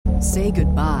Say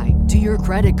goodbye to your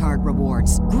credit card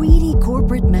rewards. Greedy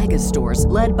corporate mega stores,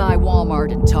 led by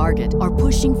Walmart and Target, are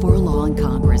pushing for a law in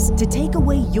Congress to take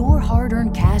away your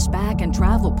hard-earned cash back and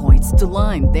travel points to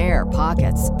line their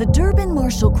pockets. The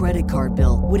Durbin-Marshall credit card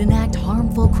bill would enact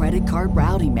harmful credit card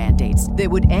routing mandates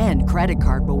that would end credit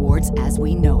card rewards as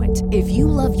we know it. If you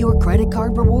love your credit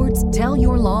card rewards, tell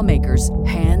your lawmakers,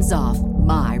 hands off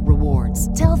my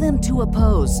rewards. Tell them to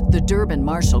oppose the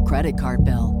Durbin-Marshall credit card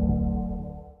bill.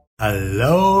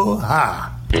 Aloha.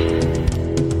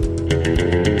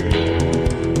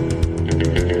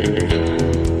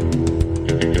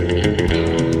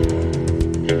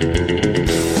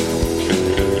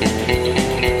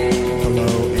 Hello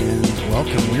and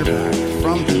welcome. We're back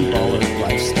from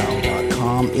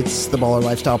theballerlifestyle.com. It's the Baller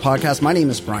Lifestyle Podcast. My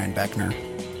name is Brian Beckner.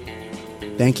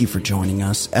 Thank you for joining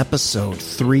us. Episode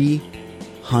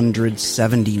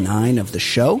 379 of the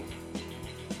show.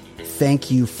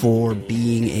 Thank you for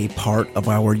being a part of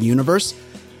our universe.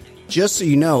 Just so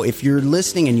you know, if you're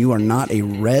listening and you are not a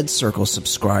Red Circle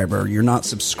subscriber, you're not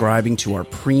subscribing to our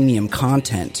premium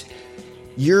content,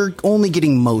 you're only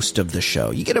getting most of the show.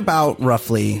 You get about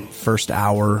roughly first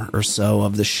hour or so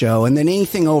of the show, and then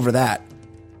anything over that,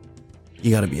 you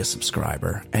got to be a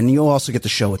subscriber. And you'll also get the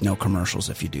show with no commercials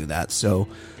if you do that. So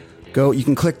you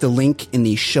can click the link in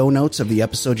the show notes of the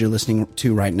episode you're listening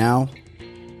to right now.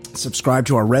 Subscribe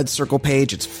to our Red Circle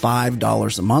page. It's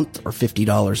 $5 a month or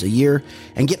 $50 a year,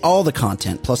 and get all the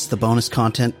content plus the bonus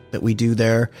content that we do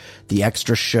there, the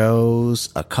extra shows,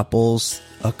 a couple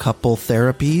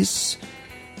therapies,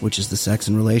 which is the sex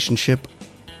and relationship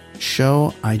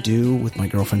show I do with my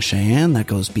girlfriend Cheyenne that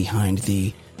goes behind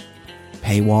the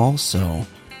paywall. So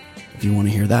if you want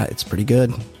to hear that, it's pretty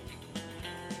good.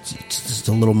 It's just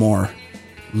a little more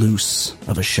loose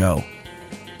of a show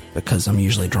because I'm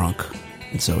usually drunk.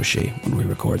 And so is she when we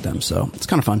record them. So it's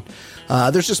kind of fun.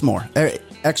 There's just more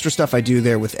extra stuff I do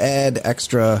there with Ed,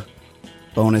 extra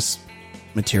bonus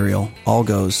material. All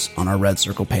goes on our Red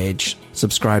Circle page.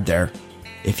 Subscribe there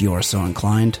if you are so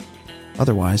inclined.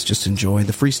 Otherwise, just enjoy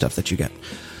the free stuff that you get.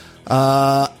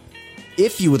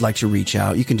 If you would like to reach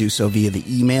out, you can do so via the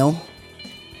email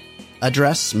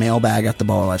address,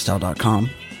 mailbag@theballerlifestyle.com.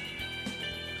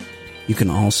 You can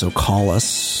also call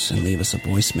us and leave us a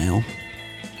voicemail.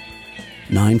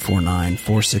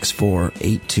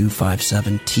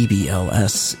 949-464-8257.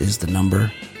 TBLS is the number.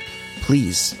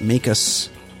 Please make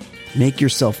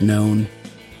yourself known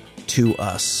to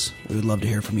us. We would love to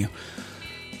hear from you.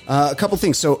 A couple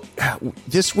things. So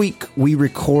this week we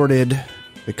recorded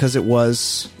because it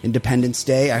was Independence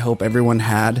Day. I hope everyone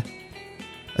had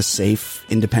a safe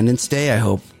Independence Day. I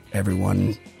hope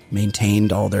everyone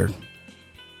maintained all their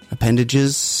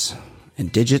appendages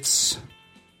and digits.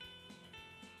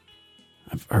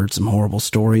 I've heard some horrible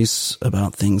stories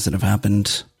about things that have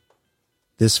happened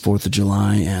this 4th of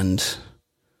July and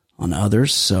on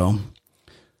others. So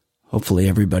hopefully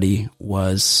everybody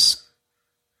was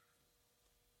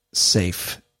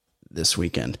safe this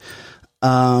weekend.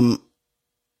 Sorry,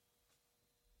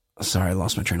 I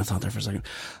lost my train of thought there for a second.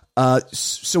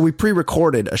 So we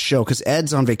pre-recorded a show because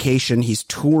Ed's on vacation. He's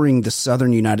touring the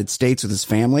southern United States with his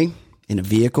family in a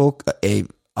vehicle, a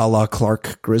la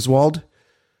Clark Griswold.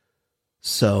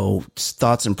 So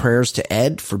thoughts and prayers to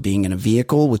Ed for being in a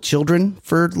vehicle with children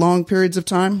for long periods of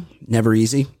time. Never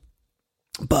easy,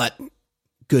 but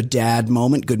good dad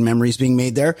moment, good memories being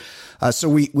made there. So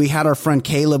we had our friend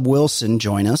Caleb Wilson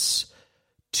join us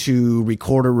to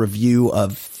record a review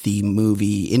of the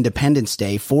movie Independence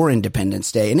Day for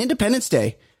Independence Day. And Independence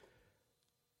Day,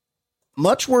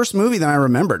 much worse movie than I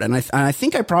remembered. And I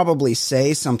think I probably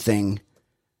say something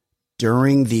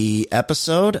during the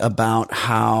episode about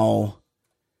how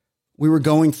we were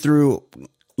going through,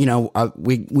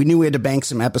 we knew we had to bank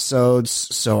some episodes.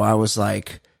 So I was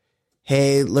like,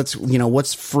 hey, let's,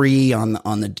 what's free on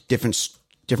the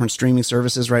different streaming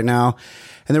services right now.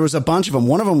 And there was a bunch of them.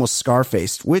 One of them was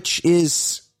Scarface, which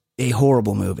is a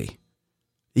horrible movie.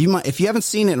 If you haven't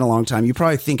seen it in a long time, you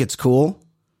probably think it's cool.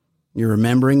 You're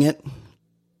remembering it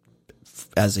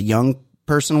as a young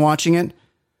person watching it.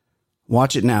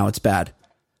 Watch it now. It's bad.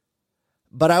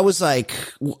 But I was like,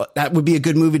 that would be a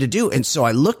good movie to do. And so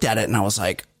I looked at it and I was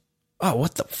like, oh,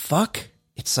 what the fuck?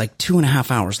 It's like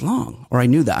 2.5 hours long. Or I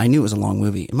knew that. I knew it was a long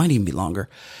movie. It might even be longer.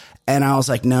 And I was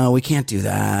like, no, we can't do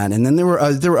that. And then there were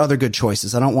other good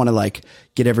choices. I don't want to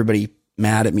get everybody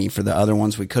mad at me for the other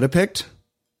ones we could have picked.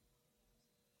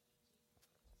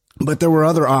 But there were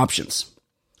other options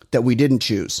that we didn't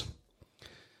choose.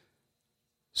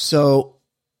 So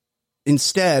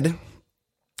instead,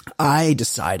 I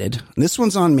decided, this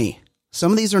one's on me.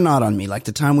 Some of these are not on me, like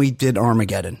the time we did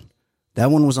Armageddon. That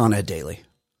one was on Ed Daly.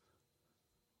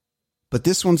 But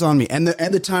this one's on me. And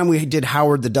at the time we did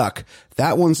Howard the Duck,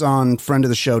 that one's on friend of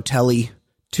the show, Telly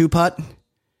Tuput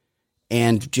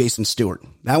and Jason Stewart.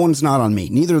 That one's not on me.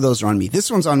 Neither of those are on me. This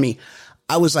one's on me.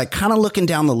 I was like kind of looking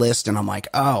down the list and I'm like,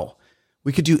 oh,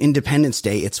 we could do Independence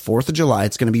Day. It's 4th of July.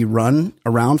 It's going to be run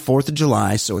around 4th of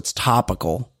July. So it's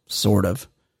topical, sort of.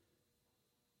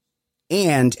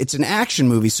 And it's an action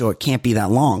movie, so it can't be that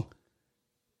long.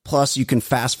 Plus, you can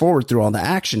fast forward through all the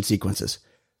action sequences.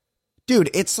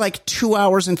 Dude, it's like 2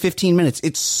 hours and 15 minutes.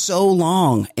 It's so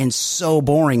long and so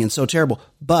boring and so terrible.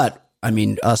 But, I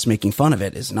mean, us making fun of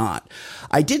it is not.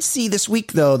 I did see this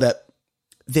week, though, that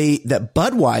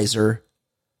Budweiser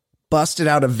busted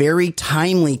out a very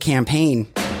timely campaign.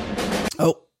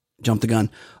 Oh, jumped the gun.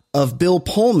 Of Bill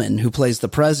Pullman, who plays the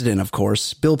president, of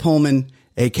course. Bill Pullman,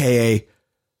 a.k.a.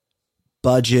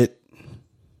 Budget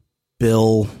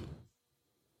Bill.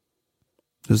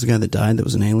 Who's the guy that died that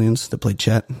was in Aliens that played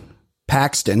Chet?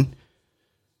 Paxton.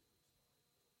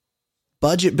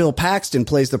 Budget Bill Paxton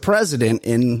plays the president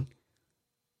in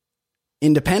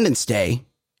Independence Day.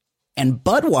 And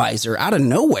Budweiser, out of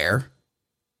nowhere,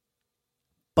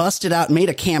 busted out and made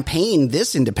a campaign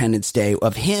this Independence Day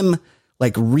of him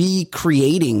like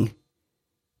recreating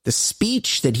the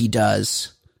speech that he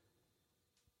does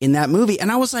in that movie.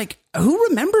 And I was like, who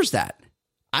remembers that?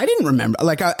 I didn't remember.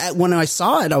 Like when I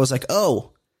saw it, I was like,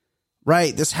 oh,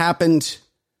 right. This happened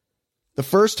the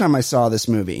first time I saw this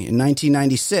movie in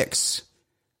 1996.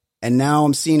 And now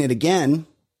I'm seeing it again.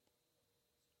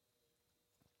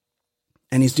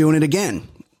 And he's doing it again.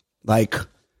 Like,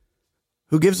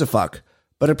 who gives a fuck?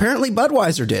 But apparently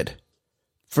Budweiser did.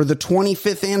 For the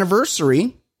 25th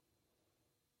anniversary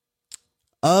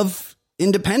of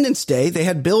Independence Day, they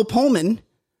had Bill Pullman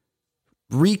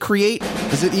recreate.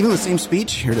 Is it even the same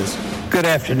speech? Here it is. Good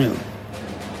afternoon.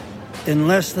 In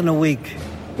less than a week,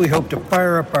 we hope to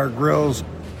fire up our grills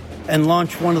and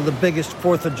launch one of the biggest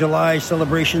 4th of July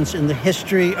celebrations in the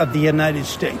history of the United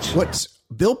States. What?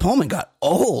 Bill Pullman got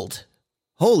old.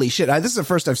 Holy shit. This is the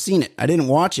first I've seen it. I didn't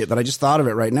watch it, but I just thought of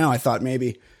it right now. I thought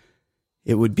maybe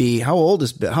it would be, how old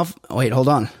is Bill? Wait, hold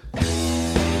on.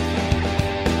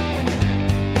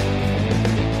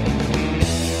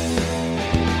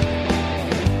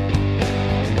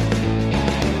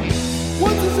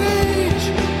 What's his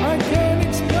age? I can't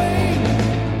explain.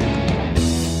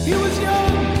 He was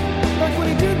young, back when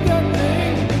he did that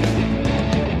thing.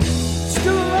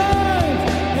 Still alive,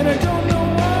 and I don't know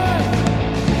why.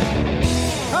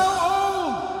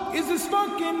 How old is this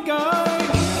fucking guy?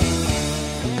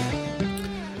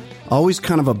 Always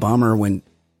kind of a bummer when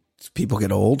people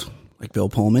get old, like Bill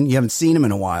Pullman. You haven't seen him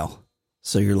in a while.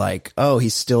 So you're like, oh,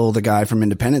 he's still the guy from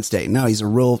Independence Day. No, he's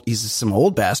some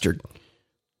old bastard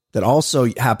that also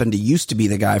happened to used to be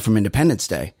the guy from Independence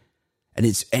Day. And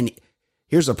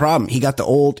here's the problem. He got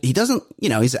he doesn't,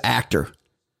 he's an actor.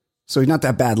 So he's not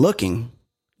that bad looking.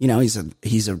 He's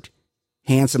a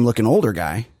handsome looking older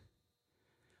guy,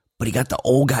 but he got the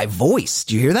old guy voice.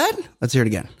 Do you hear that? Let's hear it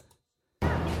again.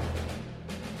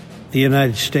 The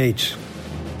United States.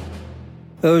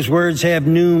 Those words have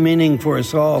new meaning for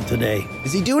us all today.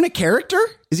 Is he doing a character?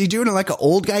 Is he doing like an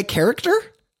old guy character?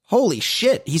 Holy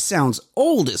shit. He sounds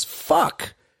old as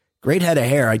fuck. Great head of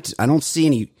hair. I don't see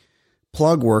any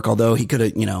plug work, although he could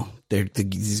have,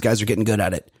 these guys are getting good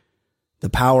at it. The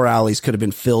power alleys could have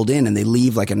been filled in and they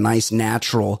leave like a nice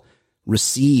natural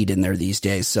recede in there these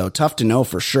days. So tough to know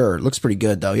for sure. Looks pretty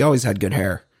good though. He always had good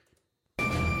hair.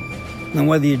 And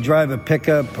whether you drive a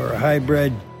pickup or a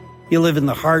hybrid, you live in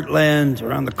the heartland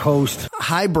or on the coast.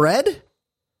 Hybrid?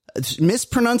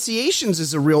 Mispronunciations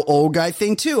is a real old guy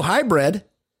thing too. Hybrid.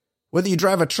 Whether you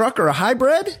drive a truck or a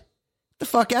hybrid? Get the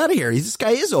fuck out of here. This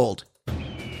guy is old.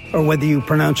 Or whether you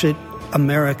pronounce it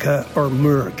America or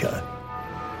Murica.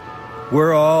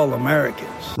 We're all Americans.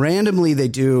 Randomly they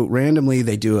do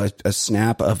a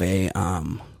snap of an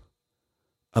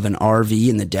RV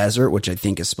in the desert, which I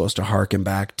think is supposed to harken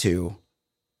back to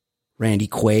Randy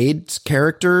Quaid's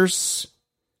characters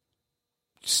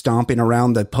stomping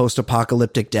around the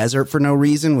post-apocalyptic desert for no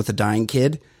reason with a dying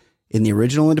kid in the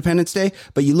original Independence Day.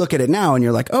 But you look at it now and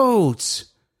you're like, oh, it's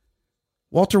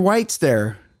Walter White's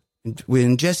there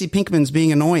when Jesse Pinkman's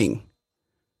being annoying.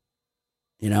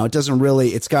 It doesn't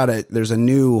really, there's a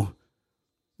new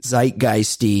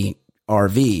zeitgeisty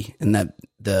RV, and that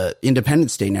the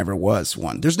Independence Day never was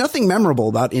one. There's nothing memorable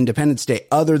about Independence Day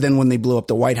other than when they blew up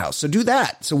the White House. So do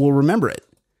that, so we'll remember it.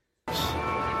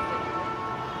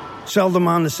 Seldom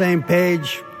on the same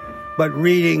page, but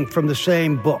reading from the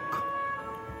same book.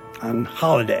 On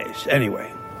holidays,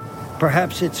 anyway.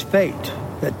 Perhaps it's fate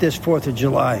that this 4th of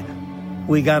July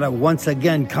We got to once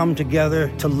again come together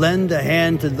to lend a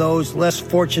hand to those less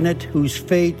fortunate whose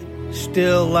fate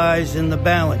still lies in the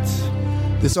balance.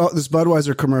 This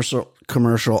Budweiser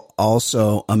commercial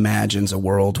also imagines a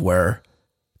world where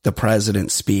the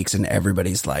president speaks and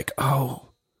everybody's like, oh,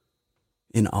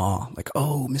 in awe. Like,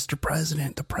 oh, Mr.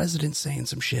 President, the president's saying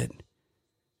some shit.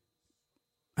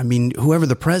 I mean, whoever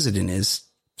the president is,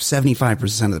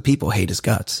 75% of the people hate his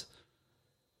guts.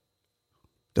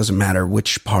 Doesn't matter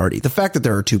which party. The fact that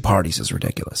there are two parties is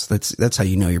ridiculous. That's how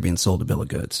you know you're being sold a bill of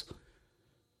goods.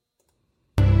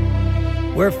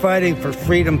 We're fighting for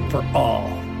freedom for all,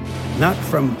 not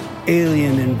from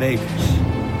alien invaders.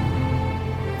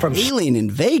 From alien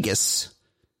in Vegas?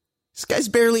 This guy's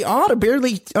barely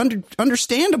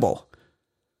understandable.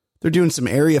 They're doing some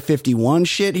Area 51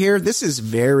 shit here. This is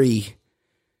very...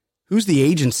 Who's the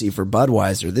agency for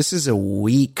Budweiser? This is a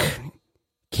weak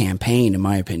campaign, in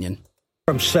my opinion.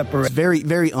 From separation. It's very,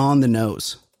 very on the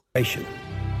nose.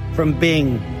 From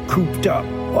being cooped up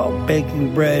while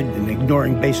baking bread and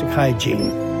ignoring basic hygiene.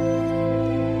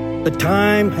 The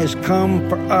time has come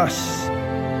for us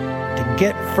to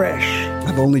get fresh.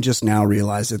 I've only just now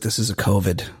realized that this is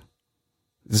COVID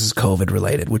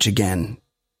related, which again,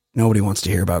 nobody wants to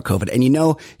hear about COVID. And you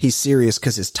know he's serious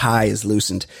because his tie is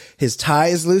loosened. His tie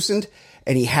is loosened,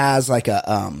 and he has like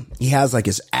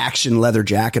his action leather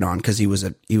jacket on because he was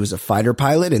a fighter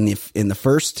pilot in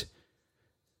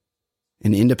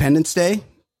Independence Day,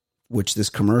 which this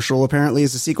commercial apparently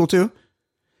is a sequel to.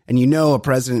 And you know a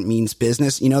president means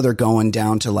business. You know they're going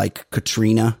down to like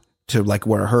Katrina, to like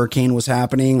where a hurricane was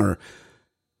happening, or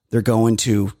they're going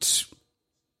to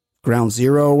Ground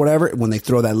Zero or whatever when they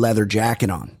throw that leather jacket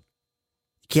on.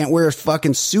 You can't wear a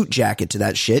fucking suit jacket to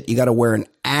that shit. You got to wear an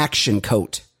action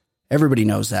coat. Everybody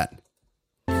knows that.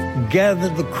 Gather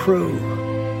the crew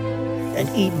and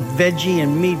eat veggie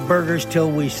and meat burgers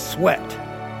till we sweat.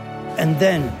 And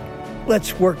then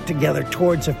let's work together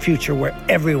towards a future where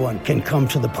everyone can come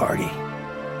to the party.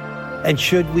 And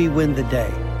should we win the day,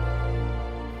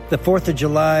 the 4th of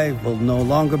July will no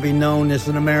longer be known as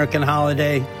an American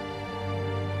holiday,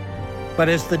 but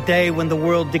as the day when the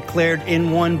world declared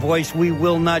in one voice, we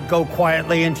will not go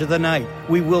quietly into the night.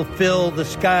 We will fill the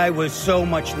sky with so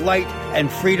much light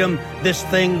and freedom, this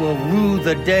thing will rue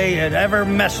the day it ever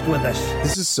messed with us.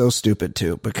 This is so stupid,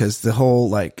 too, because the whole,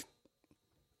 like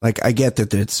I get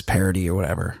that it's parody or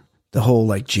whatever. The whole,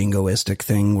 like, jingoistic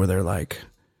thing where they're like,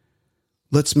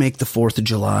 let's make the 4th of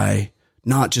July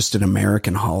not just an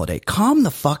American holiday. Calm the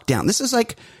fuck down. This is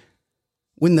like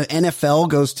when the NFL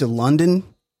goes to London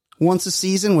once a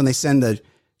season, when they send the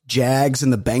Jags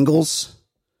and the Bengals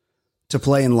to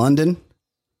play in London,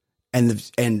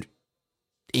 and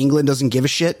England doesn't give a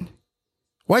shit.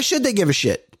 Why should they give a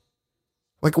shit?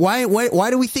 Like, why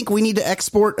do we think we need to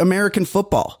export American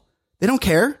football? They don't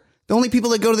care. The only people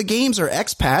that go to the games are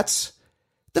expats.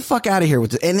 Get the fuck out of here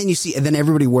with it. And then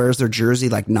everybody wears their jersey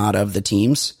like not of the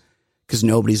teams because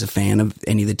nobody's a fan of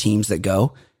any of the teams that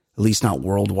go, at least not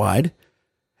worldwide.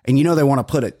 And you know they want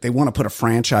to put a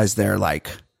franchise there like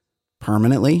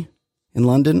permanently in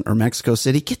London or Mexico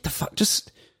City. Get the fuck,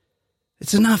 it's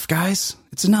enough, guys.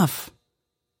 It's enough.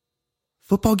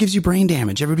 Football gives you brain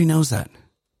damage. Everybody knows that.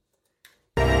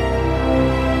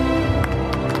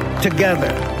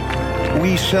 Together,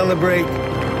 we celebrate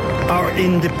our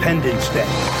Independence Day.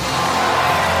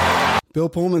 Bill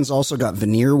Pullman's also got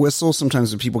veneer whistles.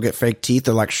 Sometimes when people get fake teeth,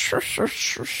 they're like shush, shush,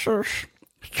 shush, shush,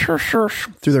 shush, shush,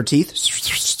 through their teeth.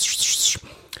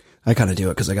 I kind of do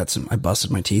it because I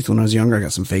busted my teeth when I was younger. I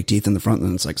got some fake teeth in the front,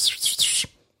 and it's like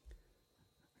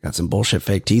got some bullshit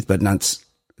fake teeth, but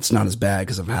it's not as bad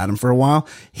because I've had them for a while.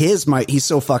 He's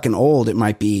so fucking old, it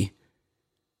might be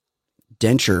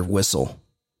denture whistle,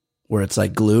 where it's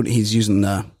like glued. He's using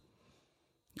the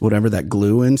whatever that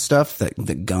glue and stuff,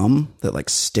 the gum that like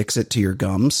sticks it to your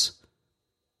gums.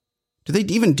 Do they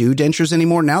even do dentures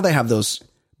anymore? Now they have those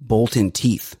bolt-in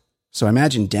teeth. So I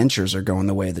imagine dentures are going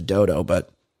the way of the dodo, but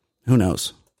who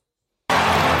knows?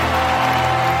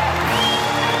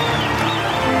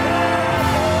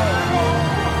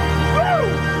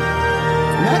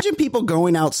 Imagine people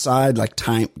going outside like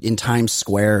in Times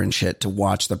Square and shit to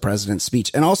watch the president's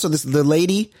speech. And also the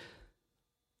lady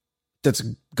that's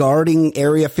guarding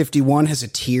Area 51 has a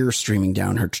tear streaming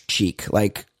down her cheek.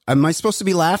 Like, am I supposed to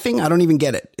be laughing? I don't even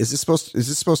get it. Is this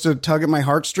supposed to tug at my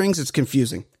heartstrings? It's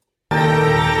confusing.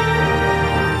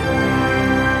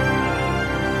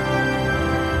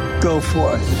 Go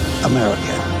forth,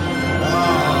 America.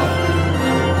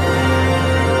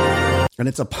 And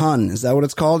it's a pun. Is that what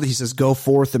it's called? He says, "Go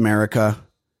forth, America."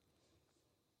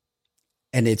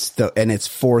 And it's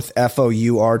fourth,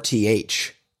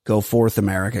 F-O-U-R-T-H. Go forth,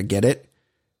 America. Get it?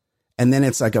 And then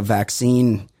it's like a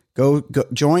vaccine. Go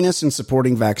join us in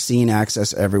supporting vaccine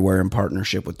access everywhere in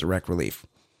partnership with Direct Relief.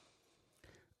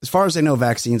 As far as I know,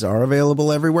 vaccines are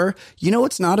available everywhere. You know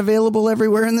what's not available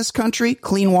everywhere in this country?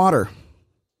 Clean water.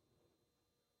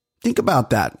 Think about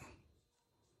that.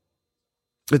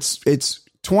 It's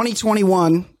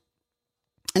 2021.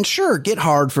 And sure, get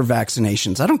hard for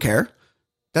vaccinations. I don't care.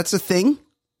 That's a thing.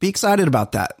 Be excited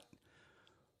about that.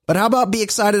 But how about be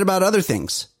excited about other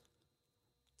things?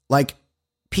 Like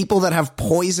people that have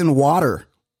poison water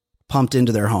pumped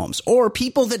into their homes, or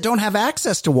people that don't have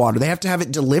access to water. They have to have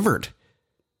it delivered.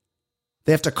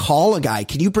 They have to call a guy.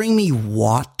 Can you bring me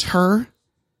water?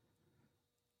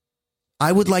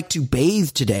 I would like to bathe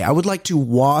today. I would like to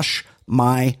wash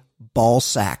my ball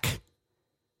sack.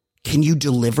 Can you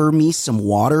deliver me some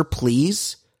water,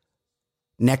 please?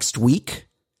 Next week?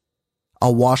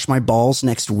 I'll wash my balls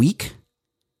next week.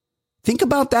 Think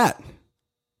about that.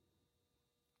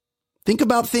 Think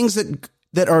about things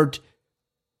that are,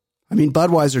 I mean,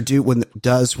 Budweiser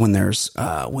does when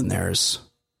there's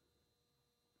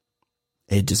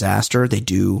a disaster, they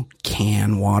do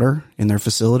can water in their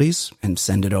facilities and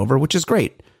send it over, which is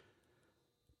great.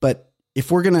 But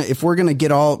if we're going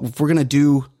to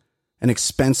do an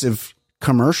expensive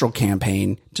commercial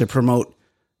campaign to promote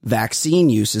vaccine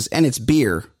uses, and it's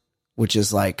beer, which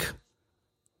is like,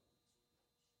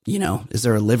 you know, is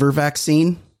there a liver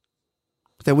vaccine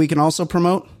that we can also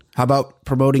promote? How about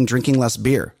promoting drinking less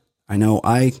beer? I know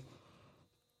I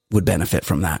would benefit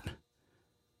from that.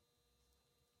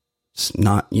 It's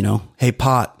not, you know, hey,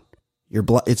 pot,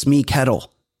 it's me,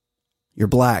 kettle. You're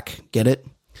black. Get it?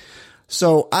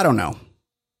 So I don't know.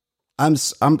 I'm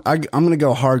going to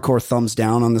go hardcore thumbs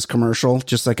down on this commercial,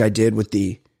 just like I did with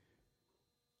the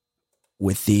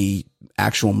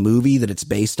actual movie that it's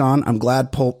based on. I'm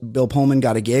glad Bill Pullman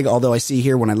got a gig, although I see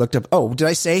here when I looked up, oh, did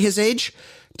I say his age?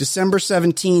 December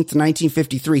 17th,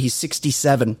 1953. He's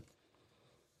 67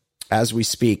 as we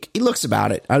speak. He looks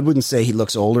about it. I wouldn't say he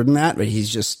looks older than that, but he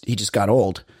just got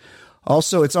old.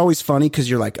 Also, it's always funny because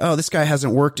you're like, oh, this guy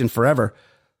hasn't worked in forever.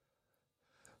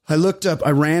 I looked up,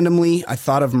 I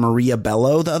thought of Maria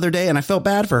Bello the other day, and I felt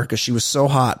bad for her because she was so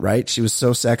hot, right? She was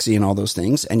so sexy and all those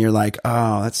things. And you're like,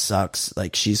 oh, that sucks.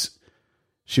 Like she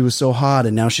was so hot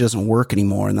and now she doesn't work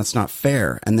anymore, and that's not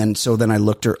fair. And then I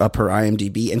looked up her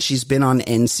IMDb, and she's been on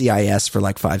NCIS for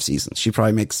like 5 seasons. She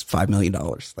probably makes $5 million.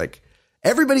 Like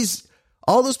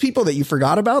all those people that you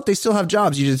forgot about, they still have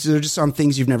jobs. They're just on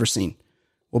things you've never seen.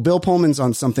 Well, Bill Pullman's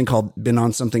been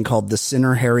on something called The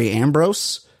Sinner, Harry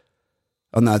Ambrose.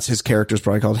 Oh, no, his character's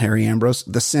probably called Harry Ambrose,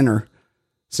 The Sinner,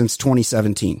 since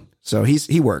 2017. So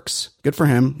he works. Good for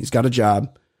him. He's got a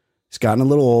job. He's gotten a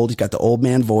little old. He's got the old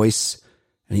man voice,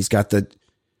 and he's got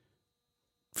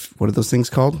what are those things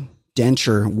called?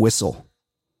 Denture whistle.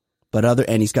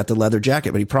 And he's got the leather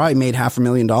jacket, but he probably made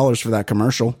 $500,000 for that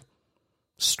commercial.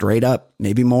 Straight up,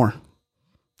 maybe more.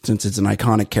 Since it's an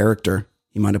iconic character,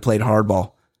 he might have played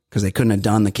hardball because they couldn't have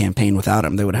done the campaign without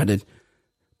him. They would have had to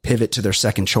pivot to their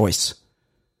second choice.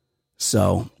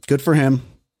 So good for him.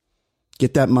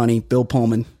 Get that money. Bill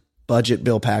Pullman, budget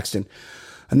Bill Paxton.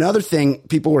 Another thing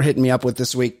people were hitting me up with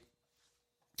this week,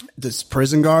 this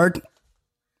prison guard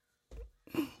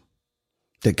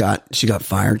she got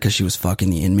fired because she was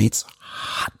fucking the inmates.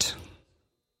 Hot.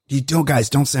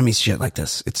 Don't send me shit like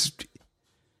this.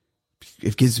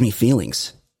 It gives me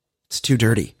feelings. It's too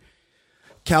dirty.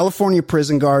 California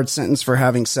prison guard sentenced for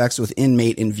having sex with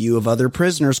inmate in view of other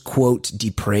prisoners, quote,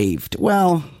 depraved.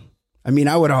 Well, I mean,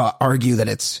 I would argue that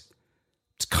it's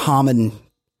common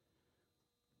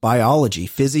biology,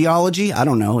 physiology. I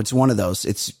don't know. It's one of those.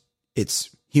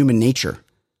 It's human nature.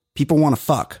 People want to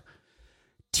fuck.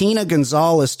 Tina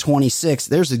Gonzalez, 26.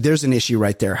 There's an issue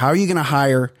right there. How are you going to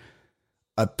hire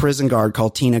a prison guard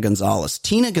called Tina Gonzalez?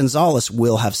 Tina Gonzalez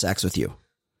will have sex with you.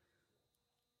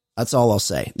 That's all I'll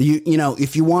say. You know,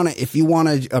 if you want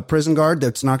a prison guard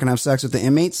that's not going to have sex with the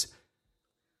inmates,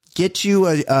 get you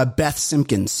a Beth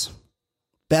Simpkins.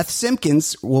 Beth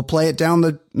Simpkins will play it down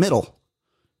the middle.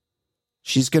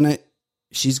 She's gonna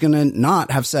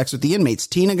not have sex with the inmates.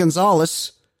 Tina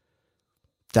Gonzalez,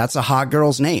 that's a hot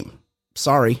girl's name.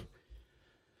 Sorry.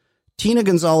 Tina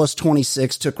Gonzalez,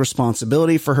 26, took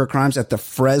responsibility for her crimes at the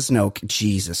Fresno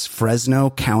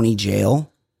County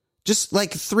Jail. Just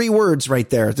like 3 words right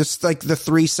there. Just like the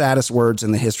 3 saddest words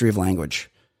in the history of language.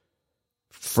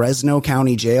 Fresno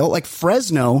County Jail. Like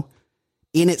Fresno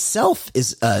in itself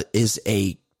is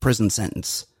a prison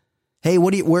sentence. Hey,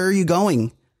 where are you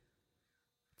going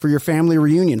for your family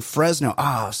reunion? Fresno.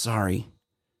 Sorry.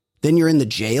 Then you're in the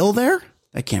jail there?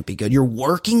 That can't be good. You're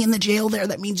working in the jail there?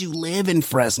 That means you live in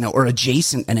Fresno or an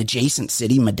adjacent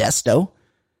city, Modesto.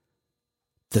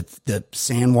 the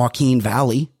San Joaquin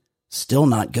Valley, still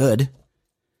not good.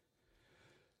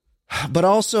 But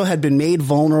also had been made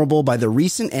vulnerable by the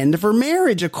recent end of her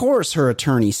marriage. Of course, her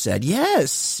attorney said,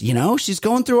 yes, she's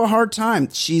going through a hard time.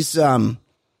 She's,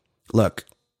 look,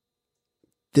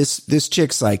 this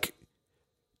chick's like,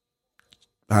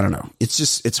 I don't know.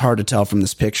 It's hard to tell from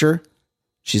this picture.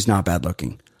 She's not bad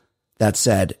looking. That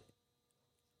said,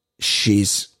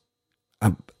 she's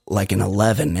like an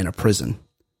 11 in a prison.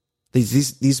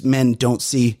 These men don't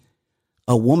see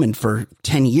a woman for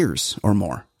 10 years or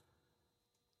more.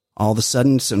 All of a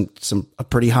sudden, a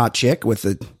pretty hot chick with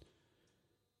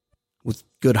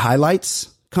good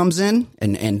highlights comes in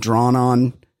and drawn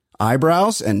on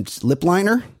eyebrows and lip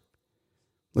liner.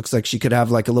 Looks like she could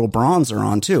have like a little bronzer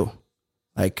on too.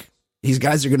 Like, these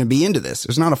guys are going to be into this.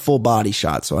 There's not a full body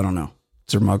shot, so I don't know.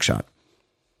 It's her mugshot.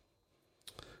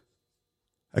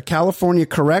 A California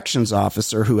corrections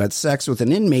officer who had sex with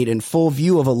an inmate in full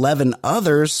view of 11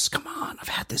 others. Come on, I've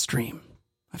had this dream.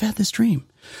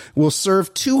 Will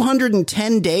serve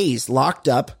 210 days locked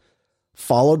up,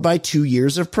 followed by 2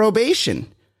 years of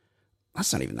probation.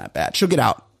 That's not even that bad. She'll get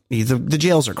out. The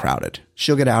jails are crowded.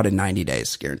 She'll get out in 90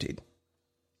 days, guaranteed.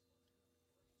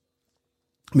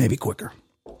 Maybe quicker.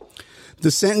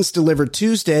 The sentence delivered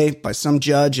Tuesday by some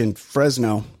judge in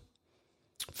Fresno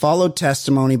followed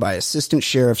testimony by Assistant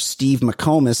Sheriff Steve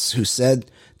McComas, who said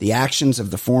the actions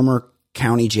of the former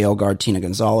county jail guard Tina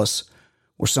Gonzalez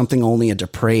were something only a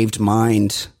depraved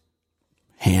mind.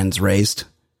 Hands raised.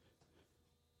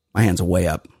 My hands are way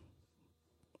up.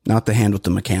 Not the hand with the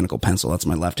mechanical pencil. That's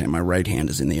my left hand. My right hand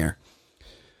is in the air.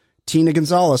 Tina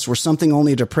Gonzalez were something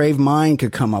only a depraved mind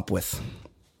could come up with.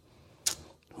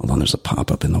 Hold on, there's a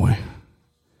pop-up in the way.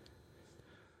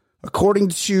 According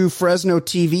to Fresno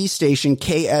TV station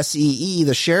KSEE,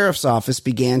 the sheriff's office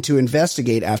began to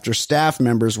investigate after staff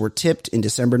members were tipped in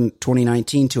December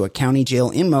 2019 to a county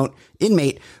jail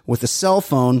inmate with a cell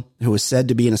phone who was said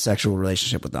to be in a sexual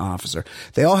relationship with the officer.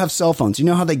 They all have cell phones. You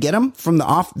know how they get them? From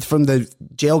the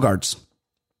jail guards,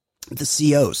 the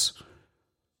COs.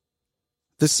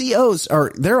 The COs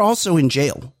they're also in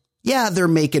jail. Yeah, they're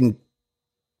making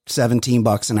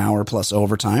 $17 an hour plus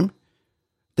overtime.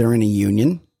 They're in a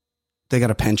union. They got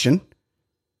a pension.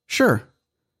 Sure.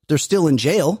 They're still in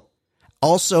jail.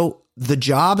 Also, the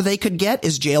job they could get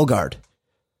is jail guard.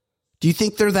 Do you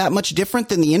think they're that much different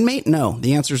than the inmate? No.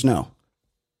 The answer is no.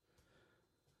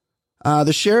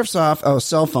 The sheriff's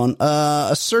cell phone.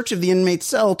 A search of the inmate's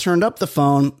cell turned up the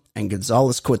phone, and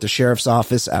Gonzalez quit the sheriff's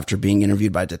office after being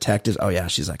interviewed by detectives. Oh, yeah.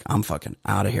 She's like, I'm fucking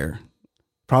out of here.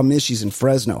 Problem is, she's in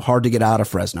Fresno. Hard to get out of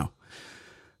Fresno.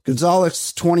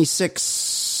 Gonzalez,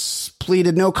 26,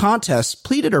 pleaded no contest.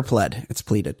 Pleaded or pled? It's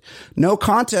pleaded. No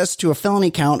contest to a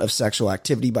felony count of sexual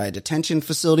activity by a detention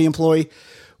facility employee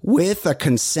with a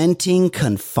consenting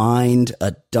confined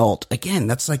adult. Again,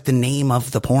 that's like the name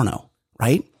of the porno,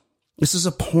 right? This is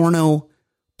a porno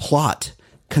plot.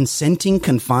 Consenting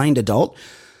confined adult.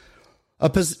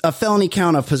 A felony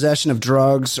count of possession of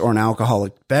drugs or an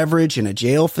alcoholic beverage in a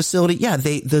jail facility. Yeah,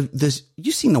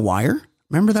 you seen The Wire?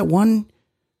 Remember that one?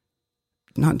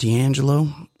 Not D'Angelo.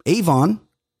 Avon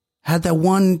had that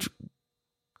one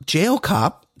jail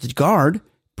cop, the guard,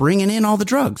 bringing in all the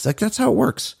drugs. Like, that's how it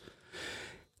works.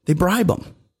 They bribe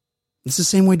them. It's the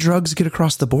same way drugs get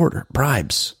across the border.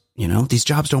 Bribes. These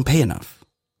jobs don't pay enough.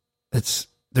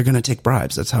 They're going to take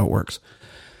bribes. That's how it works.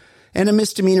 And a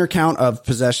misdemeanor count of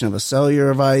possession of a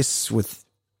cellular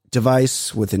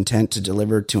device with intent to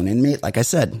deliver to an inmate. Like I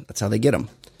said, that's how they get them.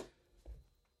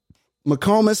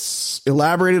 McComas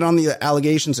elaborated on the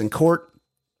allegations in court,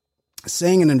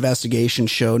 saying an investigation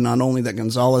showed not only that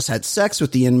Gonzalez had sex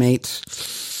with the inmate,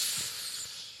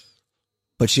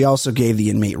 but she also gave the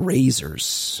inmate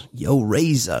razors.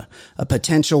 Razor, a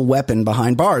potential weapon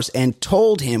behind bars, and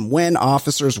told him when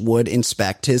officers would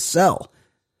inspect his cell.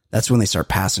 That's when they start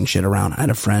passing shit around. I had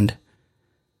a friend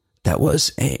that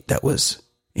was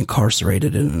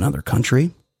incarcerated in another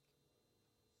country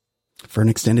for an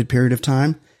extended period of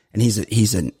time. And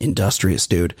he's an industrious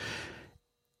dude.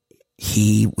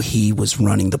 He was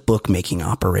running the bookmaking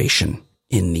operation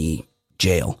in the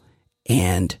jail,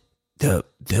 and the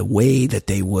way that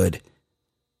they would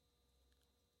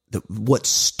what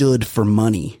stood for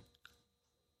money,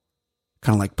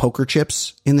 kind of like poker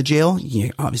chips in the jail.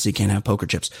 You obviously can't have poker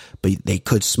chips, but they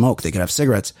could smoke. They could have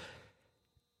cigarettes,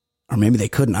 or maybe they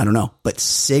couldn't. I don't know. But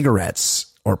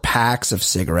cigarettes or packs of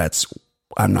cigarettes,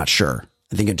 I'm not sure.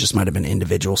 I think it just might have been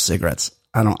individual cigarettes.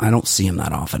 I don't see him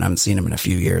that often. I haven't seen him in a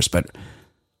few years, but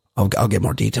I'll get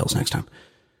more details next time.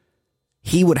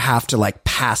 He would have to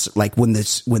pass,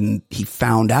 when he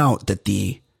found out that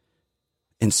the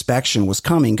inspection was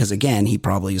coming, because again, he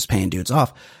probably was paying dudes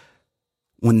off.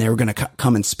 When they were going to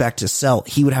come inspect his cell,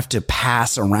 he would have to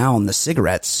pass around the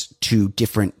cigarettes to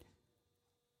different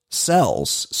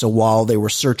cells. So while they were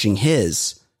searching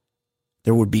his,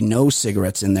 there would be no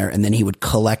cigarettes in there, and then he would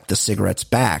collect the cigarettes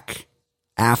back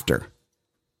after.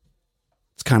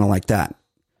 It's kind of like that.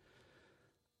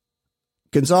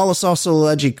 Gonzalez also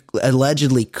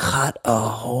allegedly cut a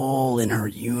hole in her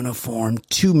uniform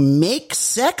to make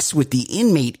sex with the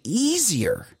inmate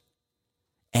easier.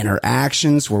 And her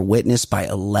actions were witnessed by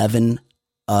 11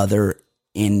 other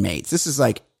inmates. This is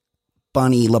like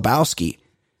Bunny Lebowski.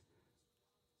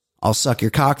 I'll suck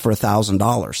your cock for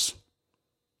 $1,000.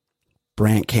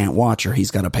 Brant can't watch her.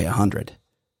 He's got to pay $100.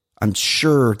 I'm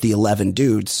sure the 11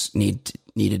 dudes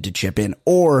needed to chip in,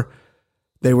 or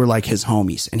they were like his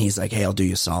homies, and he's like, hey, I'll do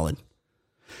you solid.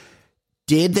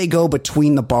 Did they go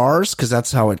between the bars? Because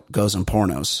that's how it goes in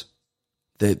pornos.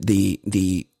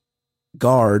 The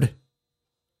guard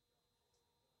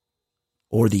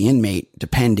or the inmate,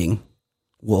 depending,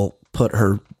 will put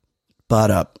her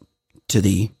butt up to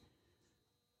the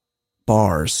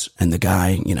bars, and the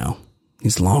guy, you know,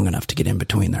 he's long enough to get in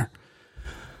between there.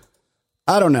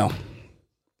 I don't know.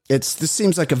 This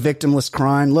seems like a victimless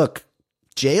crime. Look,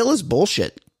 jail is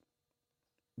bullshit.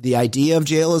 The idea of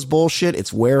jail is bullshit.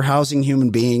 It's warehousing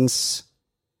human beings.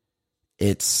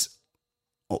 It's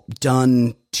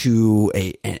done to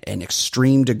an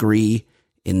extreme degree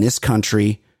in this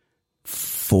country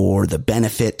for the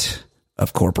benefit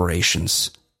of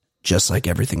corporations, just like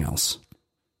everything else.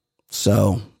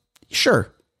 So,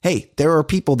 sure. Hey, there are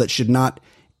people that should not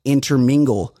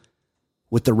intermingle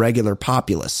with the regular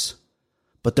populace.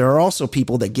 But there are also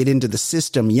people that get into the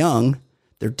system young.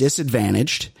 They're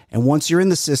disadvantaged. And once you're in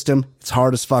the system, it's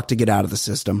hard as fuck to get out of the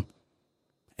system.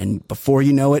 And before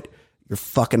you know it, you're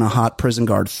fucking a hot prison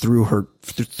guard through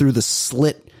the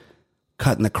slit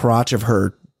cut in the crotch of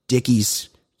her Dickies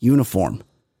uniform.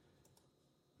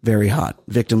 Very hot.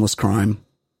 Victimless crime.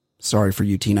 Sorry for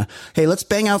you, Tina. Hey, let's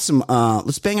bang out some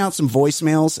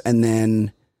voicemails and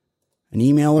then an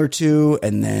email or two,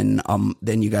 and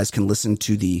then you guys can listen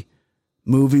to the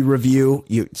movie review.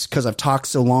 Because I've talked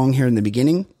so long here in the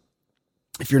beginning.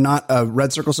 If you're not a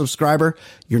Red Circle subscriber,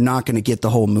 you're not going to get the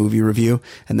whole movie review,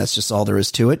 and that's just all there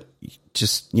is to it.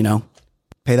 Just, you know,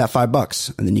 pay that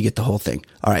 $5 and then you get the whole thing.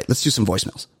 All right, let's do some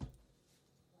voicemails.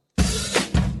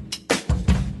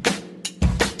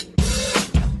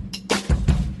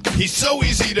 He's so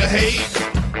easy to hate.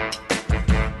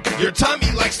 Your time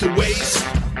he likes to waste.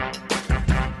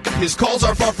 His calls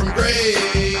are far from great.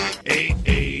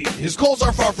 His calls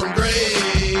are far from great.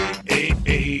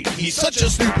 He's such a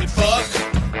stupid fuck.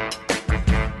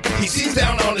 He seems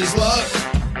down on his luck.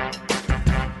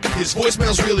 His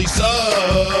voicemails really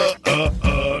suck.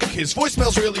 His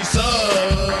voicemails really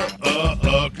suck.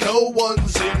 No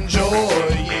one's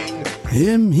enjoying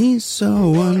him. He's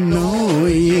so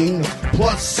annoying.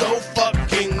 Plus so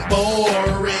fucking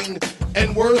boring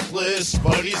and worthless,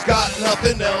 but he's got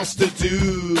nothing else to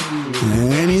do.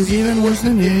 And he's even worse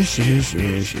than Ish.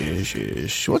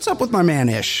 What's up with my man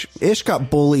Ish? Ish got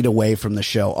bullied away from the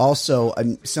show. Also,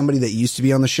 somebody that used to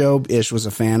be on the show, Ish was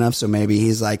a fan of, so maybe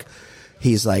he's like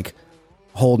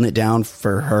holding it down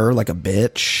for her like a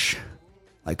bitch,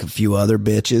 like a few other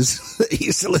bitches that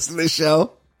used to listen to the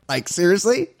show. Like,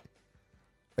 seriously?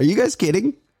 Are you guys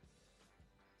kidding?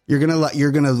 You're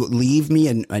gonna leave me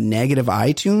a negative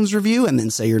iTunes review and then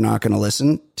say you're not gonna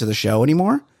listen to the show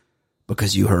anymore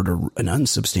because you heard an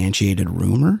unsubstantiated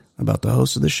rumor about the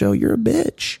host of the show? You're a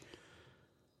bitch.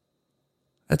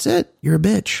 That's it. You're a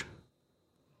bitch.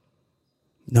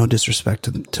 No disrespect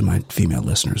to my female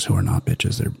listeners who are not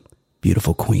bitches. They're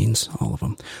beautiful queens, all of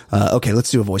them. Okay,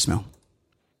 let's do a voicemail.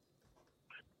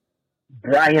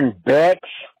 Brian Bex,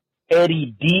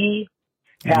 Eddie D.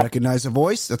 You recognize the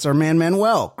voice? That's our man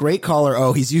Manuel. Great caller.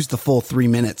 Oh, he's used the full 3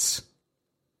 minutes.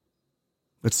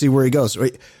 Let's see where he goes.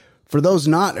 For those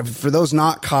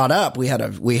not caught up, we had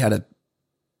a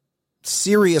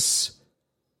serious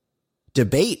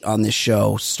debate on this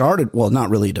show. Well,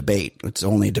 not really a debate. It's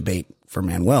only a debate for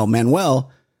Manuel.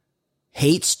 Manuel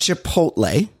hates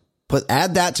Chipotle.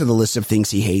 Add that to the list of things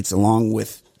he hates, along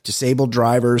with disabled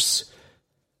drivers,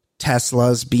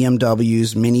 Teslas,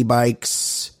 BMWs, mini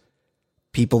bikes,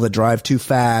 people that drive too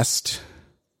fast,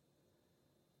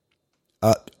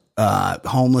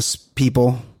 homeless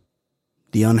people,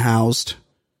 the unhoused.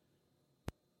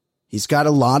 He's got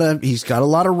a lot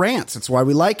of rants. That's why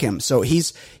we like him. So he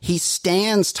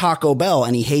stands Taco Bell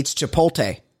and he hates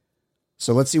Chipotle.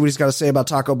 So let's see what he's got to say about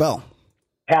Taco Bell.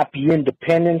 Happy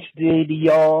Independence Day to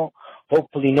y'all.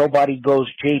 Hopefully nobody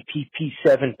goes JPP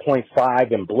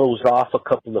 7.5 and blows off a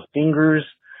couple of fingers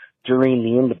during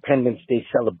the Independence Day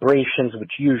celebrations,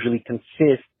 which usually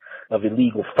consist of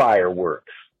illegal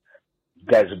fireworks. You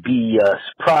guys would be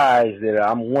surprised that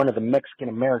I'm one of the Mexican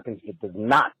Americans that does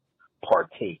not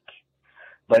partake.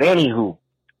 But anywho,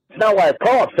 that's not why I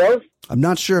called, fellas. I'm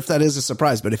not sure if that is a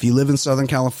surprise, but if you live in Southern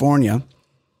California,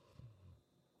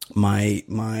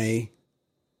 my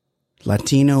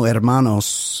Latino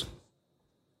hermanos,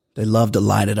 they love to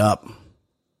light it up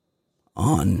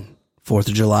on 4th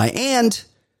of July. And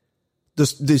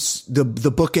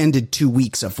the book ended 2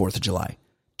 weeks of 4th of July.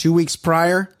 2 weeks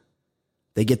prior,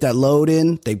 they get that load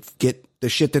in, they get the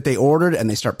shit that they ordered, and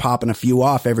they start popping a few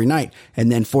off every night.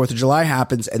 And then 4th of July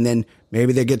happens, and then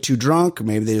maybe they get too drunk, or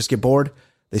maybe they just get bored.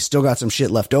 They still got some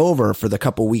shit left over for the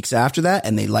couple weeks after that,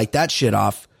 and they light that shit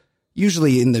off,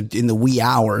 usually in the wee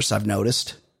hours, I've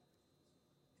noticed.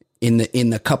 In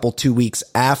the couple 2 weeks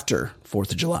after 4th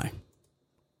of July.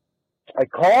 I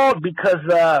called because,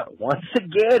 once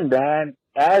again, man,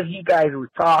 as you guys were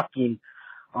talking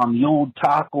on the old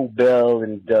Taco Bell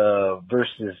and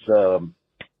versus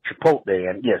Chipotle,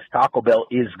 and yes, Taco Bell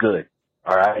is good,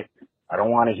 all right? I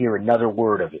don't want to hear another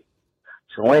word of it.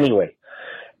 So anyway.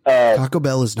 Taco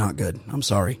Bell is not good. I'm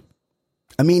sorry.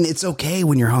 I mean, it's okay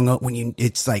when you're hung up,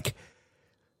 it's like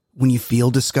when you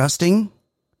feel disgusting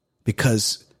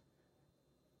because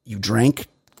you drank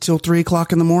till 3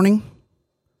 o'clock in the morning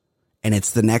and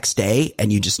it's the next day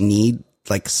and you just need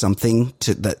like something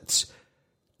that's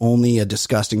only a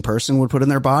disgusting person would put in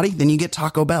their body. Then you get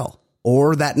Taco Bell,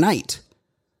 or that night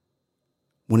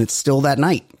when it's still that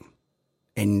night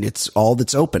and it's all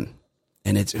that's open,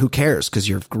 and it's who cares? 'Cause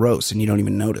you're gross and you don't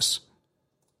even notice.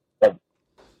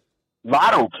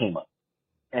 Lotto came up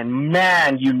and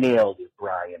man, you nailed it,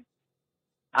 Brian.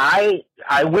 I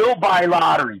will buy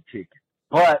lottery tickets.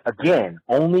 But again,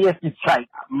 only if it's like,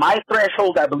 my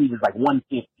threshold, I believe, is like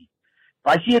 150. If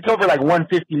I see it's over like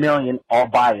 150 million, I'll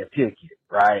buy a ticket,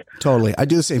 right? Totally. I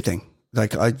do the same thing.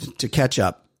 Like to catch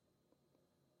up.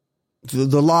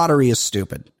 The lottery is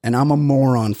stupid, and I'm a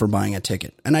moron for buying a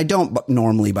ticket. And I don't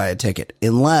normally buy a ticket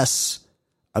unless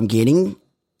I'm getting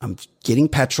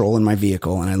petrol in my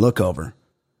vehicle and I look over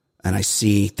and I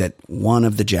see that one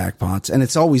of the jackpots, and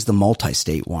it's always the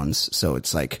multi-state ones. So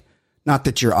it's like, not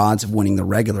that your odds of winning the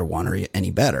regular one are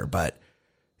any better, but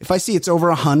if I see it's over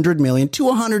 100 million to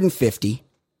 150,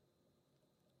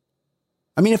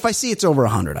 I mean, if I see it's over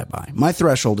 100, I buy. My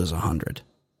threshold is 100.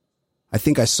 I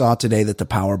think I saw today that the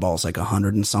Powerball is like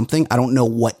 100 and something. I don't know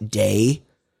what day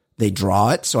they draw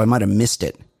it, so I might have missed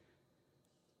it.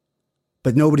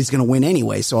 But nobody's going to win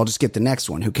anyway, so I'll just get the next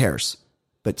one. Who cares?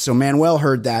 But so Manuel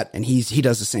heard that, and he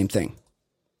does the same thing.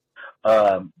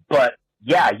 But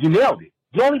yeah, you nailed it.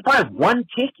 You only buy one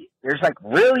ticket. There's like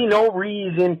really no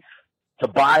reason to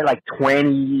buy like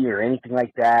 20 or anything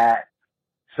like that.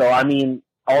 So, I mean,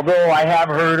 although I have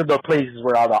heard of the places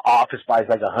where all the office buys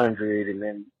like 100 and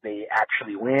then they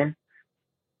actually win,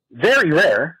 very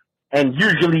rare, and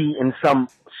usually in some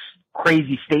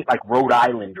crazy state like Rhode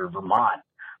Island or Vermont.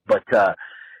 But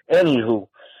anywho,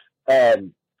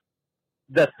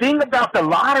 the thing about the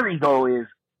lottery though is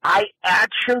I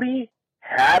actually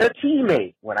had a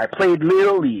teammate when I played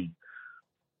Little League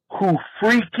who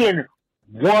freaking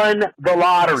won the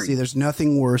lottery. See, there's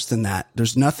nothing worse than that.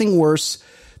 There's nothing worse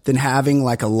than having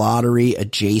like a lottery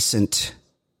adjacent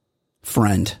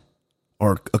friend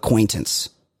or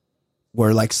acquaintance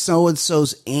where like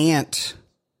so-and-so's aunt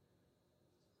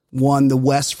won the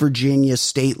West Virginia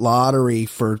state lottery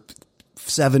for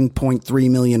 $7.3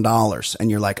 million. And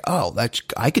you're like, oh,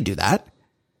 I could do that.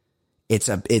 It's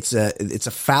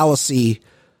a fallacy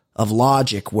of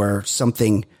logic where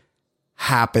something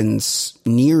happens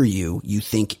near you. You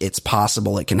think it's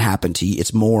possible it can happen to you.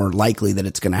 It's more likely that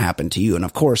it's going to happen to you. And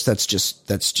of course, that's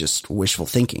just wishful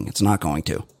thinking. It's not going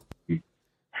to.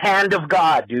 Hand of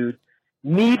God, dude.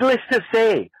 Needless to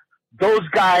say, those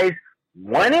guys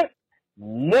won it,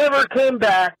 never came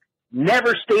back,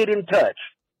 never stayed in touch.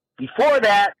 Before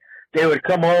that, they would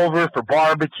come over for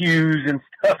barbecues and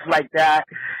stuff like that.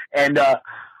 And,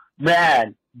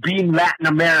 man, being Latin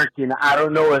American, I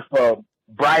don't know if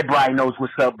Bri knows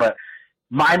what's up, but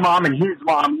my mom and his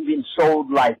mom even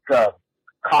sold, like,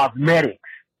 cosmetics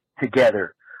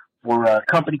together for a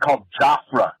company called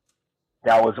Jafra.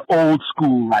 That was old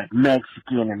school, like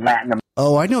Mexican and Latin American.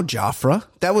 Oh, I know Jafra.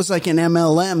 That was like an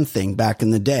MLM thing back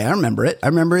in the day. I remember it. I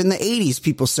remember in the 80s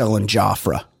people selling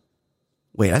Jafra.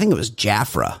 Wait, I think it was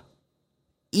Jafra.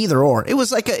 Either or. It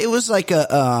was like a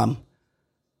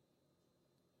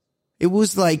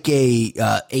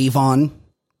Avon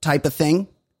type of thing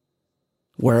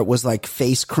where it was like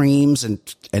face creams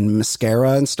and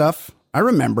mascara and stuff. I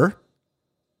remember.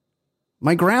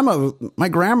 My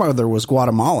grandmother was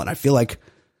Guatemalan. I feel like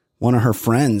one of her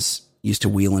friends used to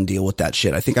wheel and deal with that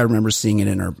shit. I think I remember seeing it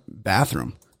in her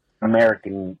bathroom.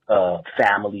 American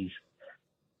families.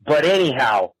 But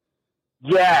anyhow,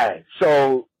 yeah,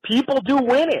 so people do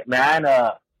win it, man.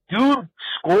 Dude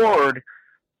scored.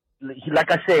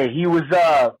 Like I said, he was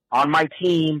on my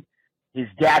team. His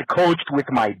dad coached with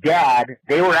my dad.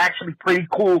 They were actually pretty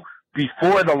cool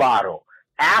before the lotto.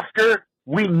 After,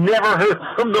 we never heard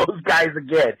from those guys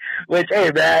again. Which,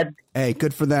 hey, man. Hey,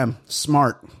 good for them.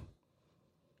 Smart.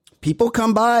 People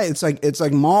come by. It's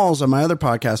like Malls on my other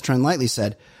podcast, Trent Lightly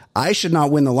said, I should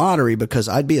not win the lottery because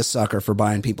I'd be a sucker for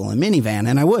buying people a minivan,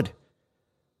 and I would.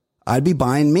 I'd be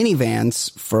buying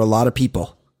minivans for a lot of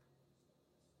people.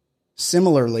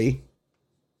 Similarly,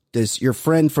 does your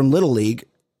friend from Little League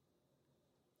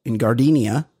in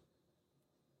Gardenia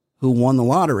who won the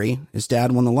lottery, his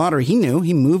dad won the lottery, he knew,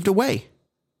 he moved away.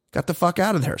 Got the fuck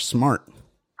out of there. Smart.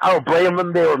 I don't blame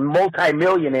them. They were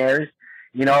multimillionaires,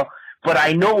 you know. But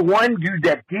I know one dude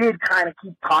that did kind of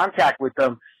keep contact with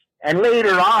them. And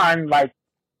later on, like,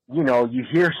 you know, you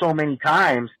hear so many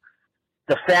times,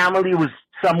 the family was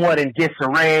somewhat in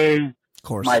disarray. Of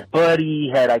course. My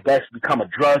buddy had, I guess, become a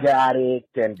drug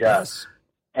addict, and Yes.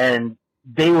 and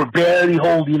they were barely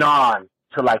holding on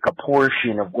to like a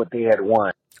portion of what they had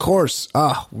won. Of course.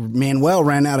 Manuel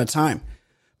ran out of time.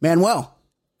 Manuel,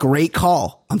 great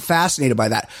call. I'm fascinated by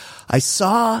that. I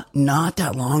saw not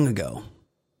that long ago,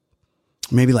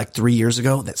 maybe like 3 years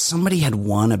ago, that somebody had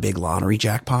won a big lottery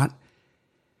jackpot,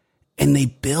 and they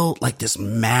built like this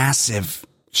massive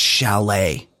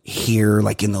chalet here,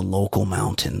 like in the local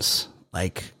mountains,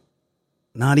 like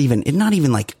not even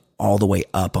like all the way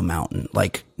up a mountain,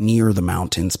 like near the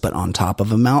mountains, but on top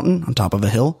of a mountain, on top of a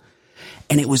hill.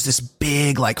 And it was this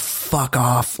big, like, fuck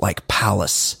off, like,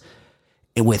 palace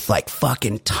with like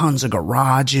fucking tons of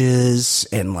garages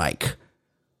and like,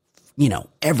 you know,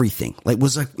 everything. Like,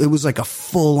 it was like a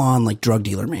full on like drug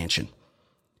dealer mansion.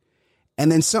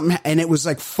 And then and it was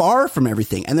like far from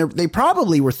everything. And they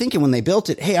probably were thinking when they built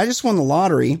it, hey, I just won the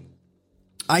lottery.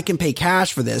 I can pay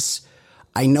cash for this.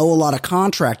 I know a lot of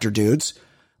contractor dudes.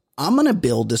 I'm going to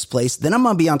build this place. Then I'm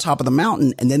going to be on top of the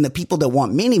mountain. And then the people that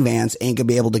want minivans ain't going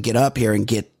to be able to get up here and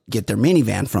get their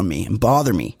minivan from me and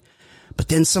bother me. But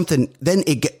then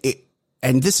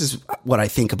and this is what I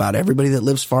think about everybody that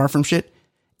lives far from shit.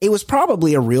 It was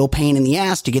probably a real pain in the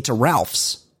ass to get to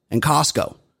Ralph's and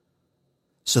Costco.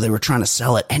 So they were trying to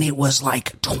sell it, and it was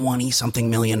like $20-something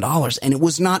million. And it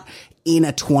was not in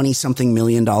a $20-something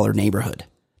million neighborhood.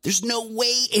 There's no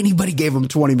way anybody gave them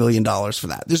 $20 million for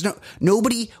that. There's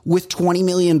nobody with $20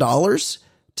 million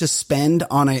to spend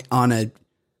on a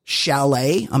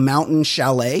chalet, a mountain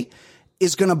chalet,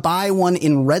 is going to buy one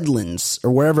in Redlands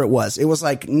or wherever it was. It was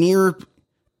like near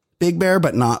Big Bear,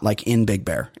 but not like in Big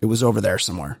Bear. It was over there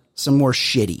somewhere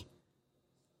shitty.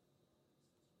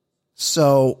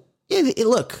 So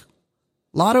look,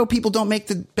 lotto people don't make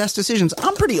the best decisions.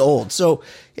 I'm pretty old. So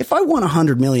if I won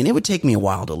 100 million, it would take me a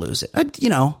while to lose it.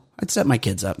 I'd set my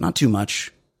kids up, not too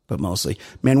much, but mostly.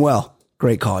 Manuel,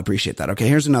 great call. I appreciate that. Okay.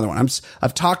 Here's another one.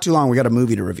 I've talked too long. We got a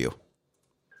movie to review.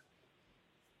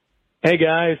 Hey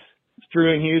guys, it's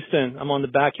Drew in Houston. I'm on the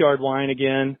backyard wine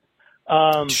again.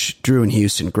 Drew in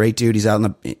Houston, great dude. He's out in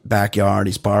the backyard.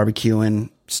 He's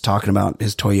barbecuing. He's talking about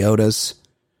his Toyotas.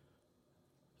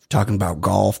 Talking about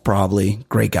golf, probably.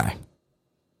 Great guy.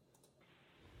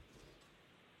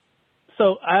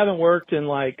 So I haven't worked in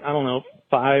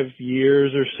 5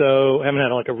 years or so. I haven't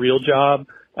had like a real job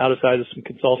outside of some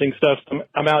consulting stuff.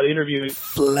 I'm out interviewing.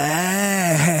 Flexing.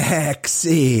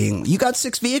 You got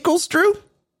 6 vehicles, Drew?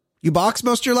 You box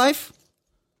most of your life?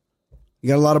 You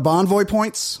got a lot of Bonvoy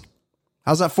points?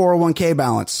 How's that 401k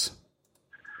balance?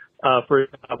 With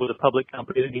a public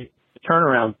company that needs a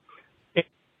turnaround. The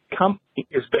company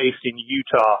is based in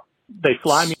Utah. They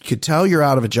fly me. You could tell you're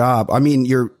out of a job. I mean,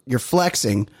 you're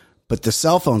flexing, but the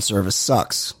cell phone service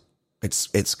sucks.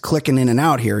 It's clicking in and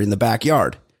out here in the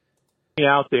backyard.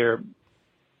 Out there,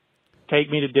 take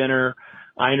me to dinner.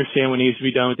 I understand what needs to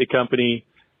be done with the company.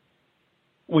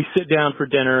 We sit down for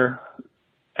dinner,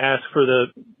 ask for the,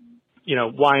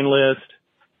 wine list.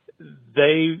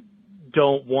 They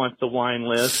don't want the wine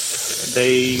list.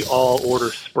 They all order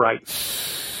Sprite.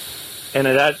 And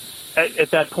at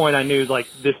that point, I knew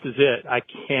this is it. I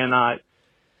cannot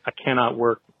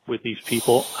work with these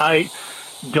people. I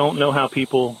don't know how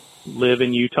people live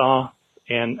in Utah,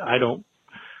 and I don't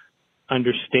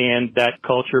understand that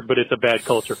culture, but it's a bad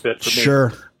culture fit for me.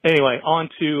 Sure. Anyway, on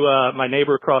to my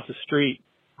neighbor across the street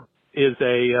is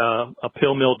a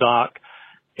pill mill doc,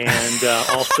 and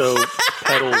also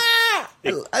pedals.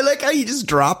 I like how you just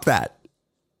dropped that.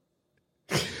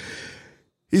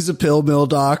 He's a pill mill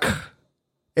doc.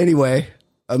 Anyway,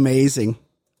 amazing.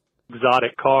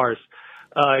 Exotic cars.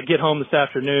 I get home this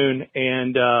afternoon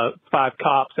and 5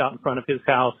 cops out in front of his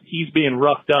house. He's being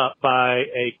roughed up by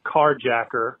a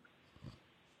carjacker.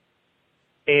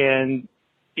 And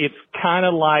it's kind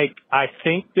of like, I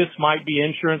think this might be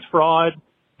insurance fraud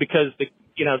because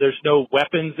there's no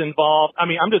weapons involved. I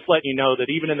mean, I'm just letting you know that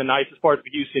even in the nicest parts of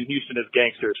Houston is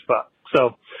gangster as fuck.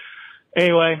 So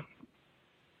anyway,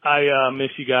 I miss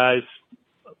you guys.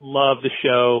 Love the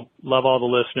show. Love all the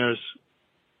listeners.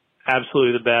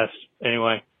 Absolutely the best.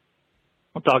 Anyway,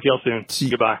 I'll talk to y'all soon.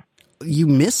 Goodbye. You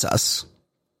miss us.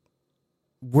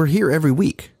 We're here every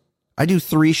week. I do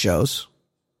 3 shows.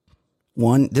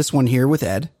 This one here with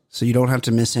Ed, so you don't have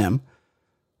to miss him.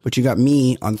 But you got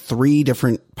me on 3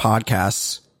 different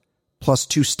podcasts, plus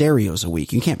 2 stereos a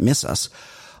week. You can't miss us.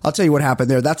 I'll tell you what happened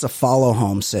there. That's a follow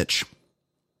home sitch.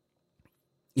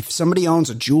 If somebody owns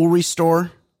a jewelry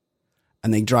store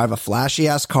and they drive a flashy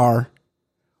ass car,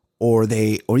 or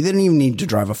they don't even need to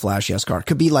drive a flashy ass car. It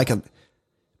could be like a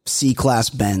C-class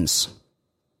Benz.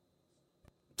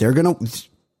 There's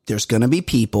gonna be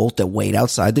people that wait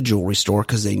outside the jewelry store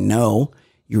because they know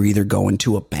you're either going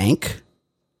to a bank.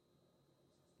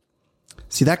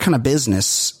 See, that kind of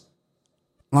business,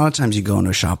 a lot of times you go into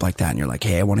a shop like that and you're like,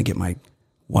 hey, I want to get my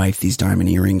wife these diamond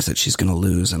earrings that she's going to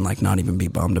lose and like not even be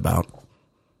bummed about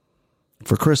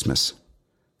for Christmas.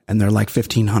 And they're like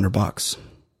 $1,500.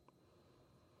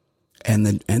 And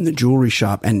the jewelry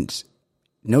shop, and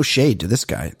no shade to this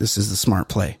guy, this is the smart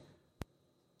play.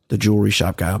 The jewelry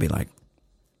shop guy will be like,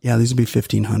 yeah, these will be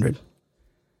 $1,500.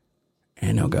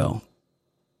 And he'll go,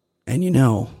 and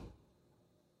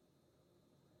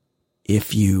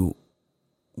if you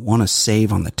want to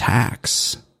save on the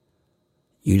tax,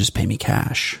 you just pay me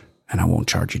cash and I won't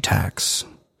charge you tax.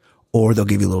 Or they'll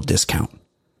give you a little discount.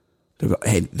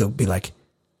 They'll be like,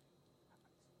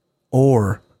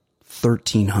 or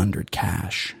 $1,300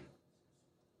 cash.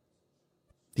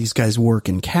 These guys work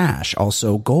in cash.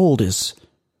 Also, gold is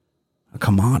a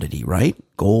commodity, right?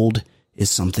 Gold is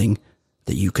something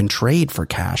that you can trade for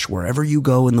cash wherever you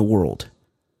go in the world.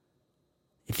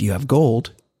 If you have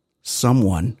gold,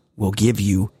 someone will give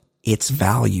you its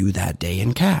value that day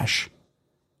in cash.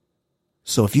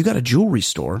 So if you got a jewelry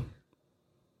store,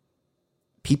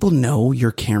 people know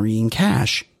you're carrying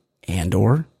cash and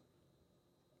or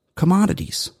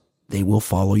commodities. They will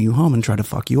follow you home and try to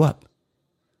fuck you up.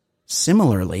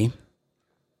 Similarly,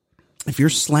 if you're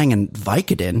slanging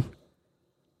Vicodin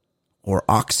or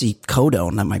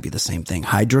oxycodone, that might be the same thing.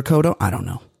 Hydrocodone, I don't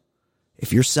know.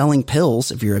 If you're selling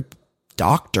pills, if you're a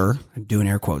doctor, I'm doing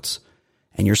air quotes,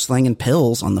 and you're slanging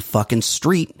pills on the fucking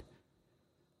street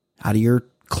out of your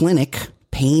clinic,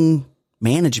 pain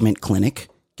management clinic,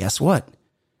 guess what?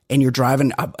 And you're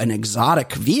driving an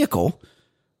exotic vehicle,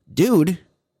 dude,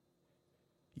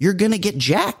 you're going to get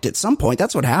jacked at some point.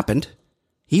 That's what happened.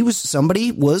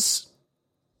 Somebody was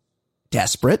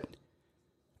desperate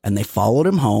and they followed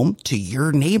him home to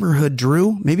your neighborhood,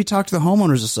 Drew. Maybe talk to the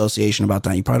homeowners association about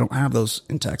that. You probably don't have those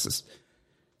in Texas,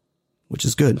 which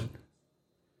is good.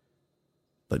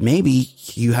 But maybe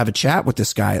you have a chat with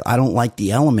this guy. I don't like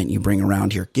the element you bring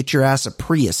around here. Get your ass a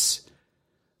Prius.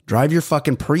 Drive your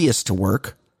fucking Prius to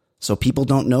work so people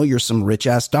don't know you're some rich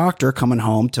ass doctor coming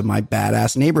home to my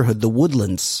badass neighborhood, the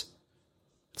Woodlands.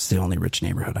 It's the only rich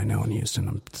neighborhood I know in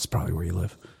Houston. That's probably where you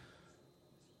live.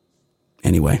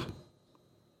 Anyway,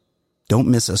 don't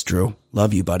miss us, Drew.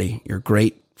 Love you, buddy. You're a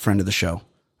great friend of the show.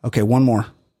 Okay, one more.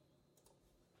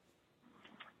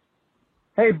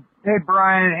 Hey,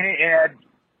 Brian. Hey, Ed.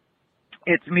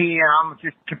 It's me. I'm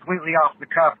just completely off the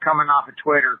cuff coming off of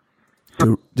Twitter.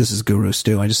 This is Guru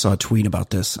Stu. I just saw a tweet about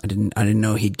this. I didn't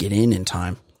know he'd get in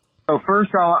time. So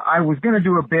first of all, I was going to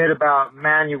do a bit about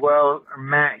Manuel.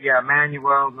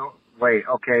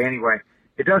 Okay, anyway.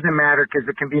 It doesn't matter because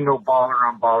there can be no baller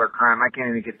on baller crime. I can't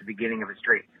even get the beginning of it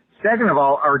straight. Second of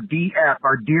all, our DF,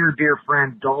 our dear, dear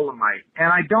friend Dolomite.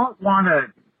 And I don't want to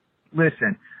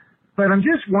listen, but I'm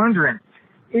just wondering,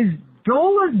 is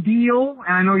Dola's deal,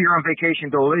 and I know you're on vacation,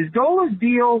 Dola, is Dola's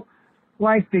deal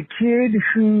like the kid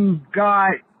who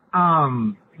got,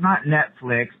 not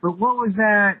Netflix, but what was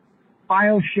that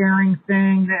file sharing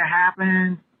thing that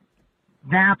happened?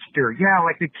 Napster. Yeah,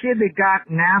 like the kid that got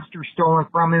Napster stolen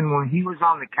from him when he was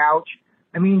on the couch.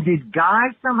 I mean, did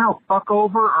guys somehow fuck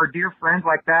over our dear friends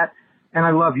like that? And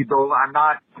I love you, Dola. I'm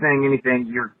not saying anything.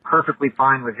 You're perfectly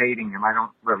fine with hating him. I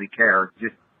don't really care.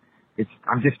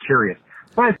 I'm just curious.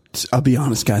 But I'll be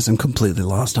honest, guys. I'm completely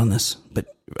lost on this, but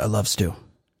I love Stu.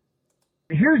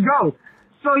 Here you go.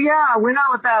 So yeah, I went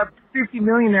out with that 50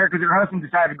 millionaire because her husband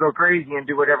decided to go crazy and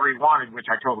do whatever he wanted, which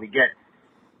I totally get.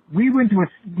 We went to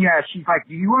she's like,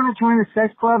 do you want to join the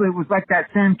sex club? It was like that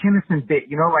Sam Kinison bit,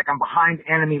 like I'm behind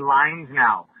enemy lines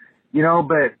now,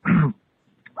 but,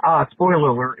 spoiler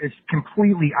alert, it's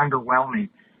completely underwhelming.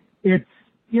 It's,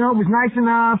 it was nice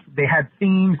enough. They had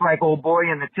themes like Old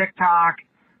Boy and the TikTok.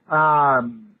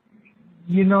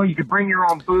 You could bring your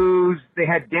own booze. They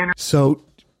had dinner. So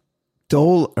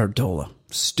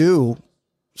Stu's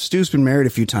been married a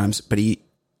few times, but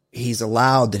he's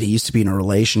allowed that he used to be in a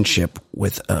relationship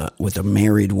with a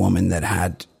married woman that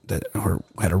had a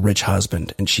rich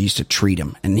husband, and she used to treat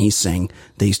him. And he's saying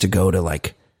they used to go to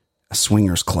like a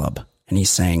swingers club, and he's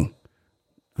saying,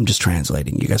 I'm just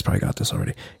translating. You guys probably got this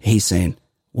already. He's saying,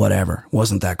 whatever,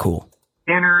 wasn't that cool?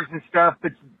 Dinners and stuff,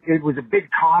 but it was a big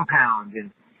compound,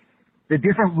 and the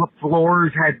different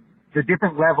floors had the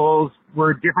different levels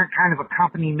were different kind of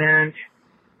accompaniment.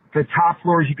 The top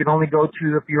floors you could only go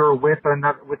to if you were with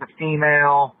a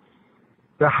female.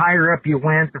 The higher up you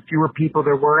went, the fewer people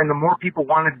there were, and the more people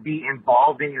wanted to be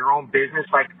involved in your own business.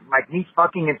 Like me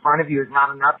fucking in front of you is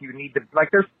not enough. You need to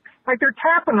they're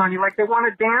tapping on you, like they want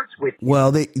to dance with you.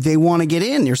 Well, they want to get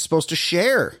in. You're supposed to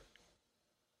share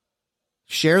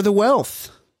the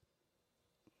wealth.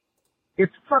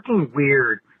 It's fucking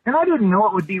weird, and I didn't know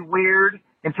it would be weird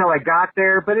until I got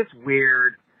there. But it's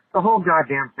weird. The whole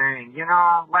goddamn thing,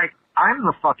 like I'm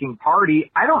the fucking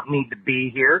party. I don't need to be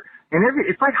here. And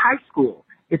it's like high school.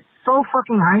 It's so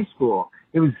fucking high school.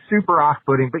 It was super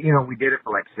off-putting, but we did it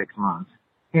for like 6 months.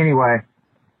 Anyway,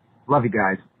 love you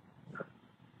guys.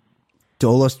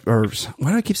 Dola, or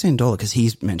why do I keep saying Dola? Because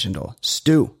he's mentioned Dola.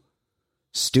 Stu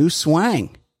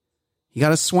swang. You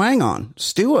got a swang on.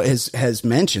 Stu has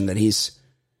mentioned that he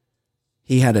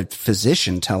had a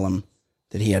physician tell him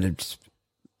that he had a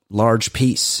large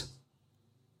piece.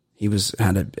 He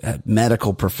had a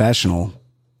medical professional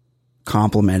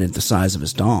complimented the size of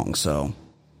his dong. So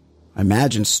I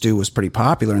imagine Stu was pretty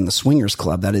popular in the swingers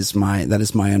club. That is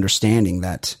my understanding,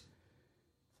 that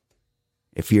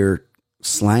if you're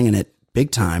slanging it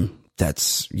big time,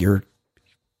 you're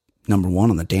number one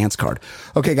on the dance card.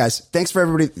 Okay, guys, thanks for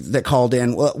everybody that called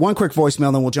in. Well, one quick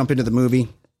voicemail, then we'll jump into the movie.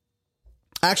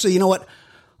 Actually, you know what?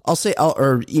 I'll save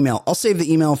the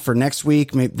email for next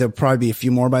week. Maybe there'll probably be a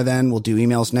few more by then. We'll do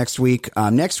emails next week.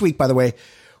 Next week, by the way,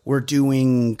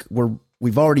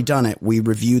 we've already done it. We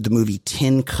reviewed the movie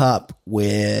Tin Cup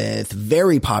with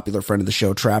very popular friend of the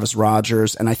show, Travis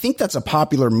Rogers. And I think that's a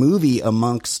popular movie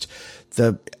amongst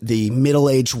the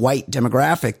middle-aged white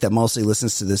demographic that mostly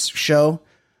listens to this show.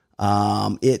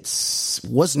 It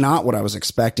was not what I was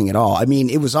expecting at all. I mean,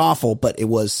 it was awful, but it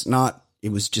was not.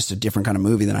 It was just a different kind of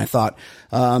movie than I thought.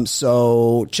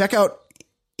 So check out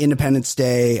Independence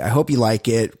Day. I hope you like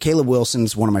it. Caleb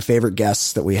Wilson's one of my favorite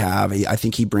guests that we have. I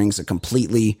think he brings a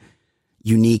completely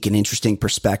unique and interesting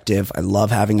perspective. I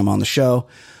love having him on the show.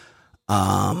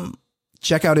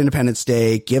 Check out Independence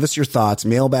Day. Give us your thoughts.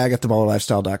 Mailbag at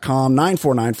theballerlifestyle.com.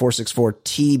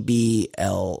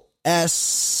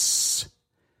 949-464-TBLS.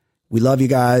 We love you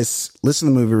guys. Listen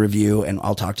to the movie review, and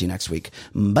I'll talk to you next week.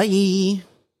 Bye.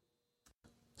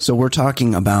 So we're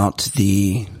talking about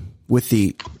in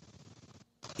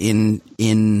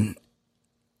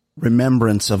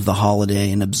remembrance of the holiday,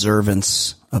 in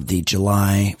observance of the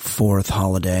July 4th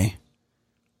holiday,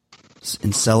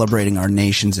 in celebrating our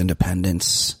nation's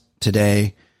independence.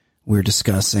 Today, we're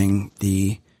discussing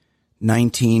the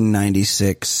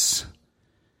 1996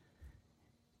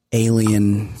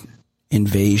 alien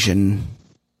invasion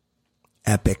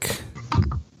epic,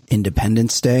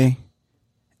 Independence Day.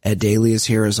 Ed Daly is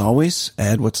here as always.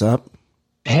 Ed, what's up?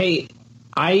 Hey,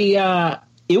 it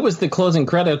was the closing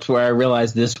credits where I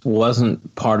realized this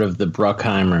wasn't part of the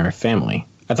Bruckheimer family.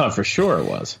 I thought for sure it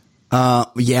was.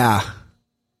 Yeah.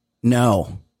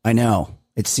 No, I know.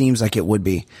 It seems like it would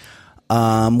be.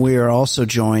 We are also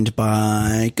joined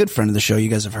by a good friend of the show. You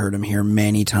guys have heard him here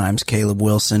many times, Caleb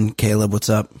Wilson. Caleb, what's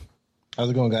up? How's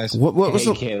it going, guys? What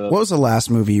was the last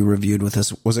movie you reviewed with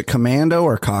us? Was it Commando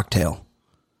or Cocktail?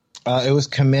 It was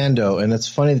Commando, and it's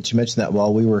funny that you mentioned that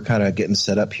while we were kind of getting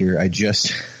set up here. Do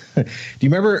you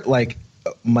remember, like,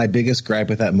 my biggest gripe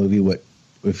with that movie,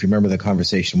 if you remember the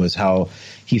conversation, was how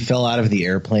he fell out of the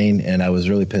airplane, and I was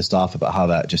really pissed off about how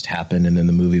that just happened, and then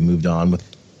the movie moved on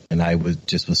and I was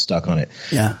stuck on it.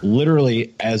 Yeah.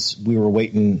 Literally, as we were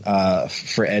waiting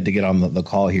for Ed to get on the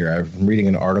call here, I'm reading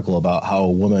an article about how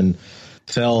a woman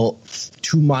fell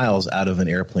 2 miles out of an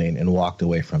airplane and walked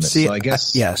away from it. See, so I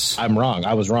guess yes, I'm wrong.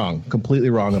 I was wrong. Completely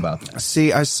wrong about that.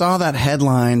 See, I saw that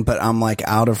headline, but I'm like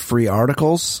out of free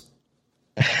articles.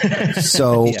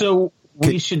 So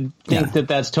we should think that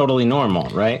that's totally normal,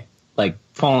 right? Like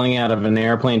falling out of an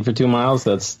airplane for 2 miles,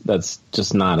 that's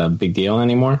just not a big deal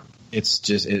anymore. It's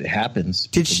just, it happens.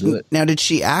 Did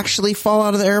she actually fall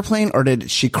out of the airplane, or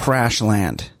did she crash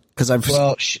land? Because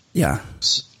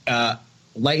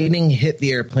lightning hit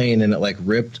the airplane and it like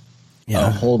ripped a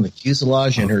hole in the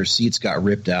fuselage, and her seats got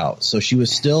ripped out. So she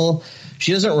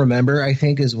doesn't remember, I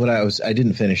think, is what I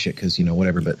didn't finish it because,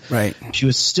 whatever, but she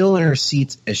was still in her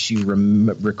seats as she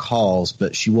recalls,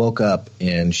 but she woke up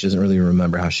and she doesn't really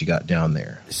remember how she got down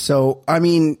there. So, I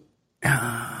mean,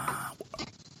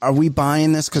 are we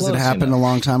buying this because it happened a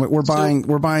long time? We're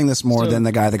buying this more than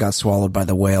the guy that got swallowed by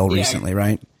the whale recently,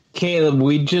 right? Caleb,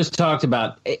 we just talked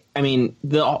about, I mean,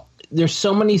 there's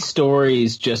so many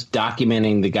stories just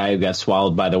documenting the guy who got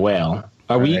swallowed by the whale.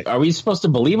 Are we supposed to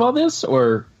believe all this,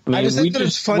 or we're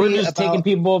just taking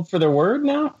people for their word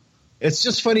now? It's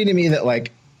just funny to me that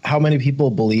like how many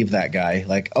people believe that guy.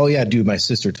 Like, oh yeah, dude, my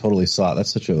sister totally saw it.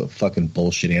 That's such a fucking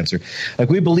bullshit answer. Like,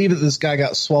 we believe that this guy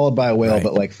got swallowed by a whale,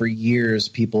 but like for years,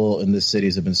 people in the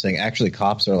cities have been saying actually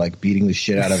cops are like beating the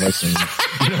shit out of us. And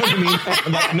you know what I mean?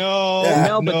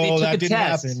 I'm like, but they took a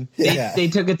test. They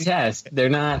took a test.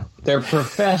 They're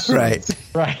professionals.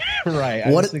 Right.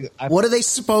 What are they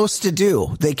supposed to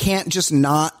do? They can't just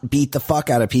not beat the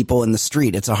fuck out of people in the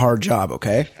street. It's a hard job.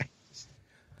 Okay.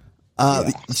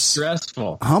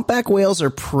 Stressful. Humpback whales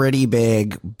are pretty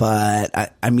big,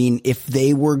 but I mean, if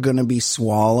they were going to be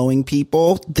swallowing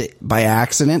people by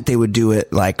accident, they would do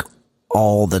it like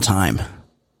all the time.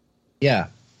 Yeah,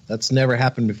 that's never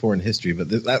happened before in history, but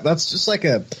that's just like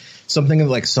something that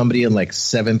like somebody in like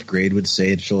 7th grade would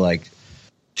say to like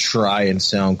try and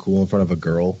sound cool in front of a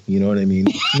girl. You know what I mean?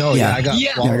 No, I got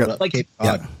swallowed up Cape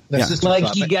Cod.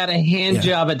 Like he got a hand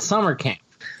job at summer camp.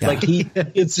 Yeah. Like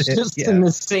it's just in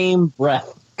the same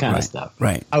breath kind of stuff.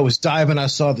 Right. I was diving. I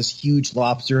saw this huge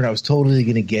lobster and I was totally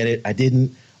going to get it. I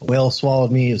didn't. A whale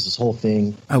swallowed me. It was this whole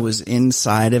thing. I was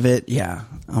inside of it. Yeah.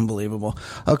 Unbelievable.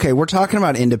 Okay. We're talking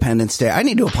about Independence Day. I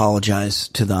need to apologize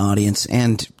to the audience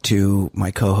and to my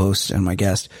co-host and my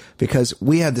guest because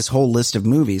we had this whole list of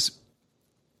movies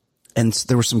and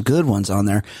there were some good ones on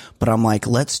there, but I'm like,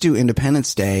 let's do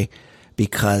Independence Day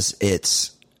because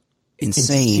it's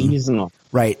insane. It's seasonal.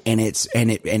 Right, and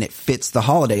it fits the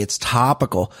holiday. It's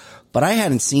topical, but I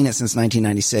hadn't seen it since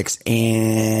 1996,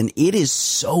 and it is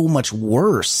so much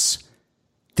worse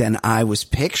than I was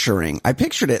picturing. I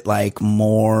pictured it like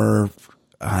more.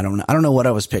 I don't know what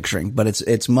I was picturing, but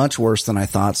it's much worse than I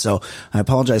thought. So I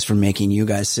apologize for making you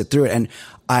guys sit through it, and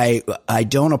I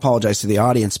don't apologize to the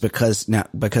audience because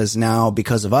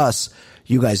of us,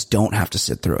 you guys don't have to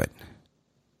sit through it.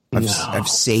 I've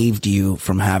saved you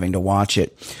from having to watch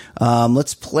it.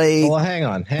 Let's play. Well, hang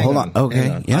on. Hold on. Okay.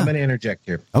 Hang on. Yeah. I'm going to interject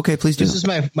here. Okay, please do. This is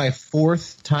my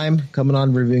 4th time coming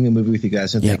on reviewing a movie with you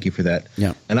guys, and thank you for that.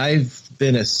 Yeah. And I've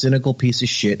been a cynical piece of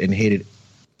shit and hated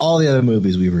all the other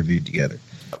movies we reviewed together.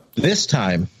 This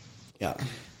time,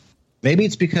 maybe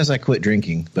it's because I quit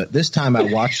drinking, but this time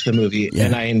I watched the movie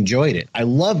and I enjoyed it. I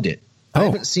loved it. I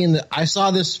haven't seen I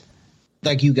saw this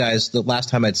like you guys. The last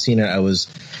time I'd seen it, I was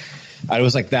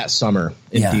like that summer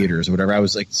in theaters or whatever. I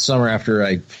was like summer after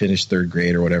I finished 3rd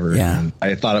grade or whatever. Yeah. And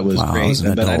I thought it was great,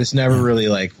 but I just never really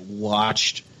like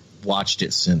watched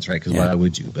it since, right? Because why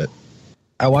would you? But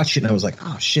I watched it and I was like,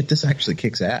 oh shit, this actually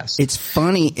kicks ass. It's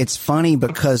funny. It's funny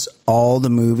because all the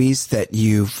movies that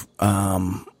you've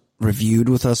reviewed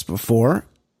with us before,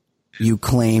 you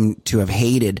claim to have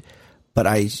hated, but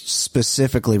I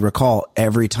specifically recall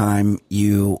every time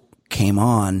you came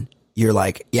on, you're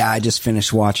like, I just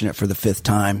finished watching it for the 5th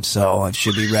time, so I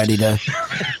should be ready to.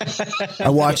 I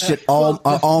watched it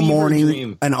all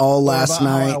morning and all last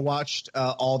night. I watched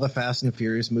all the Fast and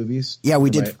Furious movies. Yeah, we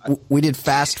did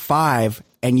Fast 5,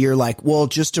 and you're like, well,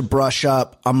 just to brush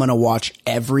up, I'm gonna watch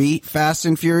every Fast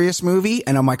and Furious movie,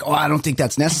 and I'm like, I don't think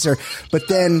that's necessary. But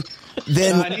then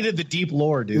I needed the deep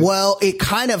lore, dude. Well, it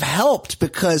kind of helped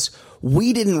because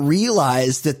we didn't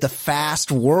realize that the Fast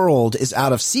world is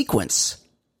out of sequence.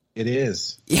 It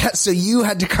is. Yeah, so you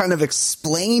had to kind of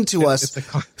explain to us the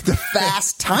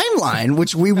Fast timeline,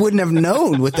 which we wouldn't have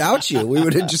known without you. We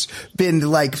would have just been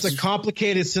like... It's a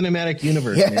complicated cinematic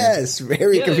universe. Yes, man.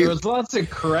 very confusing. There was lots of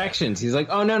corrections. He's like,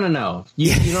 oh, no.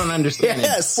 You don't understand.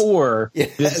 Before,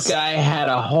 this guy had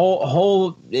a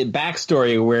whole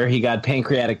backstory where he got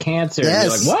pancreatic cancer.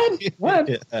 Yes. And you're like,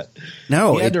 what?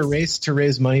 No. He had to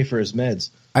raise money for his meds.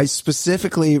 I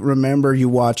specifically remember you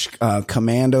watched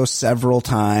Commando several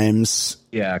times.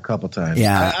 Yeah, a couple times.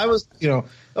 Yeah. I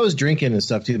was drinking and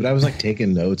stuff too, but I was like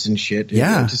taking notes and shit.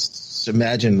 Yeah. And just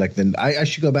imagine like I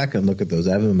should go back and look at those.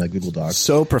 I have them in my Google Docs.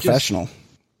 So professional.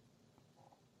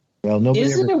 Well, nobody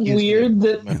isn't ever it weird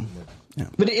that?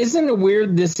 But isn't it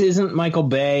weird this isn't Michael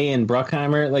Bay and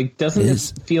Bruckheimer? Like, doesn't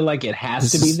it feel like it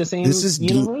has to be the same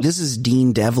universe? This is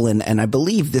Dean Devlin, and I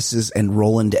believe this is and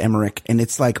Roland Emmerich, and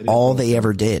it's like all they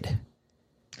ever did.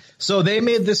 So they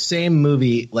made the same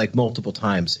movie like multiple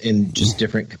times in just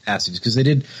different capacities because they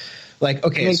did like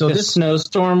so the this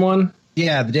snowstorm one, The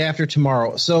Day After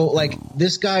Tomorrow. So like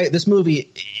this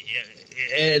movie.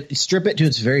 Strip it to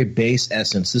its very base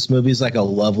essence. This movie is like a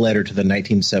love letter to the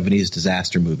 1970s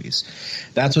disaster movies.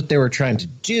 That's what they were trying to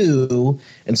do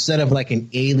instead of like an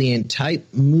alien type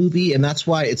movie. And that's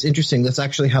why it's interesting. That's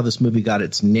actually how this movie got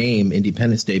its name,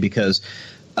 Independence Day, because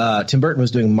Tim Burton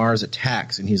was doing Mars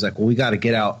Attacks. And he's like, well, we got to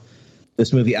get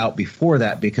this movie out before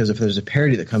that, because if there's a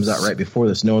parody that comes out right before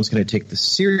this, no one's going to take this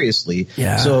seriously.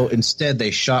 Yeah. So instead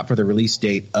they shot for the release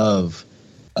date of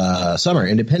summer,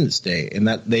 Independence Day, and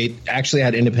that they actually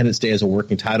had Independence Day as a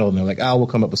working title, and they're like, oh, we'll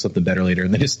come up with something better later,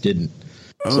 and they just didn't.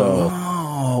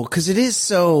 So, because it is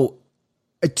so,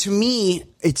 to me,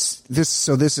 it's this.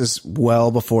 So this is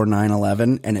well before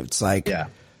 9/11, and it's like,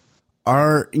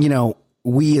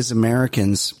 we as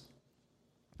Americans,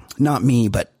 not me,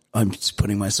 but I'm just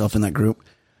putting myself in that group.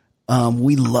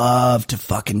 We love to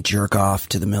fucking jerk off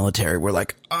to the military. We're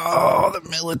like, oh, the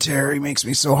military makes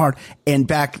me so hard. And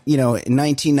back, in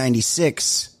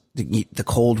 1996, the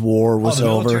Cold War was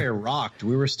over. The military rocked.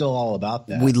 We were still all about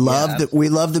that. We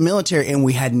loved the military, and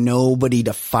we had nobody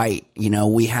to fight.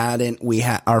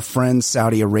 Our friends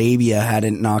Saudi Arabia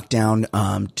hadn't knocked down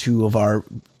 2 of our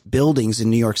buildings in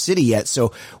New York City yet,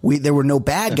 so there were no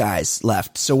bad guys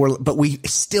left. But we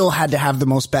still had to have the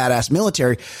most badass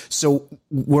military. So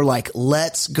we're like,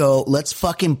 let's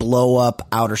fucking blow up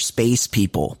outer space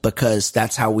people, because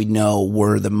that's how we know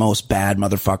we're the most bad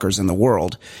motherfuckers in the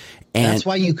world. And that's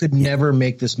why you could never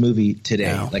make this movie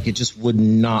today. No. Like, it just would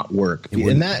not work. I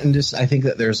think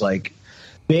that there's like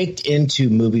baked into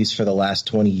movies for the last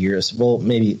 20 years. Well,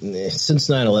 maybe since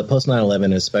 9/11, post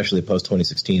 9/11, especially post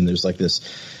 2016, there's like this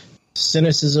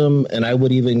cynicism, and I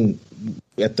would even,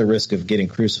 at the risk of getting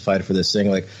crucified for this,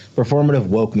 saying like performative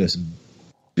wokeness,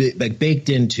 like baked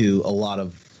into a lot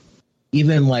of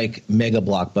even like mega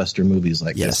blockbuster movies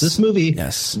like this. This movie,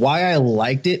 why I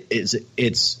liked it is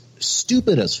it's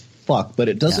stupid as fuck, but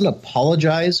it doesn't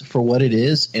apologize for what it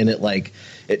is, and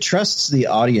it trusts the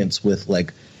audience with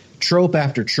like trope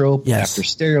after trope after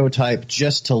stereotype,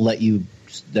 just to let you,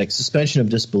 like, suspension of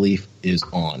disbelief is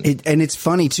on. And it's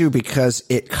funny too, because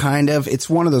it's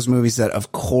one of those movies that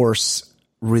of course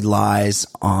relies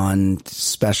on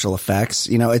special effects.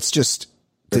 It's just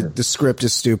the script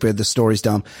is stupid, the story's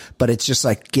dumb, but it's just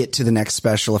like, get to the next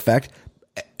special effect.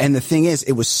 And the thing is,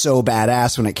 it was so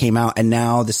badass when it came out, and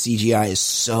now the CGI is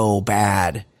so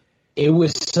bad. It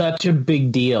was such a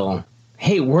big deal.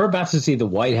 Hey, we're about to see the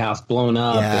White House blown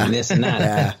up and this and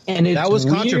that. And that was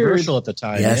weird. Controversial at the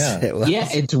time. Yes, it was. Yeah,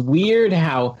 it's weird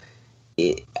how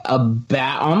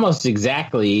about almost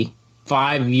exactly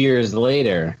 5 years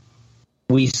later,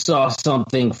 we saw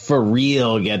something for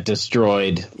real get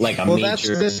destroyed, like a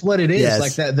major. That's what it is. Yes.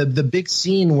 Like that, the big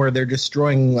scene where they're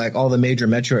destroying like all the major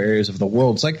metro areas of the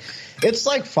world. It's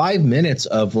like 5 minutes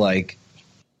of like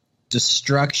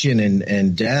destruction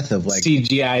and death of like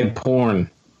CGI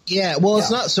porn. Yeah, well,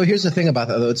 it's not. So here's the thing about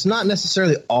that, though. It's not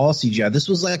necessarily all CGI. This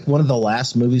was like one of the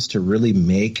last movies to really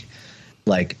make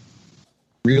like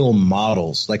real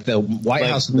models, like the White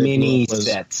House mini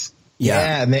sets.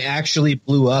 Yeah, and they actually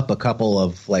blew up a couple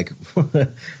of like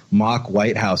mock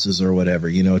White Houses or whatever,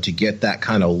 to get that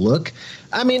kind of look.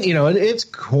 I mean, it's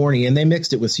corny, and they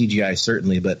mixed it with CGI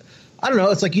certainly, but I don't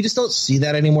know. It's like you just don't see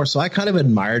that anymore. So I kind of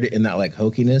admired it in that like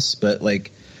hokiness, but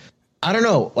like I don't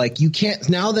know, like you can't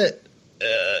now that.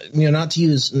 Not to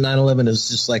use 9/11 as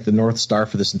just like the North Star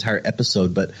for this entire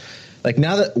episode, but like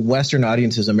now that Western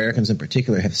audiences, Americans in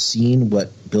particular, have seen what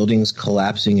buildings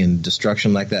collapsing and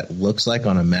destruction like that looks like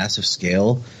on a massive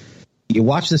scale, you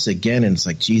watch this again and it's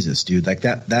like, Jesus, dude, like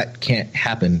that can't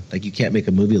happen. Like you can't make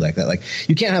a movie like that. Like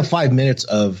you can't have 5 minutes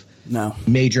of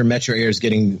major metro areas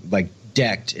getting like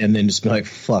decked and then just be like,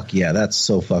 fuck yeah, that's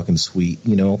so fucking sweet.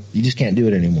 You just can't do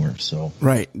it anymore. So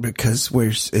right, because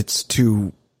it's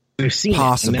too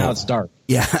possible. And now it's dark.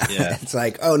 Yeah. It's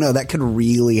like, oh no, that could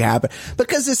really happen,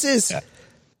 because this is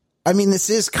this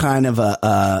is kind of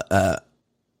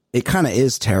it kind of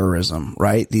is terrorism,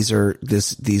 right? These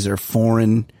are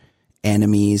foreign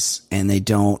enemies, and they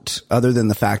don't, other than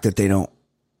the fact that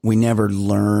we never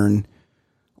learn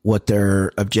what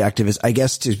their objective is, I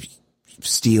guess, to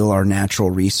steal our natural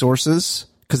resources.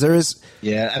 Because there is,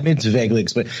 it's vaguely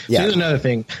explained. Yeah. So here's another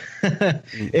thing: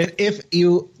 if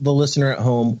you, the listener at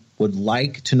home, would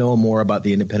like to know more about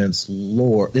the Independence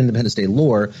Day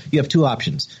lore, you have two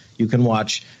options. You can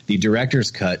watch the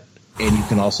director's cut, and you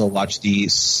can also watch the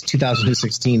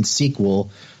 2016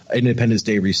 sequel, Independence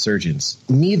Day Resurgence.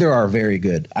 Neither are very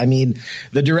good. I mean,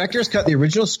 the director's cut, the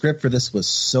original script for this was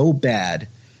so bad,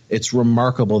 it's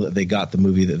remarkable that they got the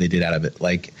movie that they did out of it.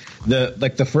 Like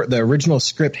the original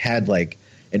script had like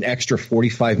an extra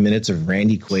 45 minutes of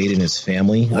Randy Quaid and his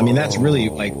family. I mean, that's really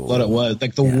like what it was.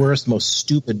 Like the worst, most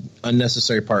stupid,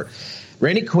 unnecessary part.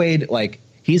 Randy Quaid, like,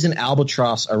 he's an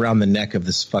albatross around the neck of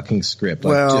this fucking script.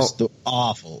 Like, just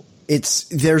awful.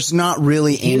 There's not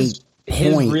really any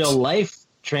his point. real life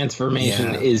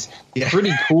transformation is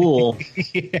pretty cool.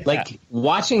 Like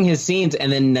watching his scenes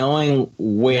and then knowing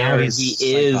where he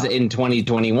is in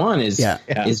 2021 is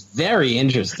very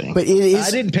interesting. But it is.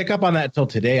 I didn't pick up on that until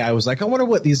today. I was like, I wonder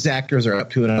what these actors are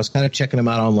up to, and I was kind of checking them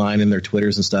out online in their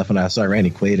Twitters and stuff, and I saw Randy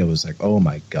Quaid. I was like, oh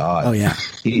my god. Oh yeah.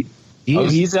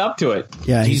 He's up to it.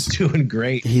 Yeah, he's doing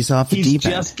great. He's off the deep end. He's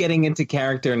just getting into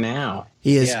character now.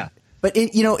 He is. Yeah. But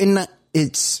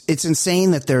it's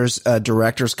insane that there's a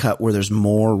director's cut where there's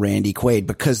more Randy Quaid,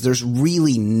 because there's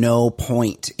really no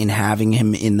point in having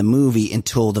him in the movie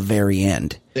until the very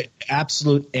end. The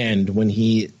absolute end, when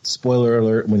he, spoiler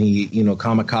alert, when he,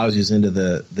 kamikazes into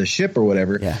the ship or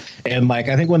whatever. Yeah. And like,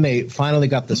 I think when they finally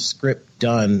got the script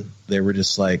done, they were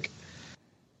just like,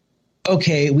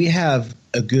 okay, we have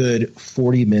a good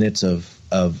 40 minutes of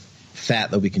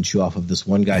fat that we can chew off of this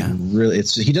one guy who really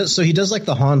he does like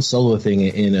the Han Solo thing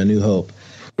in A New Hope,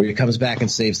 where he comes back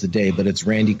and saves the day, but it's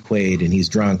Randy Quaid and he's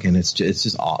drunk, and it's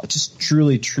just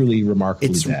truly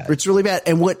remarkably bad. It's really bad.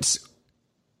 And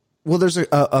there's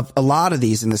a lot of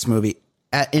these in this movie.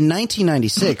 In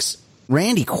 1996,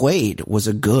 Randy Quaid was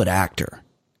a good actor.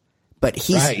 But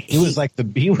he was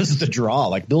the draw,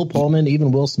 like Bill Pullman,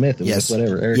 even Will Smith. It was like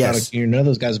whatever. Eric Jr., none of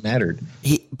those guys mattered.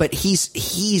 But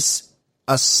he's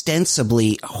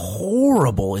ostensibly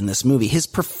horrible in this movie. His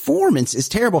performance is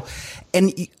terrible.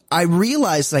 And I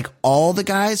realized like all the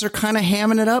guys are kind of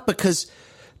hamming it up, because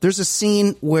there's a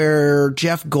scene where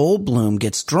Jeff Goldblum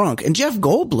gets drunk, and Jeff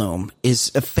Goldblum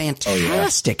is a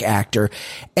fantastic actor.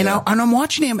 And I'm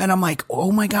watching him and I'm like,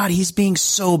 oh my God, he's being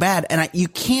so bad. And you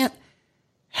can't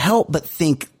help but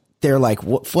think they're like,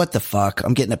 what the fuck?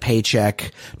 I'm getting a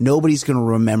paycheck. Nobody's going to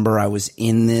remember I was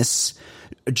in this.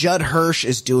 Judd Hirsch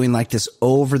is doing like this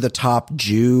over the top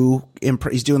Jew.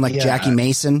 He's doing like Jackie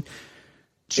Mason.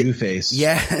 Jew face.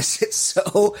 Yes.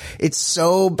 It's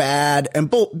so bad.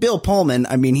 And Bill Pullman,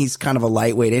 I mean, he's kind of a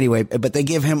lightweight anyway, but they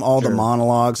give him all the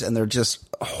monologues and they're just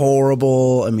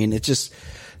horrible. I mean, it's just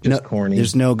corny.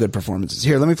 There's no good performances.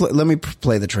 Here, let me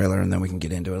play the trailer and then we can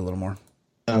get into it a little more.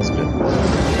 Sounds good.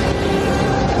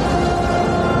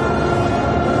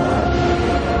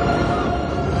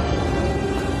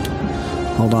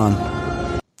 Hold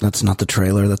on. That's not the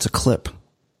trailer. That's a clip.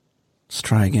 Let's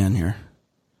try again here.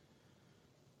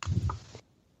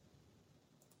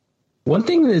 One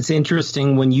thing that's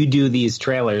interesting when you do these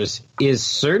trailers is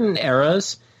certain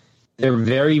eras, they're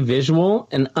very visual,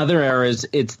 and other eras,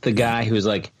 it's the guy who's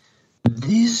like,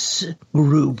 this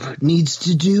group needs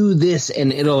to do this,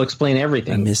 and it'll explain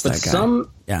everything. I missed that guy. Some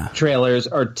trailers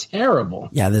are terrible.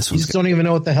 Yeah, this one. You just don't even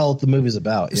know what the hell the movie's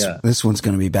about. This one's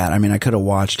going to be bad. I mean, I could have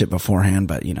watched it beforehand,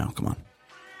 but come on.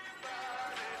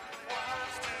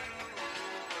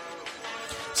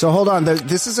 So hold on.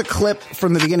 This is a clip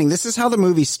from the beginning. This is how the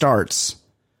movie starts,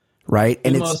 right?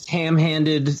 And it's most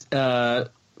ham-handed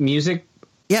music.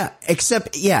 Yeah,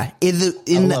 except I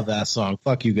love that song.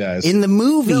 Fuck you guys. In the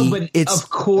movie, no, but of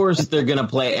course they're gonna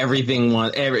play everything.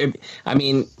 I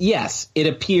mean, yes, it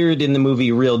appeared in the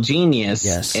movie Real Genius.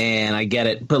 Yes, and I get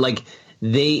it, but like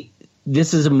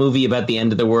this is a movie about the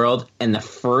end of the world, and the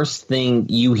first thing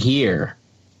you hear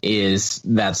is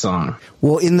that song.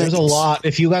 Well, there's a lot.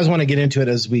 If you guys want to get into it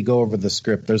as we go over the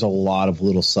script, there's a lot of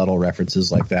little subtle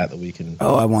references like that we can.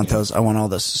 Oh, I want those. I want all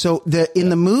this. So in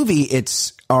the movie,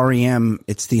 it's REM.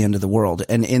 It's the end of the world,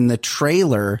 and in the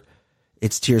trailer,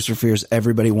 it's Tears for Fears.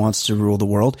 Everybody wants to rule the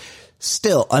world.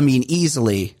 Still, I mean,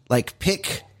 easily like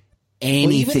pick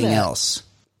anything else.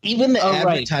 Even the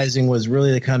advertising was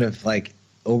really kind of like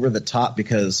over the top,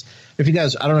 because I don't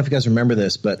know if you guys remember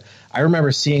this, but I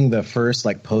remember seeing the first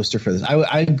like poster for this.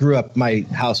 I grew up, my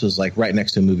house was like right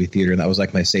next to a movie theater, and that was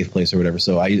like my safe place or whatever.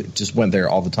 So I just went there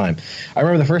all the time. I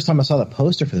remember the first time I saw the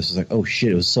poster for this, I was like, oh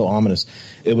shit, it was so ominous.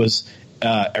 It was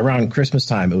around Christmas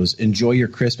time. It was enjoy your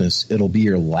Christmas. It'll be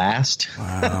your last.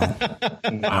 Wow.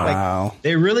 Wow. Like,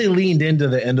 they really leaned into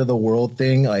the end of the world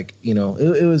thing. Like, it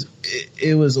was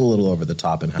a little over the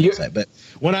top in hindsight, but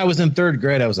when I was in third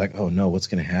grade, I was like, oh no, what's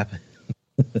going to happen?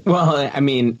 Well, I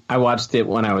mean, I watched it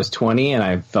when I was 20 and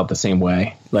I felt the same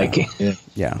way. Like,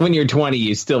 yeah. When you're 20,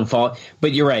 you still fall.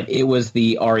 But you're right. It was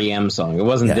the REM song. It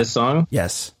wasn't this song.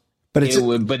 Yes. But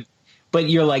but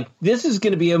you're like, this is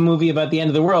going to be a movie about the end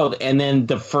of the world. And then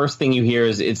the first thing you hear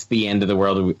is it's the end of the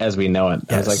world as we know it.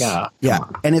 Yes. I was like, yeah.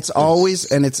 And it's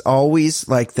always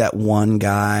like that one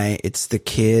guy. It's the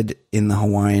kid in the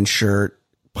Hawaiian shirt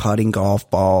putting golf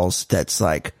balls. That's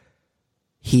like,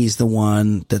 he's the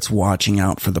one that's watching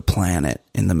out for the planet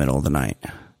in the middle of the night.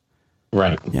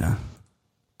 Right. Yeah.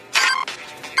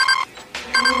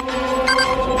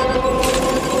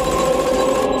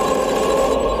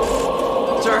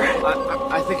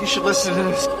 I think you should listen to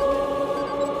this.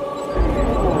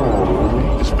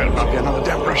 This better not be another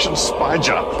damn Russian spy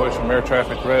job. Boys from air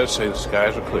traffic res say the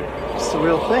skies are clear. It's the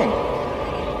real thing.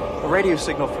 A radio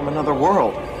signal from another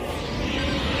world.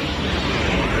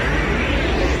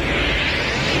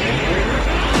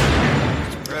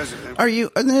 Are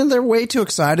you? And they're way too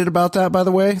excited about that, by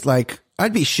the way. Like,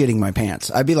 I'd be shitting my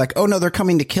pants. I'd be like, oh no, they're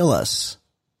coming to kill us.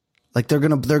 Like they're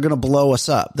gonna blow us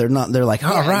up. They're not. They're like,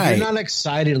 all right. You're not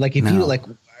excited. Like if you like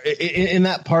in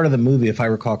that part of the movie, if I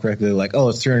recall correctly, they're like, oh,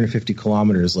 it's 350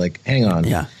 kilometers. Like, hang on.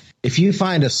 Yeah. If you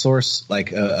find a source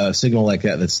like a signal like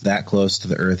that's that close to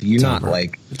the Earth, you're not over.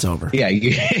 like it's over. Yeah,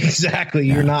 exactly.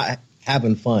 Yeah. You're not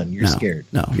having fun. You're scared.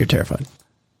 No, you're terrified.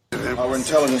 Our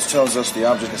intelligence tells us the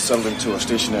object has settled into a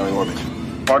stationary orbit.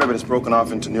 Part of it is broken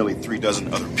off into nearly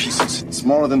 36 other pieces,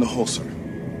 smaller than the whole, sir.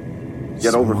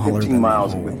 Yet over 15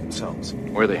 miles in width themselves.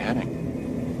 Where are they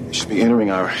heading? They should be entering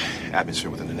our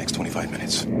atmosphere within the next 25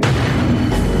 minutes.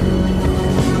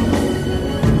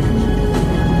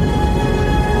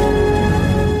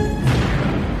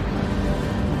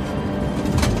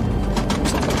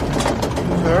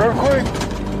 Earthquake?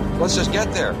 Let's just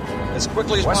get there as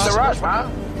quickly as possible. What's the rush, huh?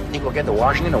 Think we'll get to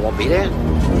Washington and won't be there?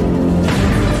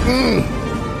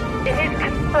 It is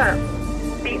confirmed.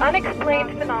 The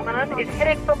unexplained phenomenon is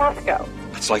headed for Moscow.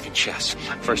 It's like in chess.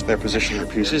 First, they're positioning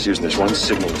their pieces, using this one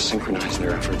signal to synchronize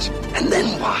their efforts. And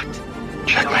then what?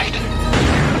 Checkmate.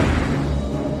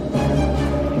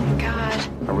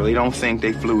 I really don't think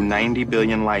they flew 90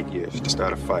 billion light years to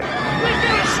start a fight. We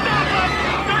gotta stop them!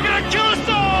 They're gonna kill us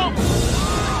all!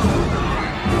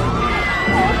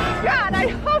 Oh, God, I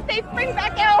hope they bring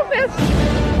back Elvis!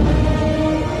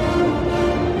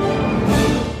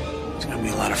 There's gonna be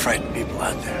a lot of frightened people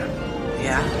out there.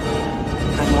 Yeah,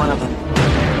 I'm one of them.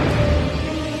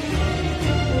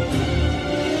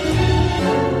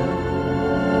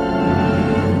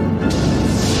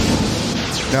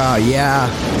 Oh, yeah.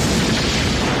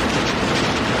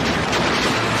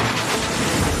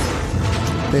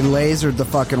 They lasered the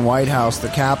fucking White House, the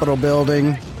Capitol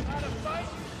building.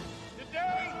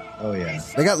 Oh, yeah.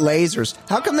 They got lasers.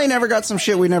 How come they never got some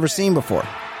shit we've never seen before?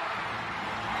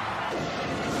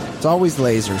 It's always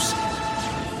lasers.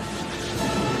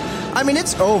 I mean,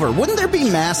 it's over. Wouldn't there be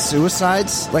mass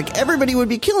suicides? Like, everybody would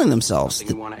be killing themselves.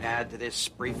 Anything you want to add to this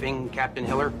briefing, Captain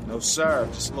Hiller? No, sir.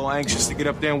 Just a little anxious to get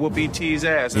up there and whoop E.T.'s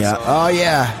ass. Yeah. All. Oh,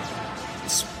 yeah.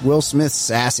 It's Will Smith's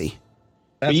sassy.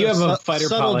 That's you have a fighter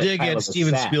subtle pilot dig pilot at with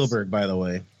Steven sass. Spielberg, by the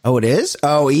way. Oh, it is?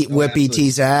 Oh, whip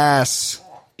E.T.'s ass.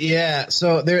 Yeah,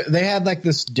 so they had like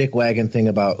this dick wagon thing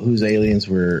about whose aliens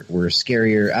were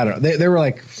scarier. I don't know. They were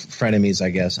like frenemies,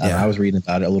 I guess. I was reading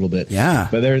about it a little bit. Yeah.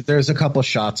 But there's a couple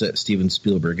shots at Steven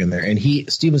Spielberg in there. And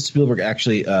Steven Spielberg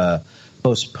actually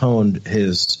postponed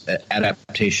his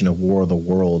adaptation of War of the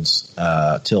Worlds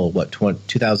till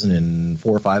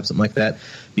 2004 or 5, something like that,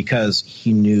 because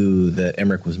he knew that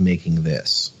Emmerich was making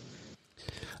this.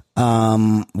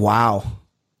 Wow.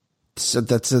 So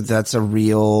that's a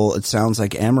real. It sounds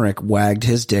like Emmerich wagged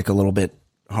his dick a little bit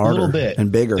harder, a little bit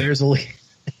and bigger. There's a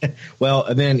well,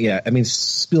 and then I mean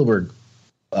Spielberg.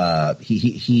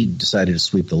 He decided to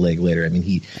sweep the leg later. I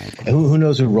mean who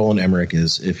knows who Roland Emmerich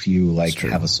is if you like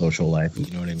have a social life.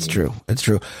 You know what I mean? It's true. It's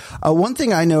true. One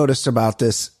thing I noticed about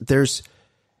this,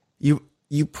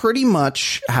 you pretty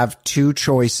much have two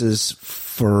choices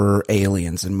for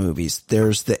aliens in movies.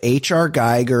 There's the H.R.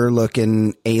 Geiger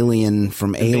looking alien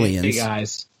from Aliens. Big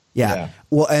eyes. Yeah.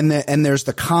 Well, and there's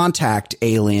the Contact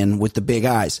alien with the big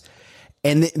eyes.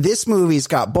 And this movie's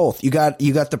got both. You got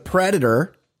the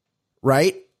Predator,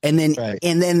 right? And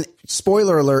then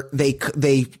spoiler alert,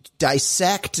 they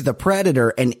dissect the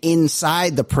Predator, and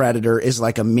inside the Predator is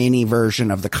like a mini version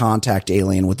of the Contact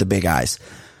alien with the big eyes.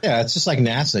 Yeah, it's just like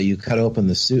NASA. You cut open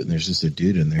the suit and there's just a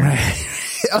dude in there. Right.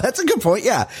 Oh, that's a good point.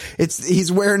 Yeah.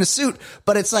 He's wearing a suit,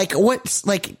 but it's like,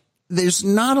 there's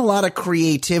not a lot of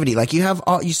creativity. Like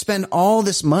you spend all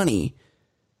this money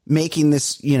making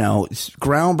this,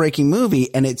 groundbreaking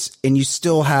movie, and you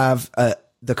still have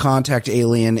the contact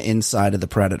alien inside of the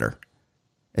Predator.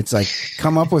 It's like,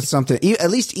 come up with something. At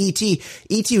least E.T.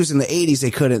 was in the 80s. They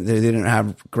didn't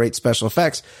have great special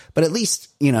effects, but at least,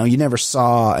 you never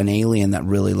saw an alien that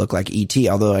really looked like E.T.,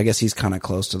 although I guess he's kind of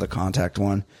close to the contact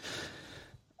one.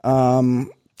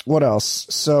 What else?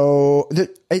 So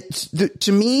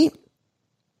to me,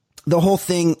 the whole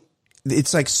thing,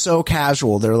 it's like so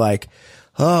casual. They're like,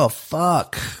 oh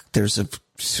fuck, there's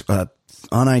a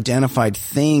unidentified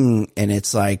thing, and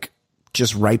it's like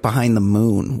just right behind the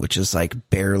moon, which is like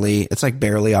barely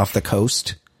off the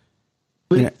coast.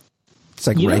 It's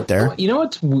like right there. You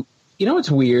know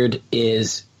what's weird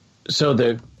is, so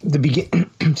the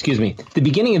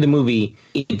beginning of the movie,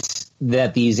 it's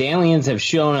that these aliens have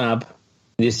shown up,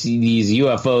 these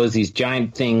UFOs, these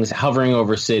giant things hovering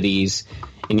over cities,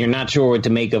 and you're not sure what to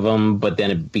make of them, but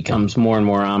then it becomes more and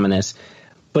more ominous.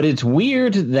 But it's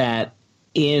weird that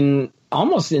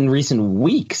almost in recent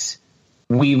weeks,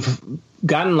 we've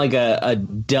gotten like a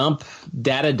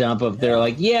data dump of they're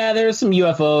like, yeah, there's some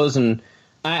UFOs, and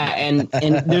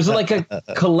there's like a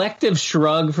collective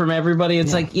shrug from everybody.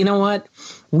 It's like, you know what?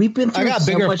 We've been through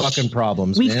bigger fucking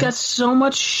problems. We've got so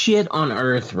much shit on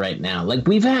Earth right now. Like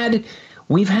we've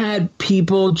had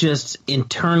people just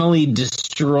internally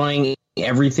destroying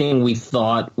everything we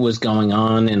thought was going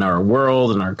on in our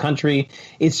world and our country.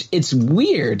 It's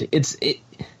weird.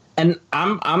 And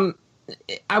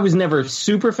I was never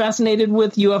super fascinated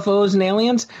with UFOs and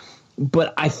aliens,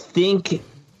 but I think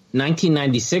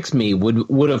 1996 me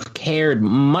would have cared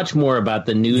much more about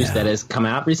the news that has come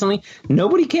out recently.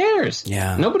 Nobody cares.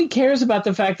 Yeah. Nobody cares about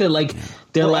the fact that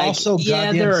they're like, also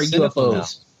there are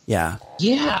UFOs. Now.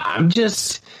 Yeah.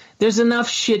 There's enough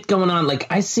shit going on. Like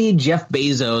I see Jeff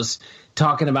Bezos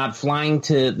talking about flying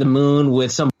to the moon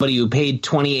with somebody who paid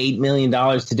 $28 million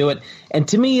to do it. And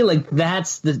to me, like,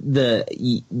 that's the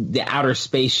outer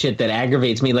space shit that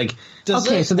aggravates me. Like, so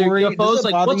they're UFOs.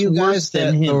 Like, what's worse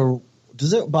than him?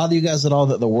 Does it bother you guys at all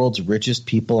that the world's richest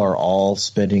people are all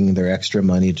spending their extra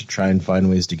money to try and find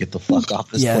ways to get the fuck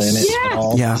off this planet? At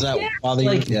all? Yeah. Does that bother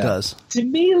you? It does. To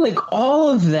me, like, all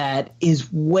of that just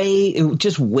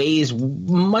weighs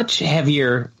much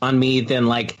heavier on me than,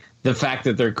 like, the fact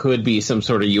that there could be some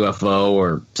sort of UFO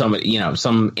or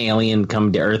some alien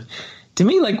come to Earth. To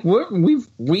me, like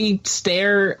we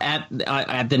stare at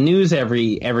the news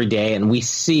every day, and we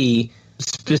see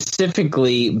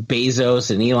specifically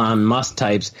Bezos and Elon Musk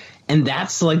types, and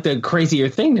that's like the crazier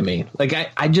thing to me. Like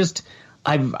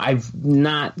I've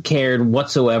not cared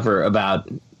whatsoever about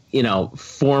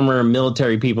former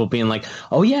military people being like,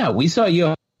 oh yeah, we saw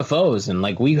UFOs, and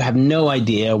like we have no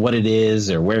idea what it is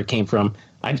or where it came from.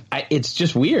 It's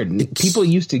just weird. People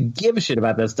used to give a shit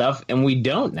about that stuff, and we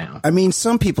don't now. I mean,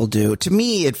 some people do. To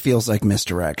me, it feels like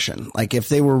misdirection. Like if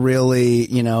they were really,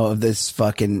 this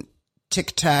fucking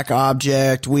tic-tac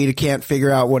object, we can't figure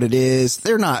out what it is.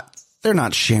 They're not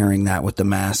sharing that with the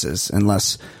masses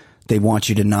unless they want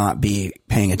you to not be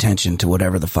paying attention to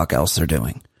whatever the fuck else they're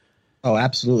doing. Oh,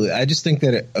 absolutely. I just think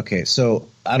that so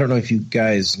I don't know if you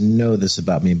guys know this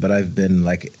about me, but I've been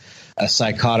like a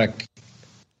psychotic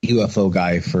UFO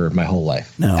guy for my whole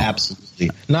life. No,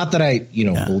 absolutely not that I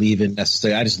believe in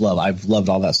necessarily. I've loved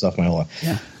all that stuff my whole life.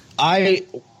 Yeah. I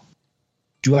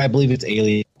believe it's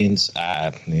aliens.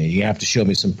 You have to show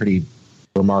me some pretty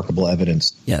remarkable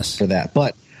evidence for that.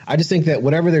 But I just think that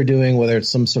whatever they're doing, whether it's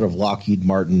some sort of Lockheed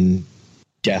Martin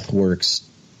Deathworks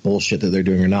bullshit that they're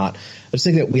doing or not, I just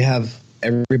think that we have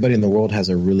everybody in the world has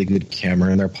a really good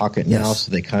camera in their pocket now,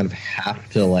 so they kind of have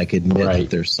to like admit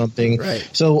that there's something. Right.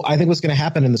 So I think what's going to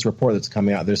happen in this report that's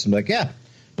coming out, there's some like,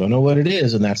 don't know what it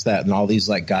is, and that's that. And all these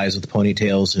like guys with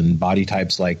ponytails and body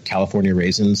types like California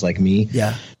raisins like me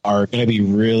are going to be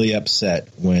really upset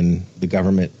when the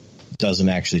government doesn't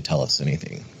actually tell us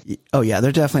anything. Oh yeah,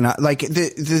 they're definitely not. Like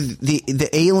the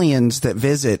aliens that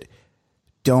visit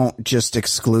don't just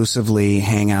exclusively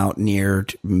hang out near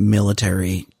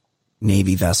military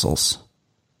Navy vessels.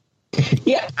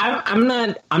 Yeah, I'm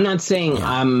not saying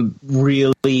I'm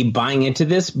really buying into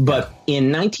this, but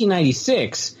in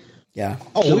 1996,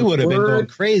 we would have been going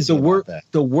crazy.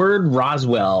 The word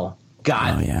Roswell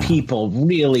got people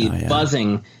really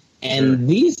buzzing, and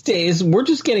these days we're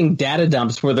just getting data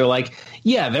dumps where they're like,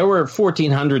 there were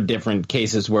 1,400 different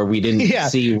cases where we didn't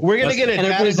see. We're gonna get a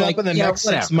data dump in the next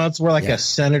 6 months where like a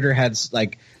senator had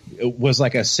was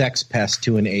like a sex pest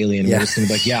to an alien. Yeah. We're just gonna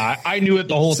be like, I knew it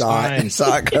the whole time.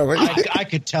 Saw it coming. I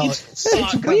could tell it. Saw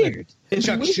it weird.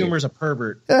 Chuck Schumer's a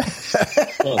pervert.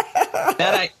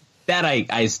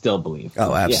 I still believe.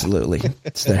 Oh, absolutely.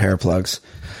 It's the hair plugs.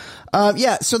 So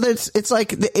it's like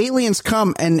the aliens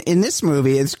come, and in this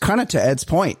movie, it's kind of to Ed's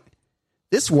point.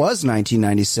 This was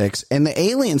 1996, and the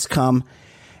aliens come,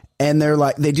 and they're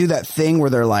like, they do that thing where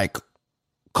they're like,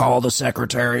 call the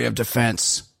Secretary of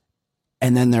Defense.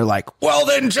 And then they're like, well,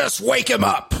 then just wake him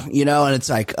up, you know? And it's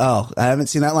like, oh, I haven't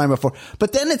seen that line before.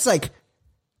 But then it's like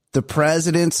the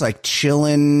president's like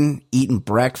chilling, eating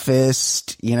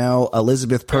breakfast, you know,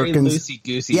 Elizabeth Perkins. Very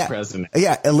loosey-goosey president.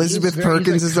 Yeah, Elizabeth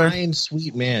Perkins is there. Kind,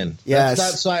 sweet man.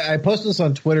 Yes. So I posted this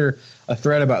on Twitter, a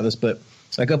thread about this, but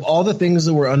like of all the things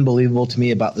that were unbelievable to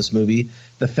me about this movie,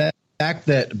 the fact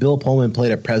that Bill Pullman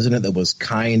played a president that was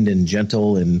kind and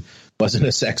gentle and wasn't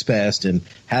a sex pest and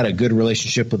had a good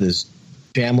relationship with his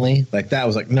family, like that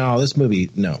was like, no, this movie,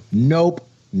 nope,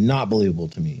 not believable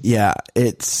to me. Yeah,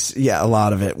 a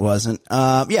lot of it wasn't.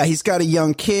 He's got a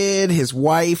young kid. His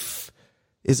wife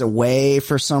is away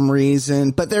for some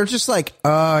reason, but they're just like,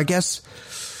 I guess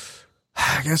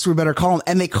we better call him.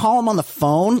 And they call him on the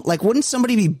phone. Like, wouldn't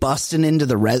somebody be busting into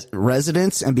the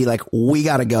residence and be like, we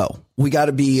got to go. We got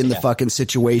to be in the fucking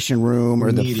situation room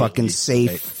or the fucking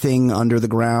safe thing under the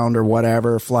ground or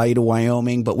whatever, fly you to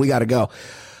Wyoming, but we got to go.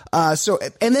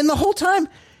 And then the whole time,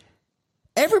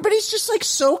 everybody's just like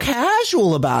so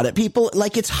casual about it. People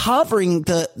like it's hovering.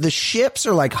 The ships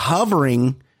are like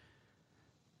hovering.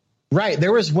 Right.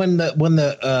 There was when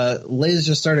the lasers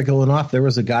just started going off, there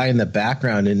was a guy in the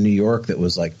background in New York that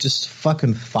was like just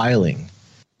fucking filing.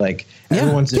 Like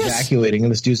everyone's evacuating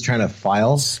and this dude's trying to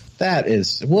file. That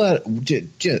is what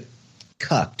just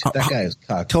cucked. That guy is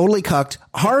cucked. Totally cucked.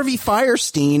 Harvey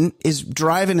Fierstein is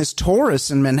driving his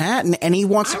Taurus in Manhattan and he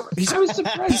wants I was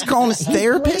surprised. He's calling his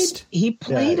therapist. He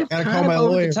played a kind of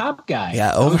over the top guy.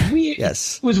 Yeah,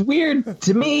 It was weird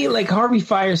to me. Like Harvey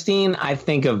Fierstein, I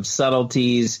think of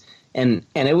subtleties. And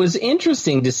it was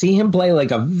interesting to see him play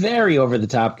like a very over the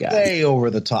top guy. Way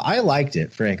over the top. I liked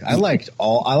it, Frank. I like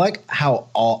how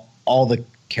all the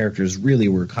characters really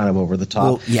were kind of over the top.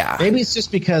 Well, yeah. Maybe it's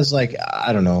just because like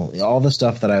I don't know, all the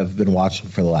stuff that I've been watching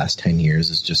for the last 10 years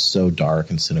is just so dark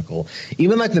and cynical.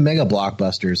 Even like the mega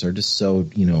blockbusters are just so,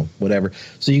 you know, whatever.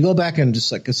 So you go back and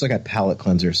just like it's like a palate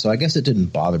cleanser. So I guess it didn't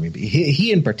bother me. But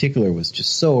he in particular was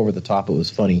just so over the top it was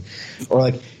funny. Or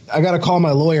like I got to call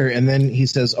my lawyer, and then he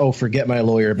says, "Oh, forget my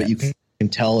lawyer," but you can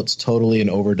tell it's totally an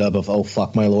overdub of "Oh,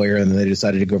 fuck my lawyer," and then they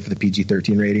decided to go for the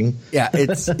PG-13 rating. Yeah,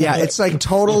 it's like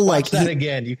total like that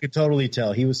again. You could totally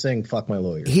tell he was saying "fuck my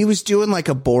lawyer." He was doing like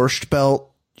a Borscht Belt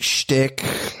shtick.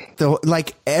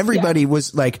 Like everybody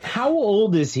was like, how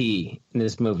old is he in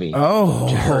this movie?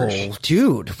 Oh, Hirsch.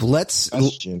 Dude,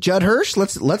 Judd Hirsch.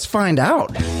 Let's find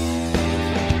out.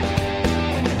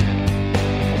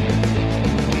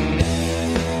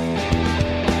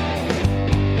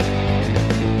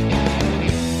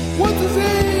 What's his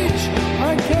age?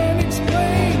 I can't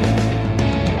explain.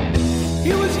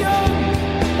 He was young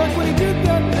back when he did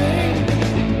that thing.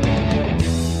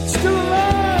 Still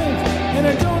alive, and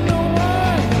I don't know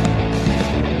why.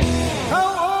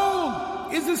 How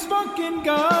old is this fucking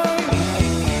guy?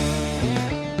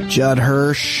 Judd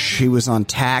Hirsch. He was on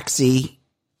Taxi.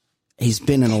 He's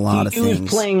been in a lot of things. He was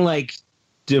playing like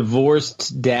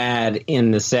divorced dad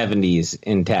in the 70s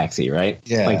in Taxi, right?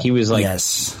 Yeah. Like he was like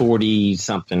 40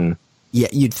 something. Yeah,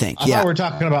 you'd think. I thought we were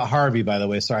talking about Harvey, by the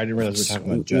way. Sorry, I didn't realize we were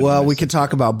talking about Judd. Well, we could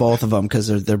talk about both of them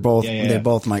because they're both they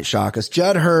both might shock us.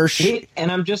 Judd Hirsch. Wait,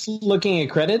 and I'm just looking at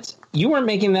credits. You weren't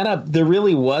making that up. There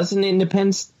really was an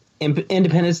Independence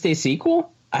Day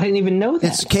sequel? I didn't even know that.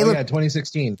 It's Caleb.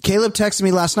 2016. Caleb texted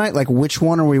me last night, like, which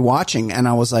one are we watching? And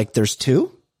I was like, there's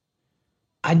two?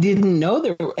 I didn't know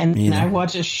there were, and I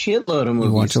watch a shitload of movies.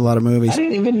 You watch a lot of movies. I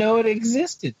didn't even know it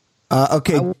existed.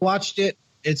 Okay. I watched it.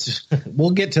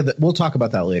 We'll talk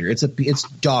about that later. It's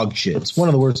dog shit. It's one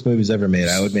of the worst movies ever made.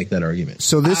 I would make that argument.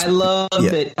 So I love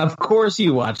it. Of course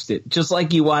you watched it. Just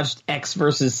like you watched X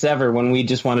versus Sever when we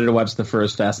just wanted to watch the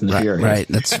first Fast and the Furious. Right.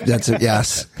 That's it.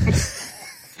 Yes.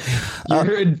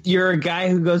 You're a guy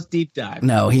who goes deep dive.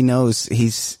 No, he knows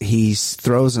he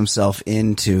throws himself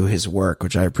into his work,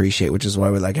 which I appreciate, which is why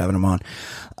we like having him on.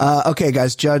 Okay,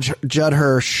 guys, Judd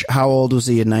Hirsch, how old was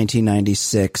he in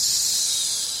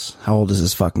 1996? How old is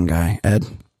this fucking guy, Ed?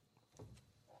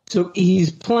 So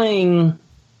he's playing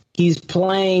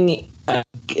like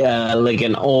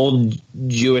an old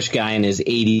Jewish guy in his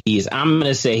 80s. I'm going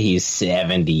to say he's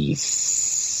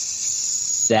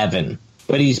 77.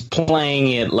 But he's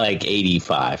playing it like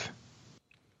 85.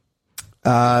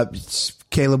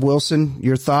 Caleb Wilson,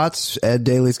 your thoughts? Ed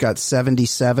Daly's got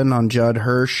 77 on Judd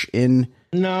Hirsch in.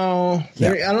 No, I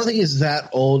don't think he's that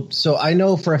old. So I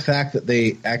know for a fact that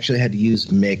they actually had to use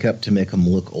makeup to make him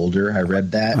look older. I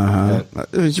read that.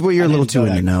 Well, you're a little too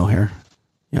in the know here.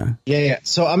 Yeah.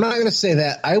 So I'm not going to say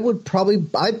that.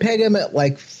 I'd peg him at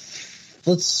like,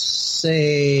 let's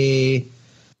say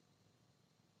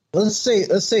Let's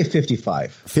say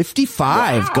 55.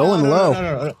 55, Wow. going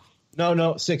low.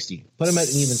 No, 60. Put him at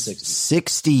an even 60.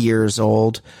 60 years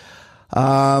old.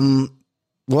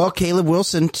 Well, Caleb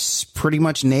Wilson pretty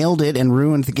much nailed it and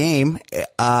ruined the game.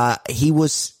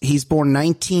 He's born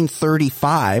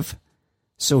 1935,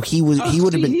 so he would have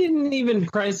been. He didn't even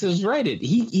Price is Right it.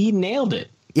 He nailed it.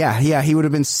 Yeah, he would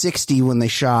have been 60 when they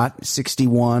shot,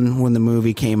 61 when the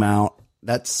movie came out.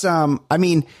 That's I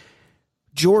mean,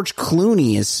 George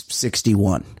Clooney is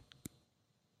 61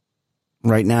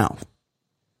 right now.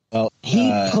 Well,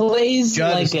 he plays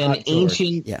Judd like an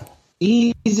ancient. Yeah.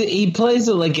 He plays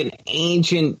like an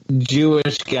ancient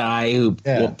Jewish guy who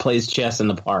plays chess in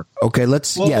the park. Okay,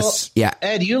 yeah.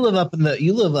 Ed, you live up in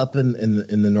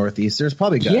the Northeast. There's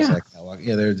probably guys like that.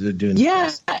 Yeah, they're doing.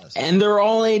 Yeah, and they're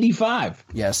all 85.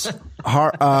 Yes.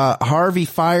 Harvey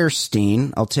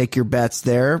Fierstein. I'll take your bets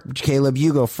there. Caleb,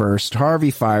 you go first.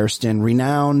 Harvey Fierstein,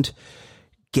 renowned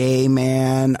gay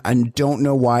man. I don't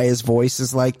know why his voice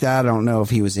is like that. I don't know if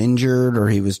he was injured or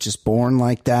he was just born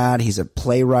like that. He's a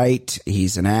playwright.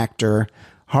 He's an actor.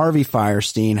 Harvey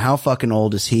Fierstein. How fucking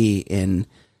old is he in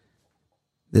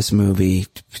this movie,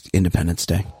 Independence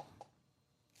Day?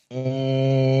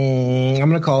 I'm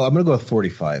gonna go with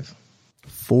 45.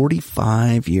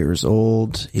 45 years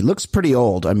old. He looks pretty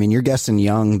old. I mean, you're guessing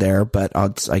young there, but I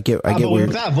get weird.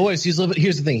 With that voice, he's lived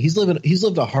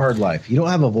a hard life. You don't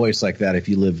have a voice like that if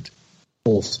you lived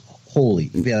wholly.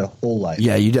 If you had a whole life.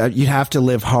 Yeah, you'd have to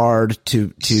live hard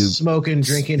to smoking,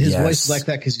 drinking. His voice is like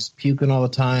that because he's puking all the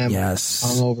time. Yes,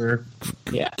 hungover.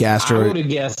 Yeah, gastro. I would have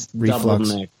guessed reflux.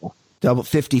 Double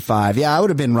 55. Yeah, I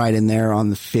would have been right in there on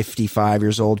the 55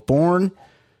 years old. Born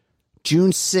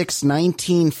June 6,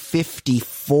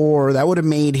 1954. That would have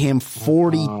made him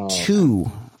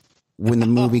 42 when the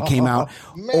movie came out.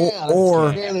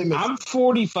 I'm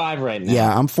 45 right now.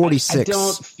 Yeah, I'm 46. I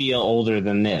don't feel older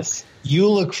than this. You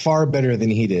look far better than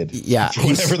he did. Yeah,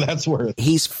 whatever that's worth.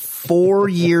 He's 4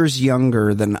 years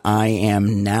younger than I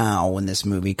am now when this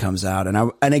movie comes out.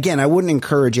 And again, I wouldn't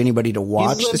encourage anybody to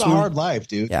watch He's lived this a movie. hard life,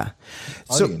 dude. Yeah.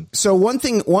 So one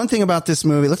thing about this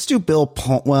movie, let's do Bill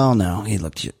Paul. Well, no, he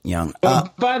looked young.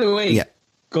 By the way,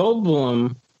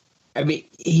 Goldblum, I mean,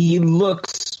 he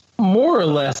looks more or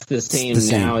less the same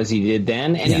now as he did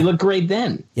then, and he looked great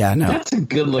then. Yeah, no. That's a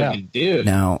good looking dude.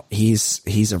 No,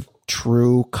 he's a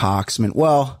true coxman.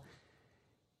 Well,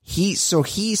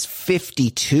 he's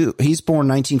 52. He's born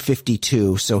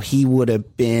 1952, so he would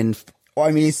have been. Well,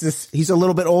 I mean, he's a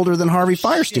little bit older than Harvey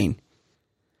Fierstein.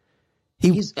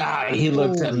 He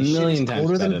looks a million times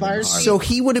older than Fierstein. So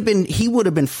he would have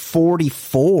been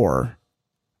 44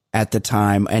 at the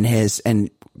time,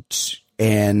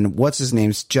 and what's his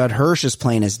name's Judd Hirsch is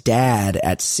playing his dad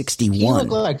at 61. He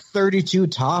looked like 32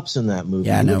 tops in that movie.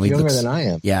 Yeah, he younger than I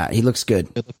am. Yeah, he looks good.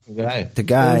 The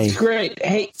guy, it's great.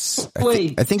 Hey,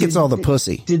 wait, I think it's all the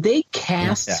pussy. Did they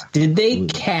cast? Did they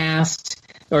cast?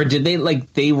 Or did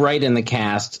they write in the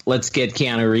cast? Let's get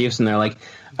Keanu Reeves, and they're like,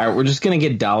 all right, we're just gonna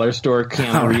get dollar store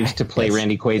Keanu Reeves to play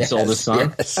Randy Quaid's oldest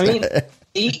son. Yes. I mean,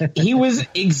 he was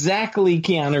exactly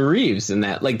Keanu Reeves in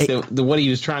that, like the what he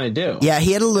was trying to do. Yeah,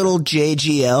 he had a little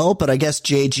JGL, but I guess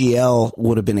JGL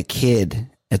would have been a kid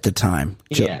at the time.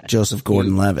 Joseph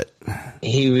Gordon-Levitt.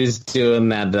 He was doing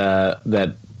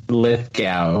that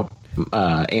Lithgow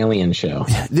alien show.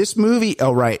 This movie,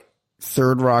 oh right,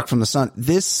 Third Rock from the Sun.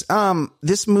 This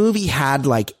movie had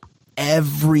like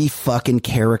every fucking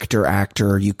character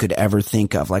actor you could ever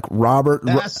think of, like Robert.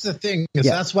 That's the thing, because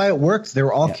that's why it worked. They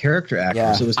were all character actors.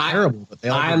 Yeah. It was terrible, but they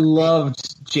all. I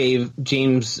loved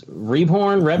James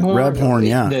Rebhorn.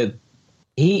 Yeah,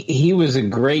 he was a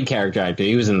great character actor.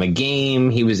 He was in The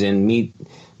Game. He was in Meet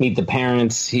the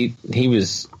Parents. He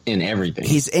was in everything.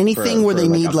 He's anything where they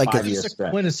need like a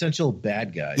quintessential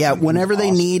bad guy. Yeah, whenever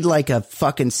they need like a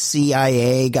fucking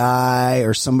CIA guy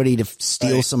or somebody to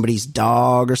steal somebody's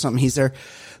dog or something, he's there.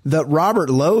 The Robert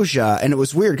Loggia, and it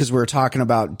was weird because we were talking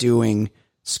about doing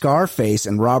Scarface,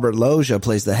 and Robert Loggia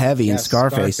plays the heavy in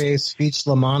Scarface. Speech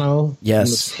Lamano.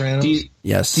 Yes. Do you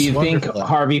think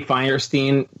Harvey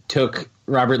Fierstein took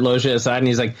Robert Loggia aside and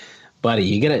he's like, buddy,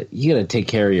 you gotta take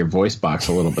care of your voice box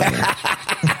a little bit here.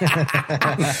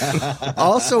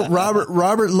 Also,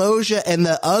 Robert Loggia and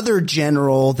the other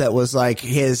general that was like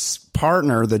his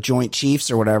partner, the Joint Chiefs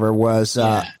or whatever, was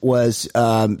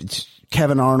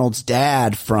Kevin Arnold's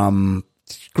dad from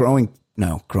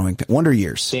Wonder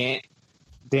Years. Dan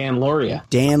Lauria.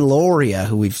 Dan Lauria,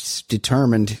 who we've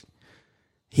determined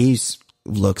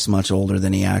looks much older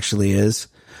than he actually is.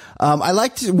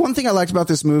 One thing I liked about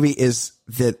this movie is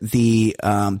that the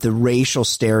racial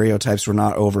stereotypes were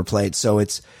not overplayed. So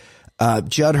it's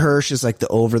Judd Hirsch is like the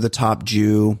over the top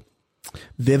Jew.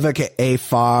 Vivica A.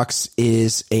 Fox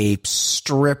is a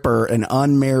stripper, an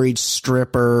unmarried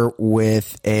stripper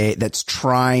that's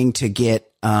trying to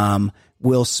get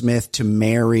Will Smith to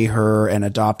marry her and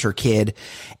adopt her kid.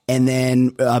 And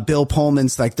then Bill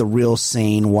Pullman's like the real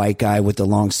sane white guy with the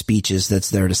long speeches that's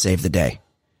there to save the day.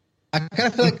 I kind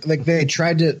of feel like they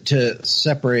tried to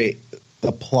separate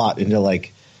the plot into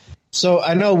like, so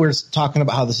I know we're talking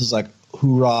about how this is like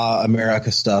hoorah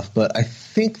America stuff, but I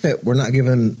think that we're not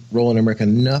giving Roland Emmerich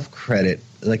enough credit.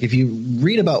 Like if you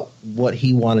read about what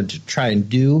he wanted to try and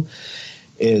do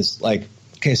is like,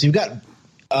 okay, so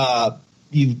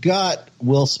you've got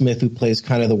Will Smith, who plays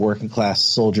kind of the working class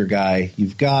soldier guy.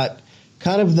 You've got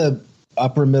kind of the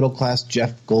upper middle class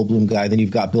Jeff Goldblum guy. Then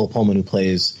you've got Bill Pullman, who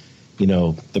plays,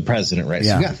 the president, right?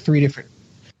 Yeah. So you got three different.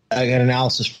 I got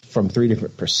analysis from three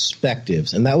different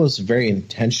perspectives, and that was very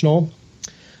intentional.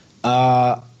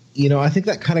 I think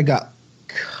that kind of got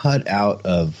cut out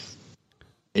of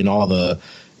in all the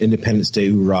Independence Day,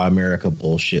 hoorah, America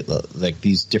bullshit, like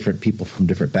these different people from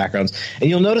different backgrounds. And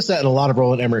you'll notice that in a lot of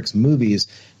Roland Emmerich's movies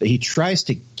that he tries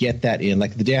to get that in,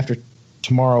 like The Day After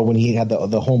Tomorrow, when he had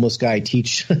the homeless guy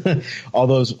teach all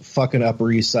those fucking Upper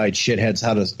East Side shitheads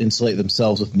how to insulate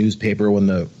themselves with newspaper when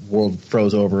the world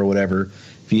froze over or whatever.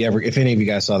 If any of you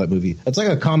guys saw that movie, that's like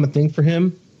a common thing for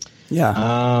him.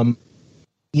 Yeah.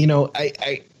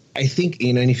 I think,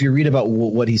 and if you read about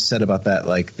what he said about that,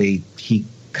 like he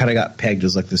kind of got pegged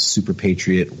as like this super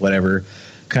patriot, whatever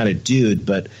kind of dude,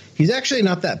 but he's actually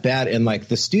not that bad. And like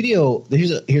the studio,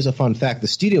 here's a fun fact: the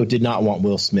studio did not want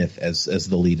Will Smith as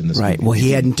the lead in this movie. Right. Well,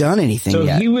 he hadn't done anything so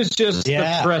yet. he was just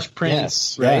the Fresh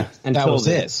Prince, right? Yeah. That was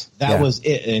it. That was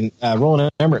it. And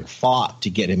Roland Emmerich fought to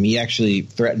get him. He actually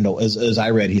threatened to, as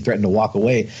I read, he threatened to walk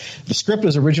away. The script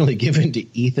was originally given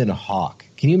to Ethan Hawke.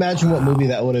 Can you imagine what movie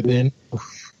that would have been?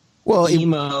 Well,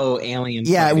 emo alien.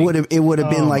 Yeah, fighting. it would have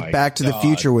been like Back to the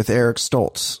Future with Eric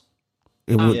Stoltz.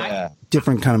 It would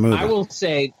different kind of movie. I will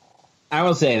say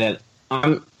that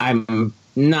I'm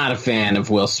not a fan of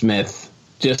Will Smith.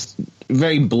 Just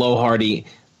very blowhardy,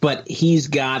 but he's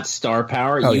got star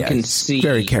power. You can see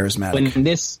very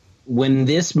charismatic. When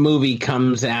this movie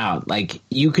comes out, like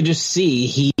you could just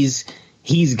see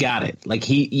he's got it. Like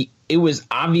it was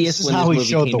obvious when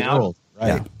this movie came out. World,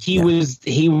 right? He was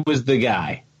the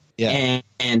guy. Yeah.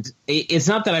 And it's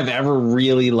not that I've ever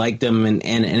really liked him and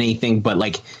anything, but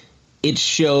like it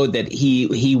showed that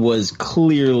he was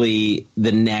clearly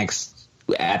the next,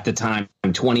 at the time,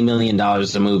 $20 million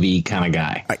a movie kind of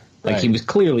guy. He was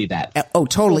clearly that. Oh,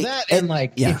 totally. Well, that and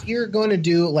like if you're going to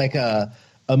do like a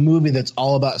movie that's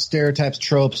all about stereotypes,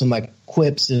 tropes, and like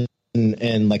quips and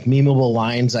like memeable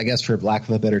lines, I guess, for lack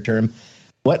of a better term,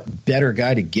 what better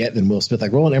guy to get than Will Smith?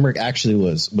 Like Roland Emmerich actually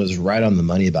was right on the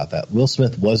money about that. Will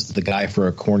Smith was the guy for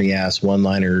a corny ass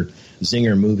one-liner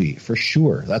zinger movie for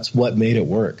sure. That's what made it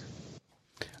work.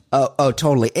 Oh,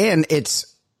 totally. And it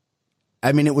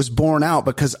was borne out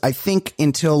because I think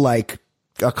until like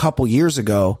a couple years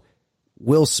ago,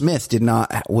 Will Smith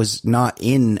was not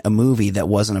in a movie that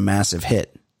wasn't a massive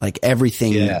hit. Like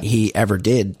everything he ever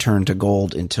did turned to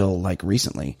gold until like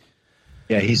recently.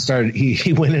 Yeah,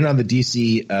 he went in on the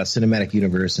DC cinematic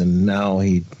universe, and now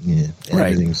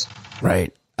everything's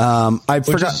right.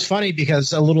 Which is funny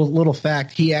because a little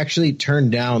fact: he actually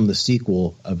turned down the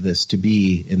sequel of this to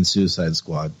be in Suicide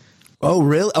Squad. Oh,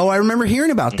 really? Oh, I remember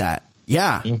hearing about that.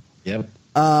 Yeah. Yep.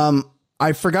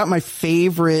 I forgot my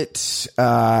favorite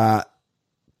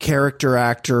character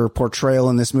actor portrayal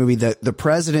in this movie. The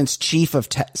president's chief of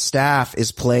staff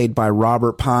is played by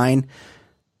Robert Pine.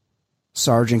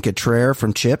 Sergeant Cottrell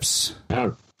from Chips.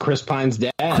 Oh, Chris Pine's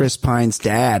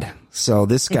dad. So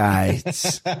this guy,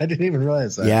 I didn't even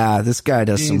realize that. Yeah, this guy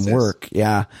does some work.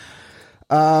 Yeah.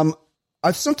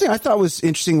 Something I thought was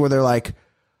interesting where they're like,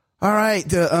 all right,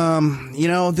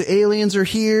 the aliens are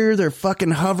here. They're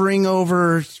fucking hovering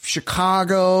over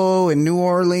Chicago and New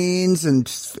Orleans and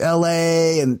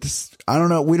LA. And I don't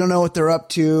know. We don't know what they're up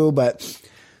to, but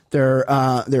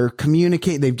they're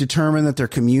communicate. They've determined that they're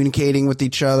communicating with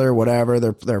each other, whatever.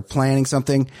 They're planning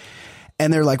something.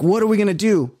 And they're like, what are we going to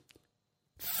do?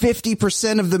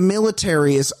 50% of the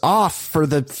military is off for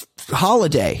the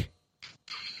holiday.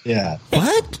 Yeah.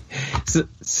 What?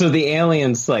 So the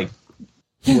aliens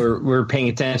we're paying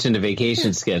attention to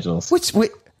vacation schedules.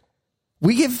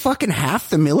 We give fucking half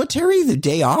the military the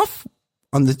day off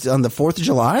on the 4th of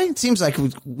July? It seems like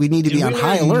we need to be on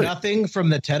high alert. Nothing from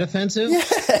the Tet Offensive?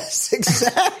 Yes,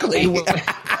 exactly.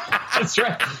 That's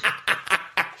right.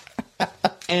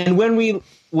 And when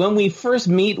we first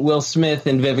meet Will Smith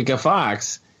and Vivica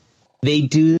Fox, they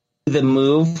do the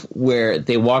move where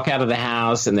they walk out of the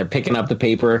house and they're picking up the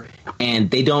paper and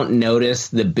they don't notice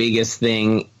the biggest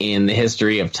thing in the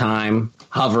history of time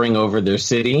hovering over their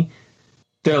city?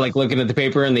 They're like looking at the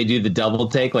paper and they do the double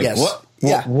take. Like, what?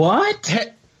 Yeah. What?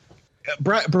 Hey,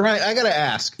 Brian, I got to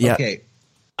ask. Yeah. Okay.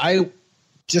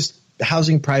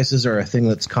 Housing prices are a thing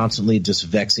that's constantly just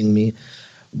vexing me.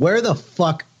 Where the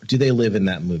fuck do they live in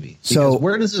that movie? Because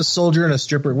where does a soldier and a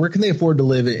stripper, where can they afford to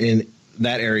live in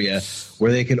that area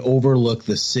where they can overlook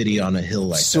the city on a hill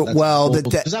like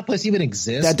that? Does that place even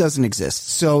exist? That doesn't exist.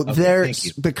 So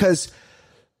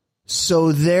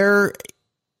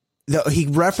he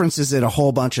references it a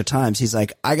whole bunch of times. He's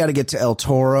like, I got to get to El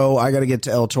Toro.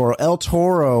 El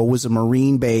Toro was a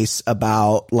Marine base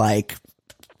about like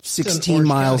 16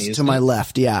 miles to my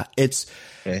left. Yeah. It's,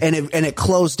 and it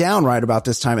closed down right about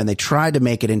this time, and they tried to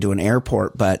make it into an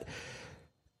airport, but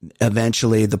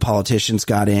eventually the politicians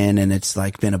got in, and it's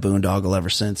like been a boondoggle ever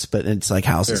since, but it's like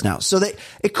houses now. So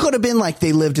it could have been like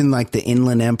they lived in like the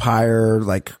Inland Empire,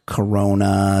 like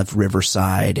Corona,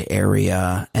 Riverside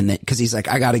area. And then, cause he's like,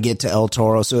 I got to get to El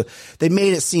Toro. So they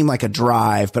made it seem like a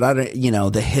drive, but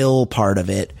the hill part of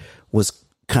it was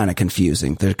kind of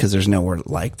confusing because there's nowhere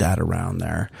like that around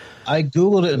there. I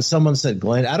Googled it and someone said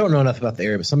Glendale. I don't know enough about the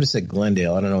area, but somebody said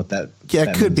Glendale. I don't know what that. Yeah,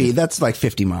 it could be. That's like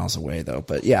 50 miles away though.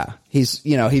 But yeah, he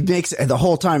makes the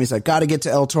whole time. He's like, got to get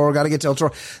to El Toro.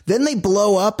 Then they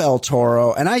blow up El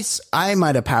Toro, and I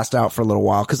might have passed out for a little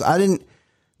while because I didn't.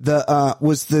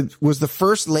 Was the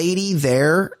first lady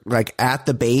there like at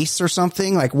the base or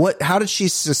something? Like what? How did she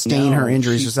sustain her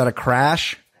injuries? Was that a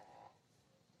crash?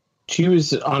 She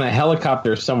was on a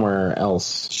helicopter somewhere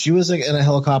else. She was like in a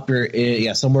helicopter,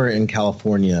 somewhere in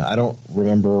California. I don't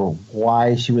remember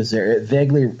why she was there. It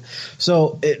vaguely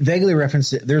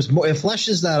referenced it. There's more. It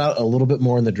fleshes that out a little bit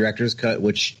more in the director's cut,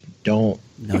 which don't.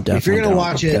 No, if you're gonna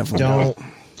watch it, don't.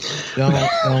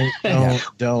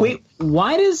 Wait,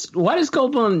 why does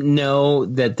Goldblum know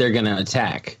that they're gonna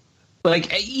attack?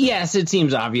 Like, yes, it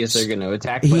seems obvious they're going to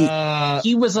attack, but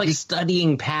he was like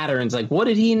studying patterns. Like, what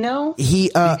did he know?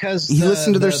 He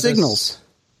listened to their signals.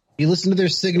 He listened to their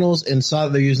signals and saw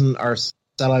that they're using our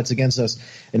satellites against us.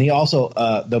 And he also,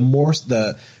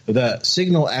 the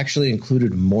signal actually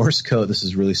included Morse code. This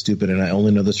is really stupid, and I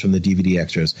only know this from the DVD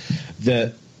extras.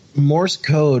 The Morse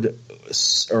code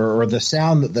or the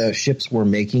sound that the ships were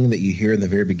making that you hear in the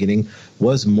very beginning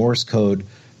was Morse code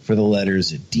for the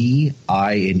letters D,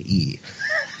 I, and E.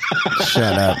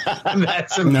 Shut up.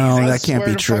 That's amazing. No, that can't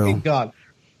be true. God.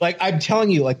 Like, I'm telling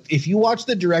you, like, if you watch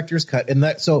the director's cut, and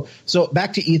that, so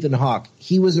back to Ethan Hawke,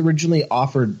 he was originally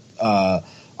offered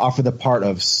the part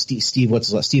of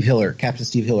Steve Hiller, Captain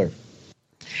Steve Hiller.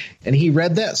 And he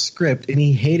read that script, and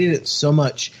he hated it so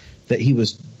much that he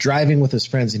was driving with his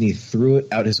friends, and he threw it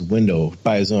out his window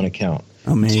by his own account.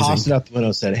 Amazing. Tossed it out the window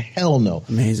and said, hell no.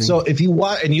 Amazing. So if you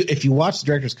watch the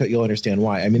director's cut, you'll understand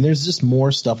why. I mean, there's just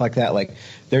more stuff like that. Like,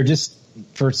 they're just,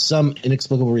 for some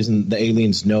inexplicable reason, the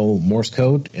aliens know Morse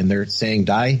code and they're saying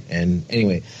die. And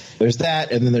anyway, there's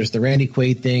that. And then there's the Randy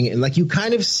Quaid thing. And like, you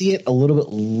kind of see it a little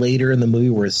bit later in the movie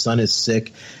where his son is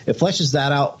sick. It fleshes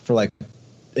that out for like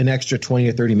an extra 20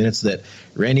 or 30 minutes that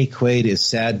Randy Quaid is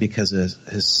sad because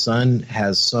his son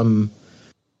has some,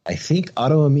 I think,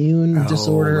 autoimmune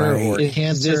disorder or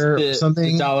cancer or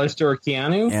something. The dollar store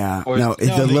Keanu? Yeah.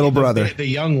 The little brother. The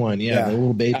young one. Yeah. The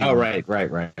little baby. Oh, right.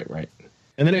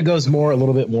 And then it goes a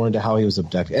little bit more into how he was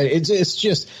abducted. It's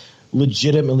just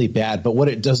legitimately bad. But what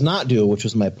it does not do, which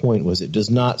was my point, was it does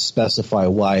not specify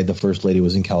why the first lady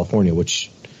was in California, which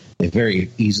they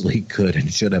very easily could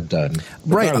and should have done.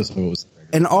 Right.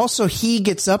 And also, he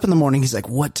gets up in the morning. He's like,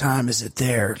 "What time is it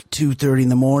there? 2:30 in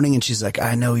the morning." And she's like,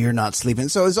 "I know you're not sleeping."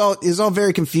 So it's all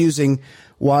very confusing.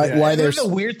 Why there's a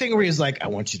weird thing where he's like, "I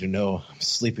want you to know, I'm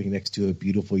sleeping next to a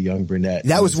beautiful young brunette."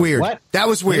 That was weird. Like, what? That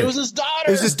was weird. It was his daughter.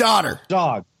 It was his daughter.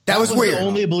 Dog. That was weird. The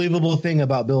only believable thing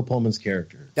about Bill Pullman's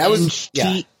character.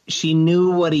 She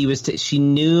knew what he was. She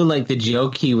knew like the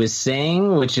joke he was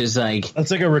saying, which is like that's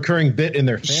like a recurring bit in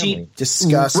their family.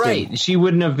 Disgusting. Right? She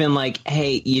wouldn't have been like,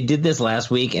 "Hey, you did this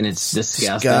last week, and it's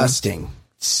disgusting."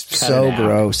 Disgusting. So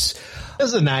gross. It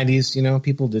was the 90s.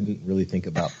 People didn't really think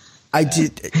about.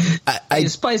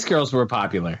 Spice Girls were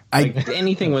popular.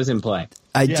 Anything was in play.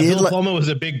 Bill Pullman was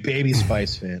a big Baby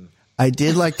Spice fan. I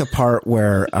did like the part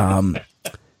where,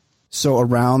 so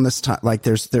around this time, like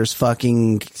there's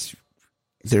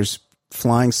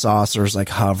flying saucers like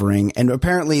hovering, and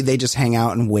apparently they just hang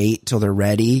out and wait till they're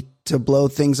ready to blow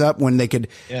things up when they could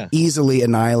easily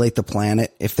annihilate the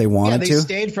planet if they wanted to. They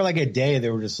stayed for like a day. They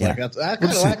were just like, I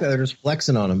kind of like that. They're just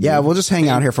flexing on them. Yeah, we'll just hang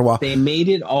out here for a while. They made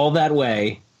it all that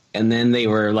way and then they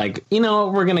were like,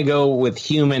 we're going to go with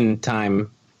human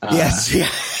time. Yes. Yeah.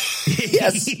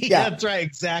 Yes. Yeah. That's right.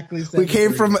 Exactly. We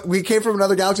came from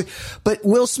another galaxy. But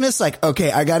Will Smith's like,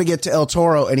 okay, I got to get to El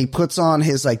Toro. And he puts on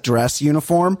his like dress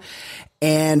uniform,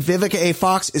 and Vivica A.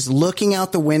 Fox is looking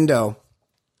out the window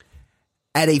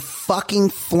at a fucking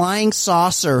flying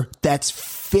saucer that's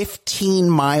 15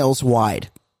 miles wide.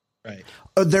 Right.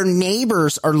 Their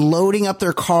neighbors are loading up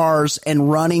their cars and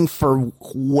running for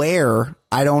where?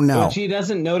 I don't know. But she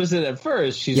doesn't notice it at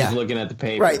first. She's just looking at the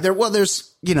paper. Right.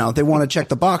 There's, they want to check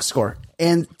the box score.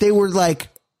 And they were like,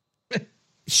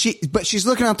 but she's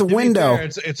looking out the window. Fair,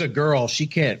 it's a girl. She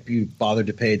can't be bothered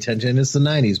to pay attention. It's the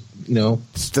 90s,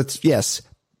 Yes.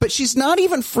 But she's not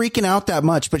even freaking out that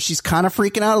much, but she's kind of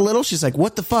freaking out a little. She's like,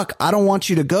 what the fuck? I don't want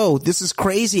you to go. This is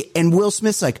crazy. And Will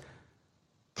Smith's like,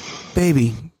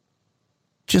 baby,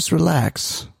 just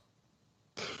relax.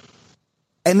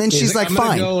 And then she's like, I'm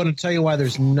fine. I'm going to go and tell you why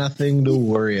there's nothing to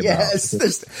worry about. Yes.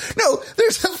 There's a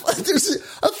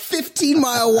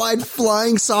 15-mile wide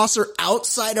flying saucer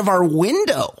outside of our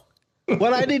window.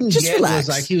 What I didn't just get relax.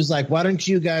 was he was like, why don't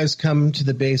you guys come to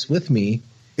the base with me?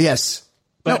 Yes.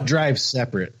 But drive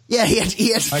separate. Yeah, he had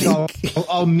to think.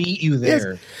 I'll meet you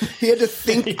there. Yes. He had to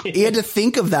think. He had to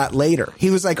think of that later. He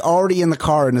was like already in the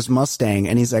car in his Mustang,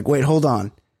 and he's like, "Wait, hold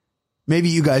on. Maybe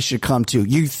you guys should come too."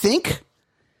 You think?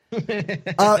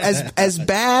 As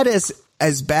bad as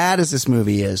this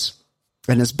movie is,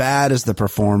 and as bad as the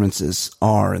performances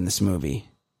are in this movie,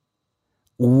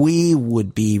 we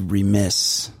would be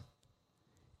remiss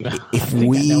if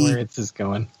we know where it's just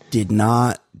going. Did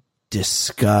not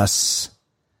discuss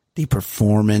the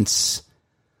performance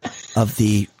of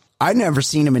I've never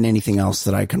seen him in anything else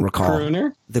that I can recall.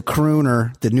 Crooner? The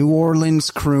crooner, the New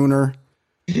Orleans crooner.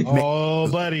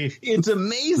 Oh, buddy. It's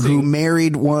amazing. Who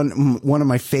married one of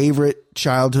my favorite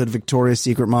childhood Victoria's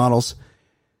Secret models,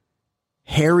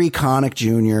 Harry Connick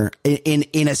Jr.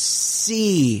 in a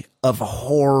sea of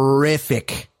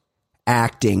horrific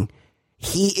acting.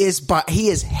 He is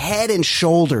head and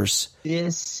shoulders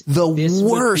this worst.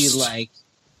 Would be like,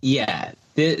 yeah,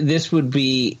 this would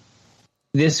be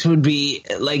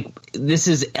like, this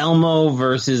is Elmo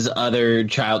versus other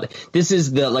child. This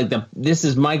is this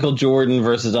is Michael Jordan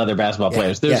versus other basketball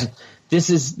players. This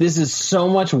is so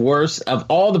much worse. Of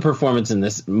all the performance in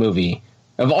this movie,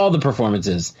 of all the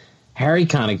performances, Harry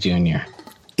Connick Jr.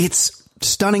 It's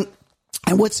stunning.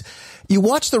 And you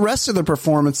watch the rest of the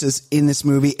performances in this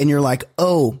movie and you're like,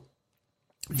 oh,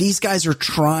 these guys are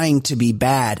trying to be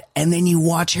bad. And then you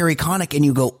watch Harry Connick and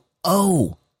you go,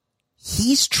 oh,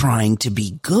 he's trying to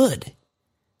be good.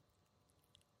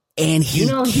 And he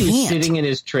can't. He was sitting in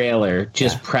his trailer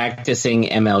just practicing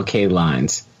MLK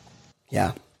lines.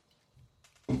 Yeah.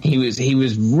 He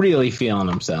was really feeling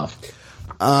himself.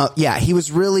 He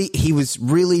was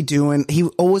really doing, he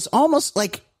was almost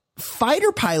like,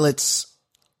 fighter pilots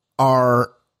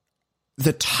are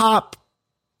the top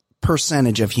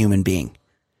percentage of human being.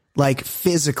 Like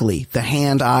physically, the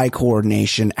hand-eye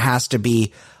coordination has to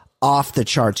be off the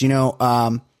charts.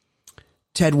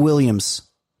 Ted Williams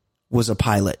was a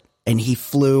pilot, and he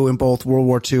flew in both World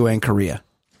War II and Korea.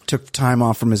 Took time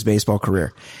off from his baseball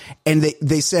career. And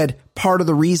they said part of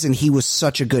the reason he was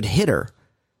such a good hitter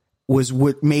was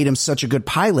what made him such a good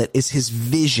pilot is his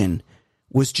vision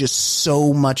was just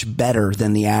so much better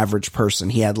than the average person.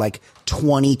 He had like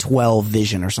 20/12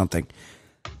 vision or something.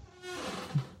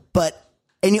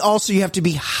 And you have to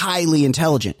be highly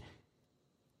intelligent.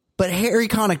 But Harry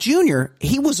Connick Jr.,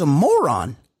 he was a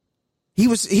moron. He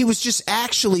was just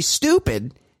actually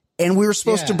stupid. And we were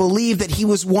supposed to believe that he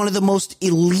was one of the most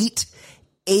elite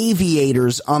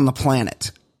aviators on the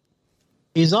planet.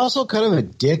 He's also kind of a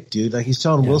dick, dude. Like, he's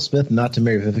telling Will Smith not to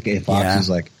marry Vivica A. Fox. He's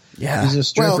like, he's a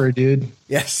stripper, dude.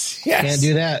 Yes. Can't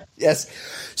do that. Yes.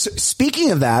 So speaking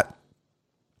of that,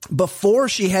 before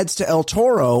she heads to El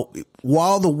Toro,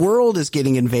 while the world is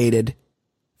getting invaded,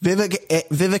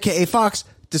 Vivica A. Fox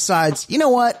decides, you know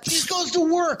what? She goes to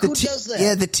work. Who does that?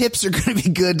 Yeah, the tips are going to be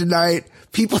good tonight.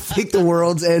 People think the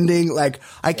world's ending. Like,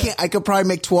 I could probably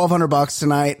make $1,200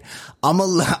 tonight. I'm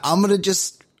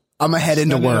gonna head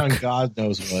into work. On God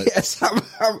knows what. Yes,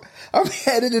 I'm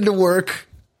headed into work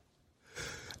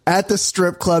at the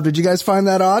strip club. Did you guys find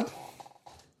that odd?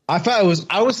 I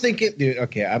was thinking, dude,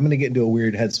 okay, I'm going to get into a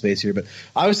weird headspace here, but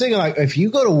I was thinking, like, if you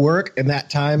go to work in that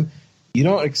time, you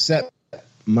don't accept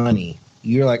money.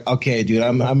 You're like, okay, dude,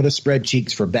 I'm going to spread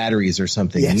cheeks for batteries or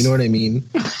something. Yes. You know what I mean?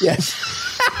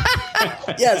 Yes.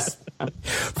 Yes.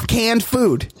 Canned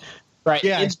food. Right.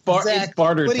 Yeah, it's barter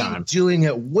what time.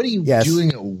 What are you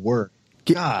doing at work?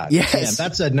 God, yes,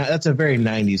 man, that's a very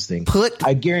 90s thing.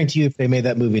 I guarantee you, if they made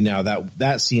that movie now,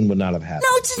 that scene would not have happened.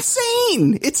 No, it's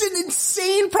insane. It's an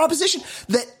insane proposition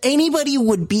that anybody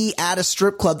would be at a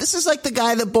strip club. This is like the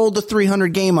guy that bowled the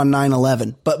 300 game on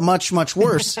 9/11, but much, much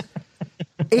worse.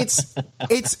 It's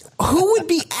who would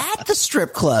be at the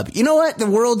strip club? You know what? The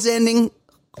world's ending.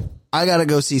 I gotta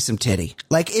go see some titty.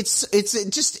 Like it's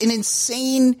just an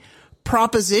insane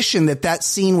proposition that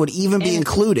scene would even be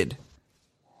included.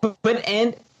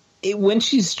 When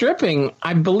she's stripping,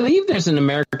 I believe there's an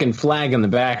American flag in the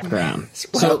background.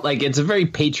 So, like, it's a very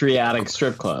patriotic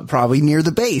strip club. Probably near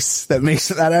the base. That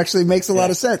actually makes a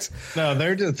lot of sense. No,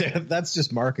 that's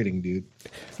just marketing, dude.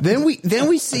 Then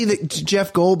we see that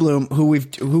Jeff Goldblum,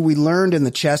 who we learned in the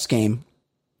chess game.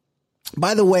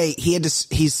 By the way,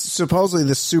 he's supposedly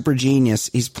the super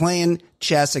genius. He's playing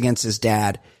chess against his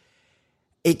dad.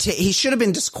 He should have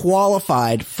been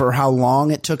disqualified for how long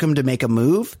it took him to make a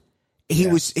move.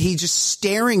 He's just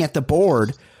staring at the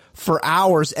board for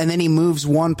hours, and then he moves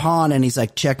one pawn and he's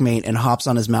like, checkmate, and hops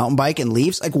on his mountain bike and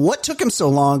leaves. Like, what took him so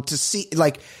long to see?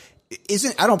 Like,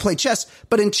 I don't play chess,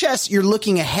 but in chess, you're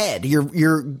looking ahead.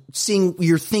 You're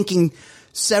thinking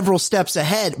several steps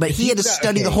ahead, but he had to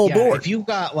study the whole board. If you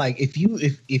got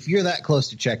if you're that close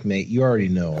to checkmate, you already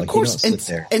know. Like, of course, you don't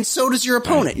sit there. And so does your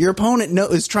opponent. Your opponent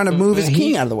is trying to move his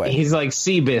king out of the way. He's like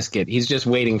Seabiscuit. He's just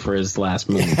waiting for his last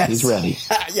move. Yes. He's ready.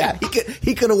 Yeah,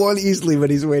 he could have won easily, but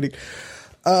he's waiting.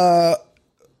 What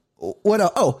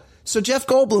else? Oh, so Jeff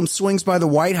Goldblum swings by the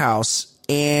White House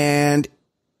and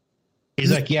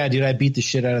he's like, yeah, dude, I beat the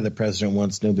shit out of the president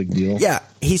once. No big deal. Yeah.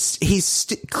 He's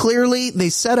clearly, they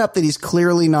set up that he's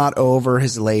clearly not over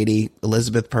his lady,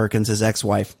 Elizabeth Perkins, his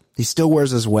ex-wife. He still wears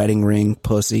his wedding ring,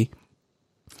 pussy.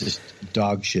 Just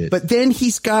dog shit. But then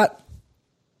he's got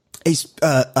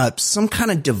some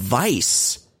kind of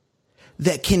device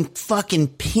that can fucking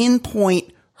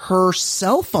pinpoint her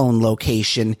cell phone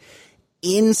location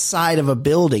inside of a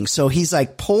building. So he's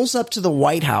like, pulls up to the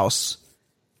White House.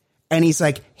 And he's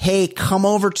like, hey, come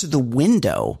over to the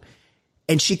window.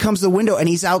 And she comes to the window and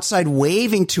he's outside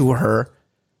waving to her.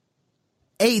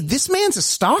 Hey, this man's a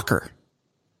stalker.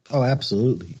 Oh,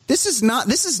 absolutely. This is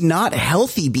not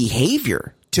healthy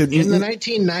behavior. In the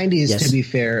 1990s, yes. To be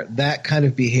fair, that kind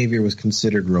of behavior was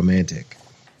considered romantic.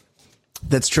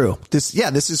 That's true. This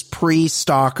is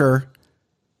pre-stalker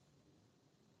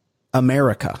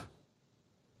America.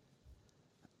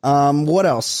 What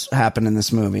else happened in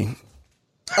this movie?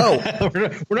 Oh,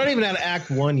 we're not even at Act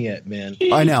 1 yet, man.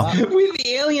 I know.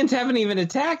 The aliens haven't even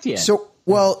attacked yet.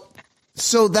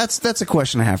 So that's a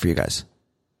question I have for you guys.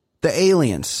 The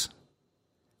aliens,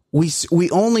 we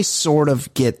only sort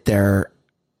of get their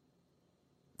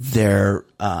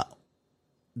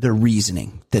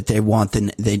reasoning that they want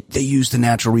they use the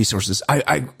natural resources.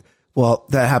 Well,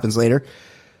 that happens later,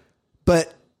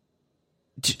 but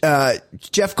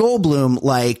Jeff Goldblum,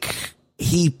 like,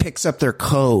 he picks up their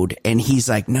code and he's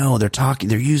like, no,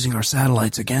 they're using our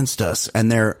satellites against us,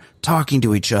 and they're talking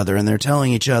to each other and they're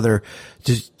telling each other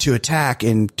to attack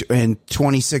in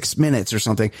 26 minutes or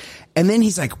something. And then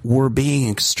he's like, we're being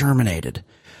exterminated.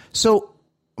 So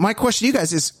my question to you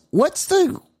guys is, what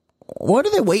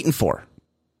are they waiting for?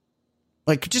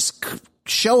 Like, just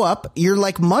show up. You're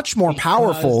like much more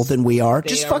powerful than we are.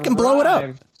 Just fucking blow it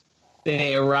up.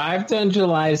 They arrived on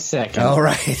July 2nd. All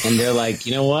right. And they're like,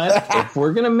 you know what? If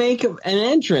we're going to make an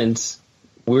entrance,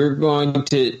 we're going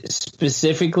to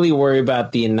specifically worry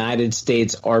about the United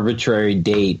States arbitrary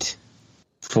date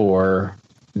for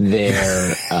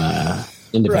their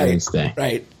Independence Day.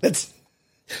 Right. That's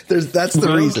the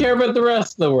reason. We don't care about the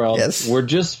rest of the world. Yes. We're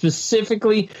just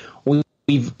specifically,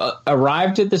 we've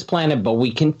arrived at this planet, but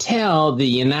we can tell the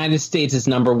United States is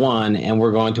number one, and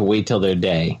we're going to wait till their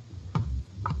day.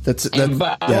 And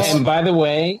by the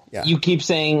way, You keep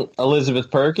saying Elizabeth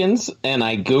Perkins, and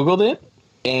I Googled it,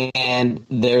 and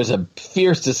there's a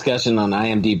fierce discussion on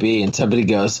IMDb, and somebody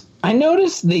goes, I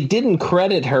noticed they didn't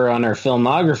credit her on her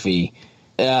filmography.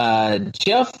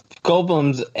 Jeff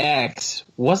Goldblum's ex,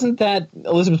 wasn't that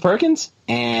Elizabeth Perkins?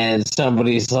 And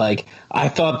somebody's like, I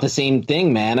thought the same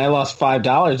thing, man. I lost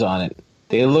 $5 on it.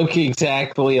 They look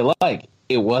exactly alike.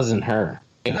 It wasn't her.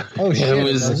 Oh, shit, it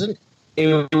wasn't?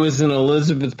 It was an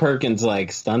Elizabeth Perkins,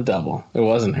 like, stunt double. It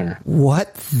wasn't her.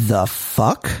 What the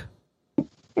fuck?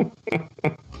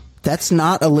 That's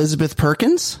not Elizabeth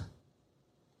Perkins?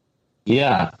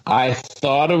 Yeah, I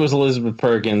thought it was Elizabeth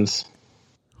Perkins.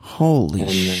 Holy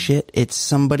shit. It's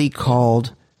somebody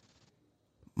called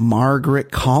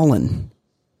Margaret Collin.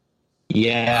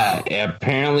 Yeah,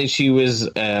 apparently she was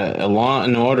a Law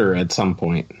and Order at some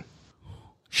point.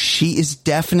 She is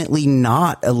definitely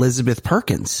not Elizabeth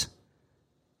Perkins.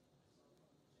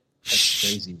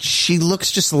 crazy. She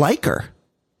looks just like her.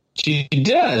 She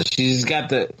does. She's got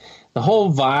the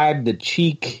whole vibe, the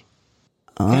cheek.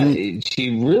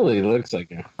 She really looks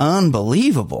like her.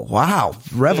 Unbelievable. Wow.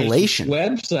 Revelation. There's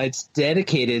websites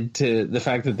dedicated to the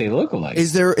fact that they look alike.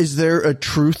 Is there a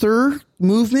truther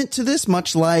movement to this,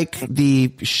 much like the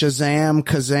Shazam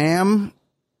Kazam?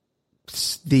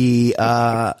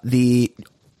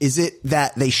 Is it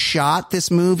that they shot this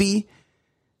movie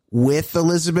with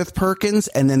Elizabeth Perkins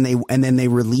and then they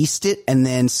released it and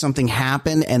then something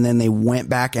happened and then they went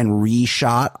back and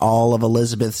reshot all of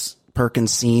Elizabeth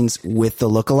Perkins scenes with the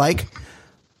lookalike?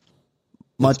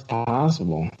 Much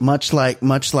possible. Much like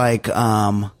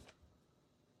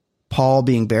Paul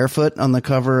being barefoot on the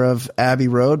cover of Abbey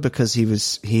Road because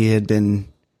he had been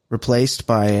replaced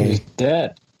by He's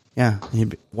dead. Yeah.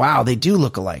 Wow, they do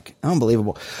look alike.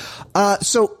 Unbelievable.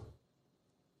 So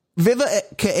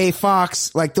Vivica A.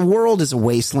 Fox, like, the world is a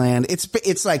wasteland.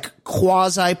 It's like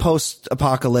quasi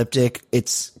post-apocalyptic.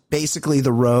 It's basically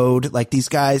The Road. Like, these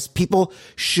guys, people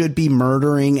should be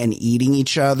murdering and eating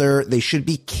each other. They should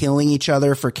be killing each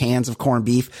other for cans of corned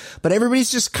beef. But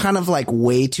everybody's just kind of like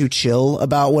way too chill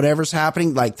about whatever's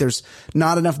happening. Like, there's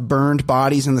not enough burned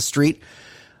bodies in the street.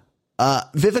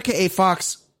 Vivica A.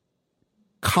 Fox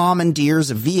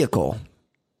commandeers a vehicle.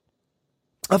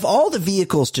 Of all the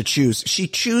vehicles to choose, she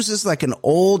chooses like an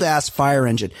old ass fire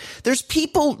engine. There's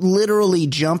people literally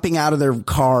jumping out of their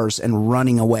cars and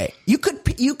running away. You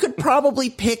could probably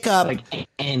pick up like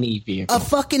any vehicle, a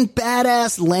fucking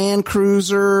badass Land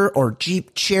Cruiser or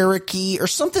Jeep Cherokee or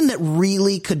something that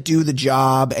really could do the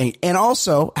job and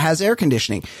also has air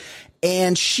conditioning.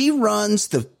 And she runs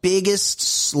the biggest,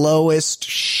 slowest,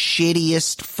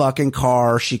 shittiest fucking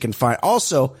car she can find.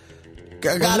 Also,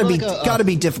 gotta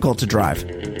be difficult to drive.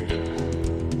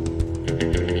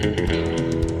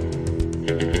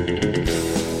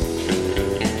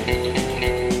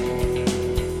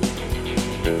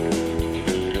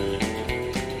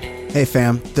 Hey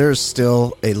fam, there's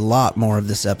still a lot more of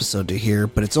this episode to hear,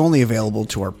 but it's only available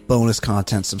to our bonus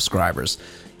content subscribers.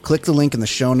 Click the link in the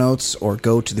show notes or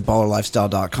go to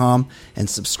theballerlifestyle.com and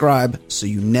subscribe so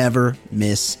you never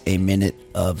miss a minute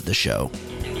of the show.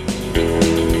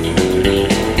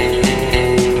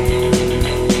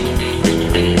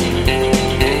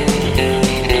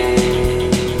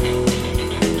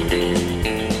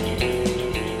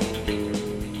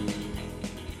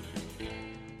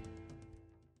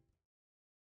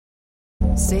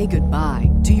 Say goodbye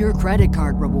to your credit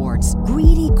card rewards.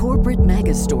 Greedy corporate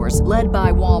mega stores, led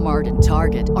by Walmart and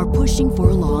Target, are pushing for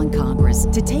a law in Congress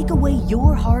to take away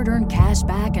your hard-earned cash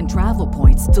back and travel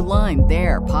points to line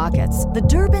their pockets. The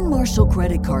Durbin-Marshall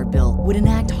credit card bill would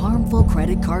enact harmful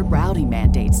credit card routing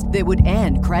mandates that would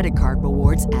end credit card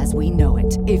rewards as we know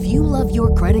it. If you love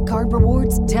your credit card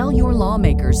rewards, tell your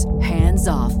lawmakers, hands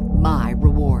off my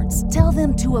rewards. Tell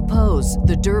them to oppose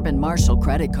the Durbin-Marshall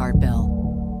credit card bill.